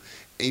Bible,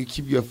 and you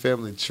keep your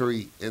family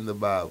tree in the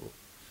Bible.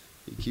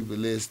 You keep it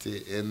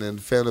listed, and then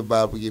the family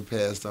Bible get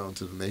passed on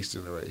to the next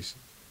generation.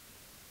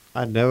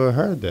 I never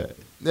heard that.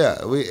 Yeah,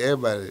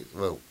 everybody,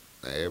 well,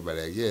 not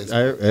everybody, I guess.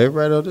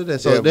 Everybody don't do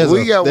that. So yeah,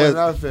 we got one in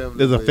our family.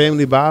 There's a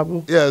family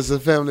Bible? Yeah, it's a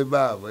family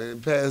Bible, and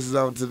it passes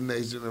on to the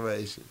next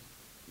generation.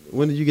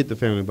 When did you get the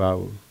family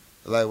Bible?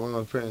 Like when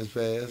my parents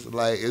passed.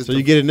 Like it's so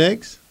you get it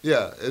next?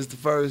 Yeah, it's the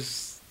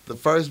first. The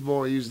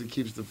firstborn usually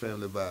keeps the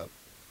family Bible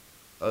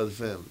of the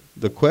family.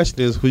 The question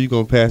is, who you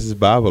gonna pass this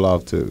Bible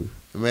off to?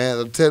 Man,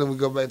 I'm telling you, we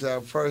go back to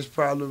our first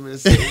problem in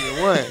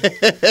 '71.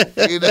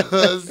 You know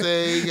what I'm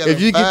saying?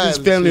 If you get this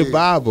family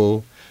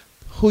Bible,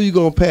 Who you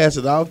gonna pass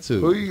it off to?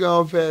 Who you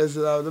gonna pass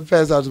it off? To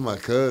pass it off to my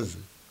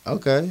cousin.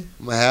 Okay.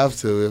 I'm gonna have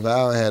to if I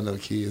don't have no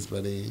kids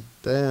by then.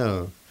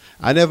 Damn.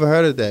 I never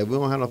heard of that. We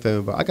don't have no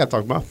family, but I gotta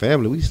talk to my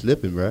family. We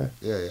slipping, bruh.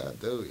 Yeah, I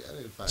do. I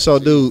need to find So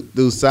Jesus.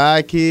 do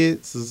side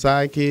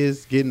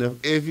kids getting a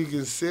If you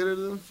consider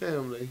them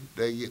family,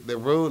 the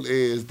rule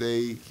is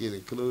they get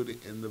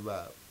included in the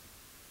Bible.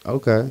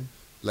 okay.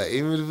 Like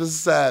even if it's a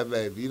side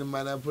baby, you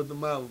might not put the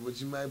mama, but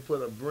you might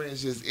put a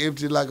branch that's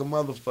empty like a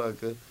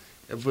motherfucker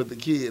and put the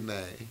kid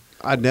name.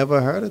 I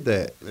never heard of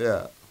that.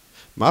 Yeah.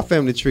 My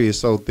family tree is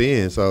so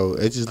thin, so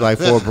it's just like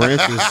 4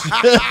 branches.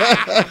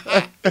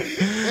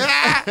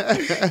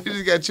 You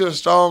just got you a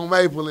strong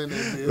maple in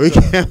there.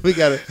 we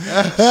gotta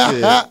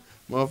shit.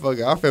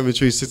 Motherfucker, our family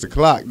tree 6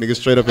 o'clock, nigga,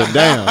 straight up and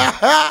down.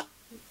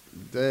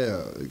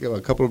 Damn. We got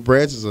a couple of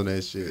branches on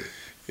that shit.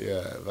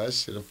 Yeah, I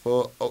should have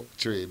full oak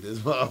tree in this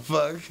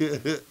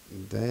motherfucker.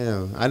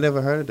 Damn. I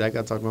never heard of that. I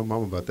gotta talk to my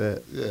mom about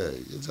that. Yeah,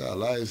 get our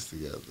lives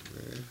together,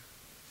 man.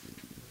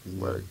 It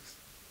works.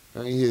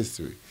 Learn your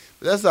history.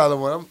 But that's all I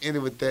want. I'm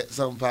ending with that,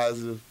 something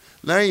positive.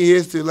 Learn your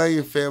history, learn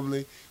your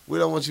family. We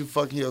don't want you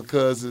fucking your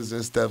cousins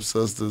and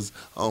stepsisters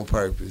on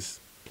purpose.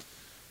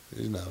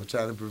 You know,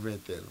 trying to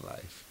prevent that in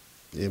life.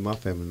 Yeah, my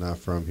family not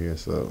from here,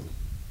 so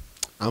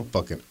I'm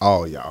fucking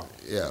all y'all.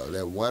 Yeah,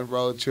 that one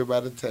road trip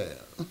out of town.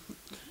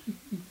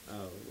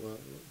 Oh, what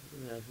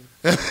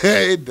happened?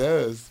 It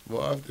does.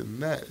 More often than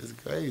not. It's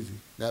crazy.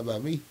 Not by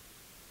me.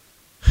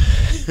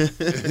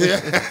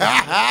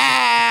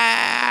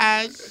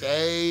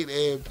 Shade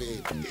and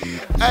pig.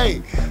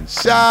 Hey,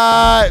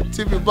 shot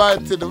Timmy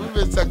Bartender. We've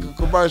been taking a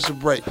commercial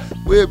break.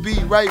 We'll be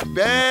right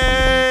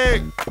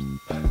back.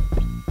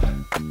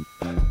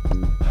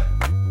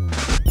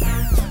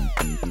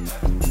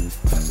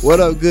 What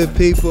up, good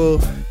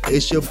people?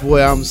 It's your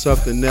boy, I'm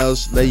Something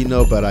Else. Let you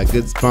know about our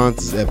good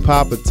sponsors at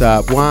Papa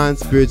Top Wine,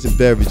 Spirits, and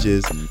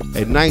Beverages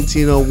at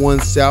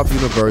 1901 South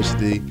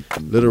University,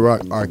 Little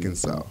Rock,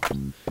 Arkansas.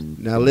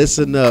 Now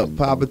listen up,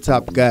 Papa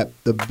Top got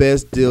the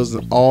best deals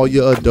on all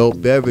your adult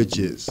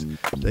beverages.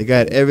 They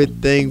got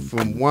everything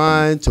from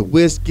wine to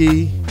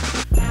whiskey,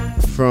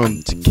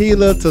 from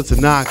tequila to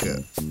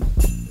Tanaka.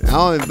 I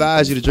don't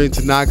advise you to drink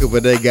Tanaka,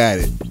 but they got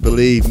it.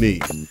 Believe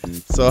me.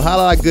 So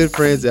holla our good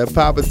friends at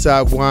Papa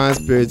Top Wine,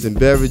 Spirits, and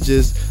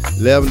Beverages.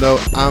 Let them know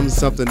I'm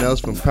Something Else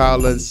from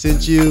Powerland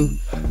sent you,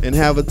 and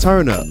have a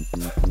turn up.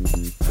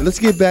 Let's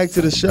get back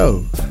to the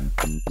show.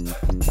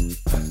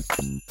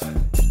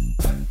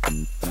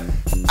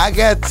 I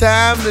got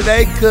time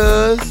today,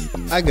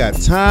 cuz. I got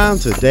time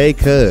today,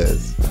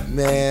 cuz.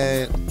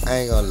 Man, I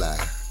ain't gonna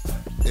lie.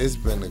 It's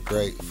been a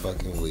great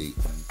fucking week.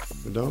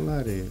 But don't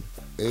lie then.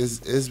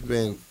 It's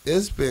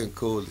been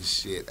cool as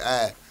shit.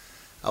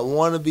 I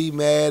want to be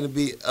mad and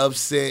be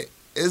upset.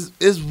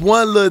 It's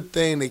one little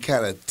thing that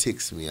kind of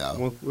ticks me off.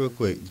 Real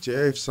quick,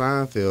 Jerry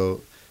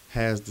Seinfeld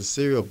has the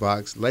cereal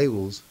box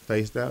labels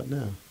faced out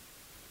now.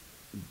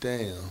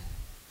 Damn,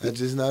 I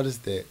just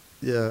noticed that.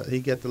 Yeah, he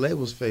got the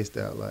labels faced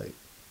out. Like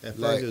at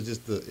Like, first, it was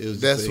just the.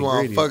 That's the why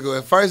I'm ingredient. fucking with.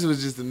 At first, it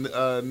was just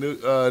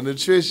the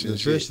nutrition.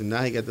 Nutrition.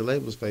 Now he got the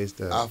labels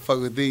faced out. I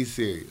fuck with these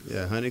cereals.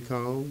 Yeah,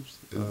 honeycombs,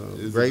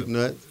 Is grape it-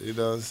 nuts. You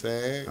know what I'm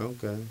saying?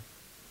 Okay.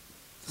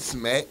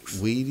 Smacks.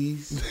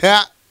 Wheaties.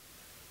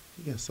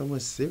 You got so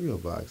much cereal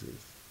boxes.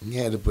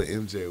 You had to put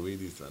MJ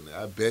Wheaties on there.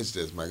 I bet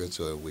you that's Michael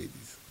Jordan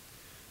Wheaties.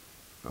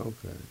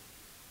 Okay.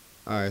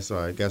 All right,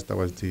 sorry. I got to start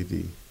watching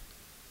TV.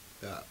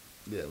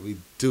 Yeah, we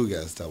do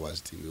gotta start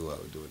watching TV while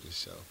we're doing this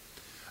show.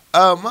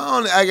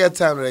 I got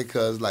time today,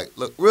 cuz, like,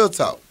 look, real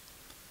talk.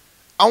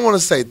 I want to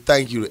say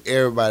thank you to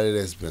everybody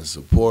that's been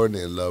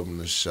supporting and loving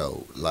the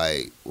show.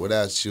 Like,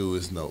 without you,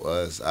 it's no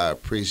us. I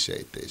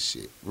appreciate that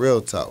shit.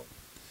 Real talk.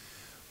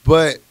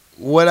 But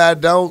what I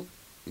don't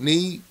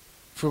need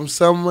from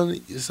some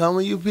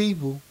of you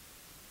people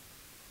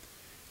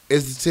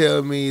is to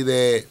tell me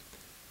that,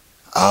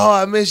 oh,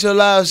 I missed your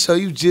live show.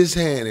 You just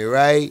had it,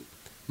 right?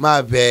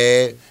 My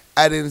bad.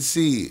 I didn't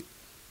see it.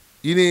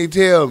 You didn't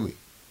tell me.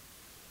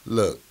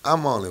 Look,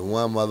 I'm only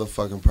one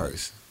motherfucking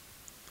person.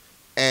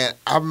 And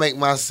I make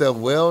myself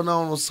well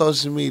known on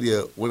social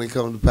media when it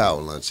comes to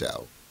Power Lunch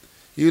Hour.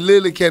 You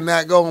literally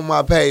cannot go on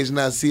my page and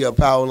not see a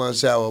Power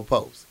Lunch Hour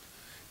post.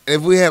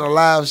 If we had a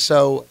live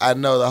show, I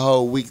know the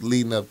whole week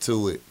leading up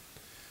to it,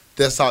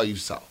 that's all you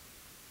saw.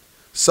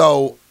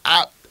 So,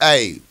 I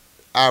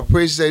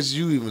appreciate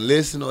you even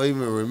listen or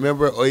even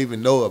remember or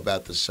even know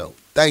about the show.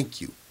 Thank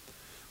you.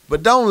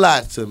 But don't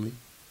lie to me.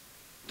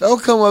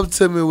 Don't come up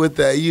to me with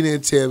that, you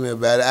didn't tell me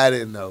about it, I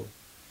didn't know.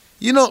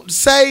 You know,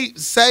 save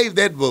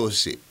that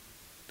bullshit.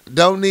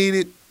 Don't need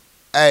it.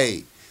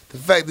 Hey, the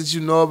fact that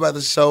you know about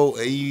the show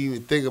and you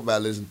even think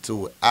about listening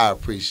to it, I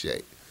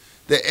appreciate.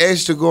 The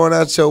extra going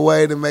out your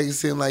way to make it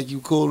seem like you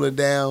cooling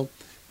down,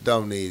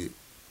 don't need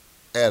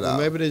it at all.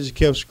 Maybe they just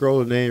kept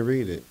scrolling and they didn't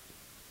read it.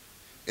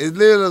 It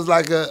literally is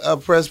like a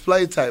press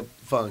play type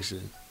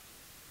function.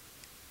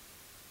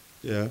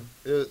 Yeah.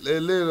 It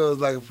literally is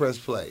like a press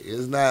play.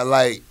 It's not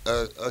like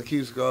a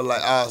keep scrolling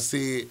like, oh,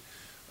 see it.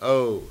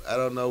 Oh, I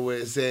don't know where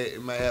it said.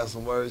 It might have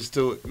some words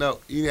to it. No,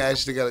 you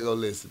actually got to go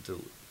listen to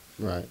it.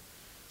 Right.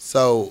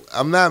 So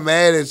I'm not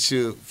mad at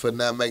you for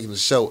not making the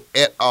show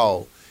at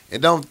all.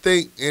 And don't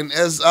think, and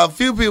as a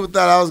few people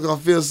thought I was going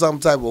to feel some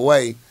type of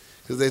way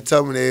because they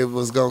told me they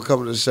was going to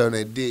come to the show and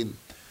they didn't.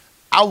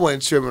 I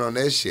wasn't tripping on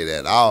that shit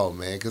at all,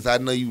 man, because I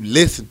know you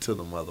listen to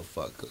the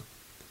motherfucker.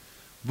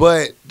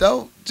 But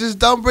don't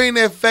bring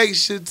that fake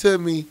shit to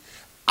me.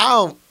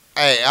 I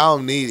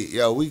don't need it.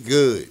 Yo, we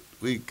good.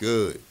 We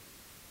good.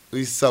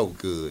 We so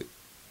good.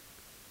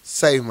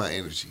 Save my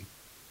energy.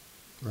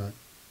 Right.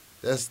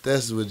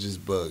 That's what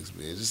just bugs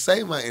me. Just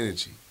save my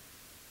energy.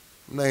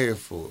 I'm not here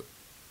for it.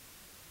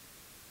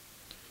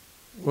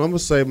 Well, I'm gonna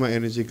save my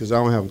energy because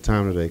I don't have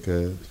time today.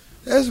 Cause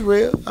That's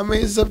real. I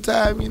mean,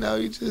 sometimes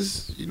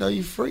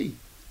you free.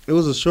 it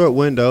was a short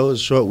window, it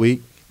was a short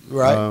week.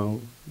 Right.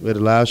 We had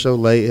a live show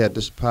late, had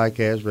this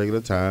podcast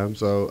regular time.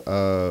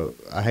 So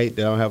I hate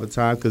that I don't have a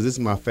time because this is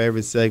my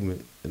favorite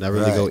segment. And I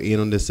really go in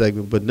on this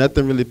segment. But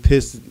nothing really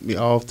pisses me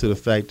off to the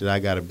fact that I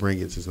got to bring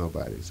it to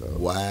somebody. So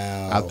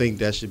Wow. I think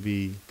that should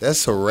be.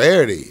 That's a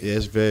rarity. Yeah,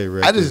 it's very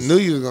rare. I just knew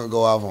you was going to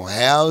go off on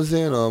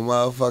housing or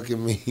motherfucking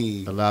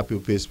me. A lot of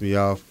people piss me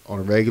off on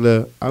a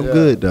regular. I'm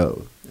good,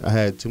 though. I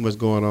had too much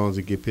going on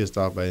to get pissed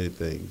off by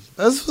anything.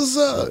 That's what's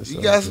up. So,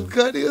 you got some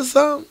cutty or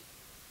something?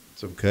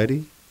 Some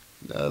cutty?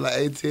 No, like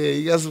ATL,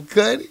 you got some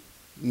cutty?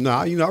 No,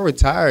 I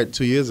retired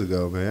 2 years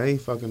ago, man. I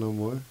ain't fucking no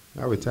more.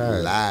 I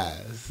retired.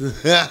 Lies.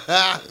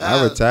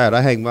 I retired.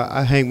 I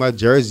hang my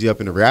jersey up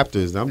in the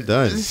Raptors. I'm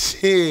done.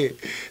 Shit,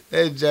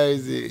 that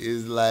jersey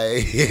is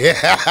like,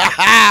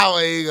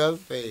 what you gonna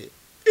say?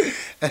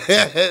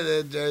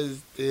 That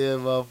jersey still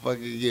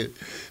motherfucking get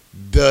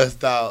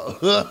dust out.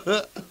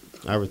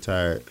 I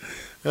retired.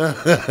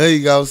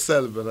 You gonna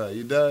celebrate, huh?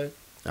 You done?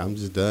 I'm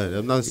just done.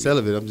 I'm not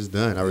celibate. I'm just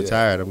done. I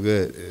retired. I'm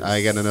good. I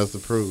ain't got nothing else to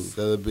prove.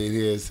 Celebrate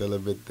here,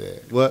 celebrate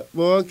there. What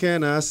more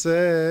can I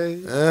say?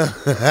 Yeah.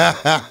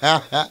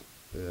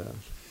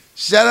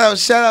 Shout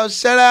outs.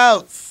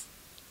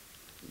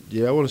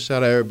 Yeah, I want to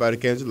shout out everybody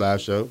who came to the live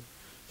show.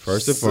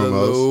 First and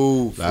foremost,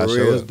 Salute, live for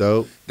show real. was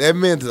dope. That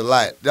meant a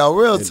lot. Now,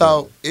 real It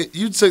talk,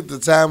 you took the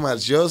time out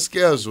of your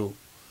schedule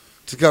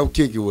to come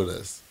kick it with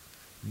us.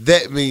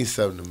 That means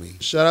something to me.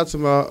 Shout out to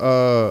my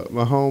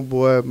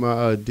homeboy,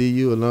 my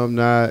DU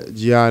alumni,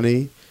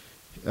 Gianni.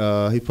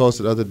 He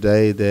posted the other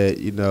day that,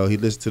 he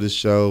listened to the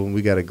show and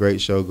we got a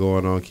great show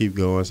going on. Keep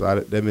going. So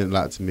that meant a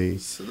lot to me.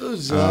 Salute,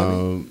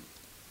 Johnny.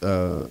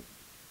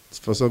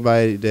 For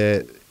somebody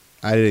that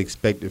I didn't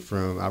expect it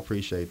from, I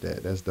appreciate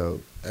that. That's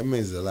dope. That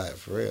means a lot,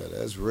 for real.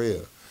 That's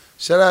real.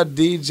 Shout out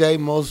DJ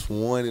Most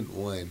Wanted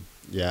One.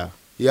 Yeah.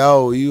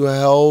 Yo, you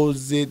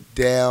holds it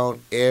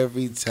down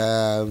every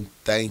time.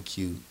 Thank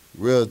you.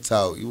 Real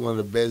talk. You one of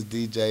the best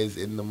DJs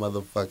in the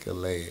motherfucking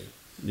land.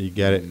 You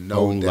got it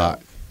No on doubt.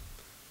 lock.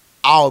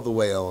 All the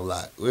way on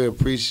lock. We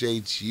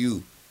appreciate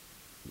you.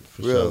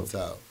 For Real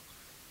sure.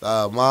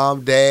 talk.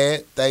 Mom,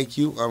 Dad, thank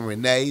you. I'm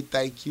Renee,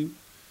 thank you.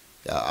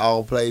 Y'all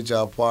all played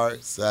y'all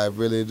parts. I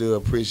really do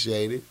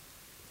appreciate it.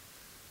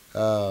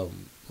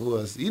 Who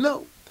else?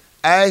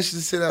 I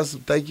actually sent out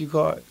some thank you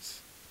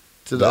cards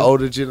to the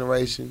older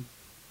generation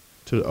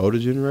To the older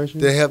generation?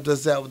 that helped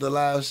us out with the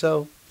live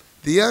show.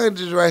 The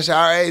younger generation,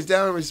 our age, they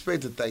don't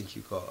respect the thank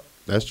you card.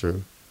 That's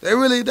true. They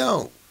really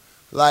don't.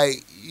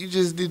 Like, you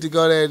just need to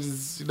go there and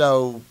just,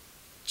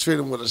 treat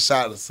them with a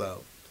shot or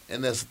something.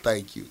 And that's a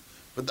thank you.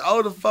 But the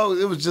older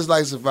folks, it was just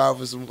like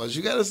Survivor so much.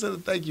 You got to send a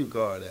thank you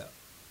card out.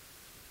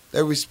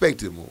 They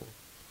respect it more.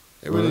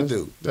 They really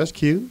do. That's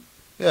cute.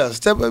 Yeah,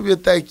 step up your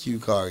thank you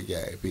card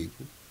game,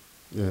 people.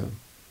 Yeah.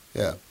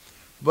 Yeah.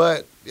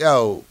 But,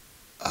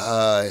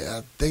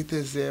 I think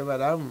that's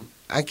everybody.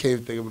 I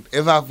can't think of it.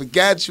 If I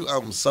forgot you,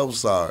 I'm so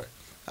sorry.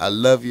 I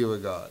love you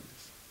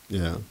regardless.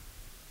 Yeah.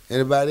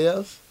 Anybody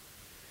else?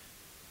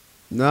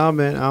 No,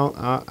 man,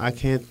 I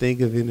can't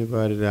think of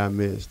anybody that I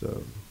missed,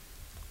 though.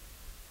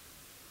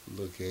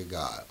 Look at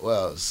God.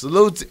 Well,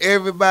 salute to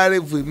everybody.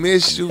 If we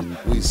missed you,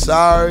 we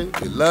sorry.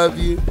 We love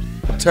you.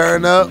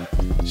 Turn up.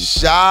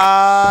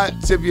 Shot.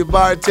 Tip your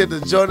bartender.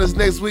 Join us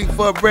next week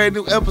for a brand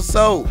new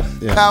episode.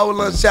 Yeah.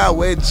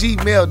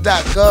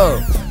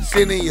 PowerLunchHour@gmail.com.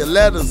 Send in your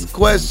letters,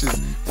 questions,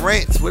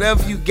 rants,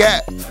 whatever you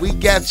got. We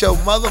got your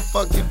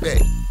motherfucking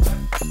back.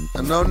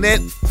 And on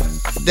that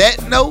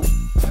note,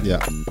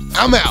 Yeah.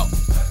 I'm out.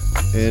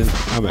 And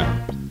I'm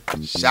out.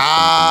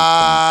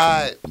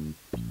 Shot.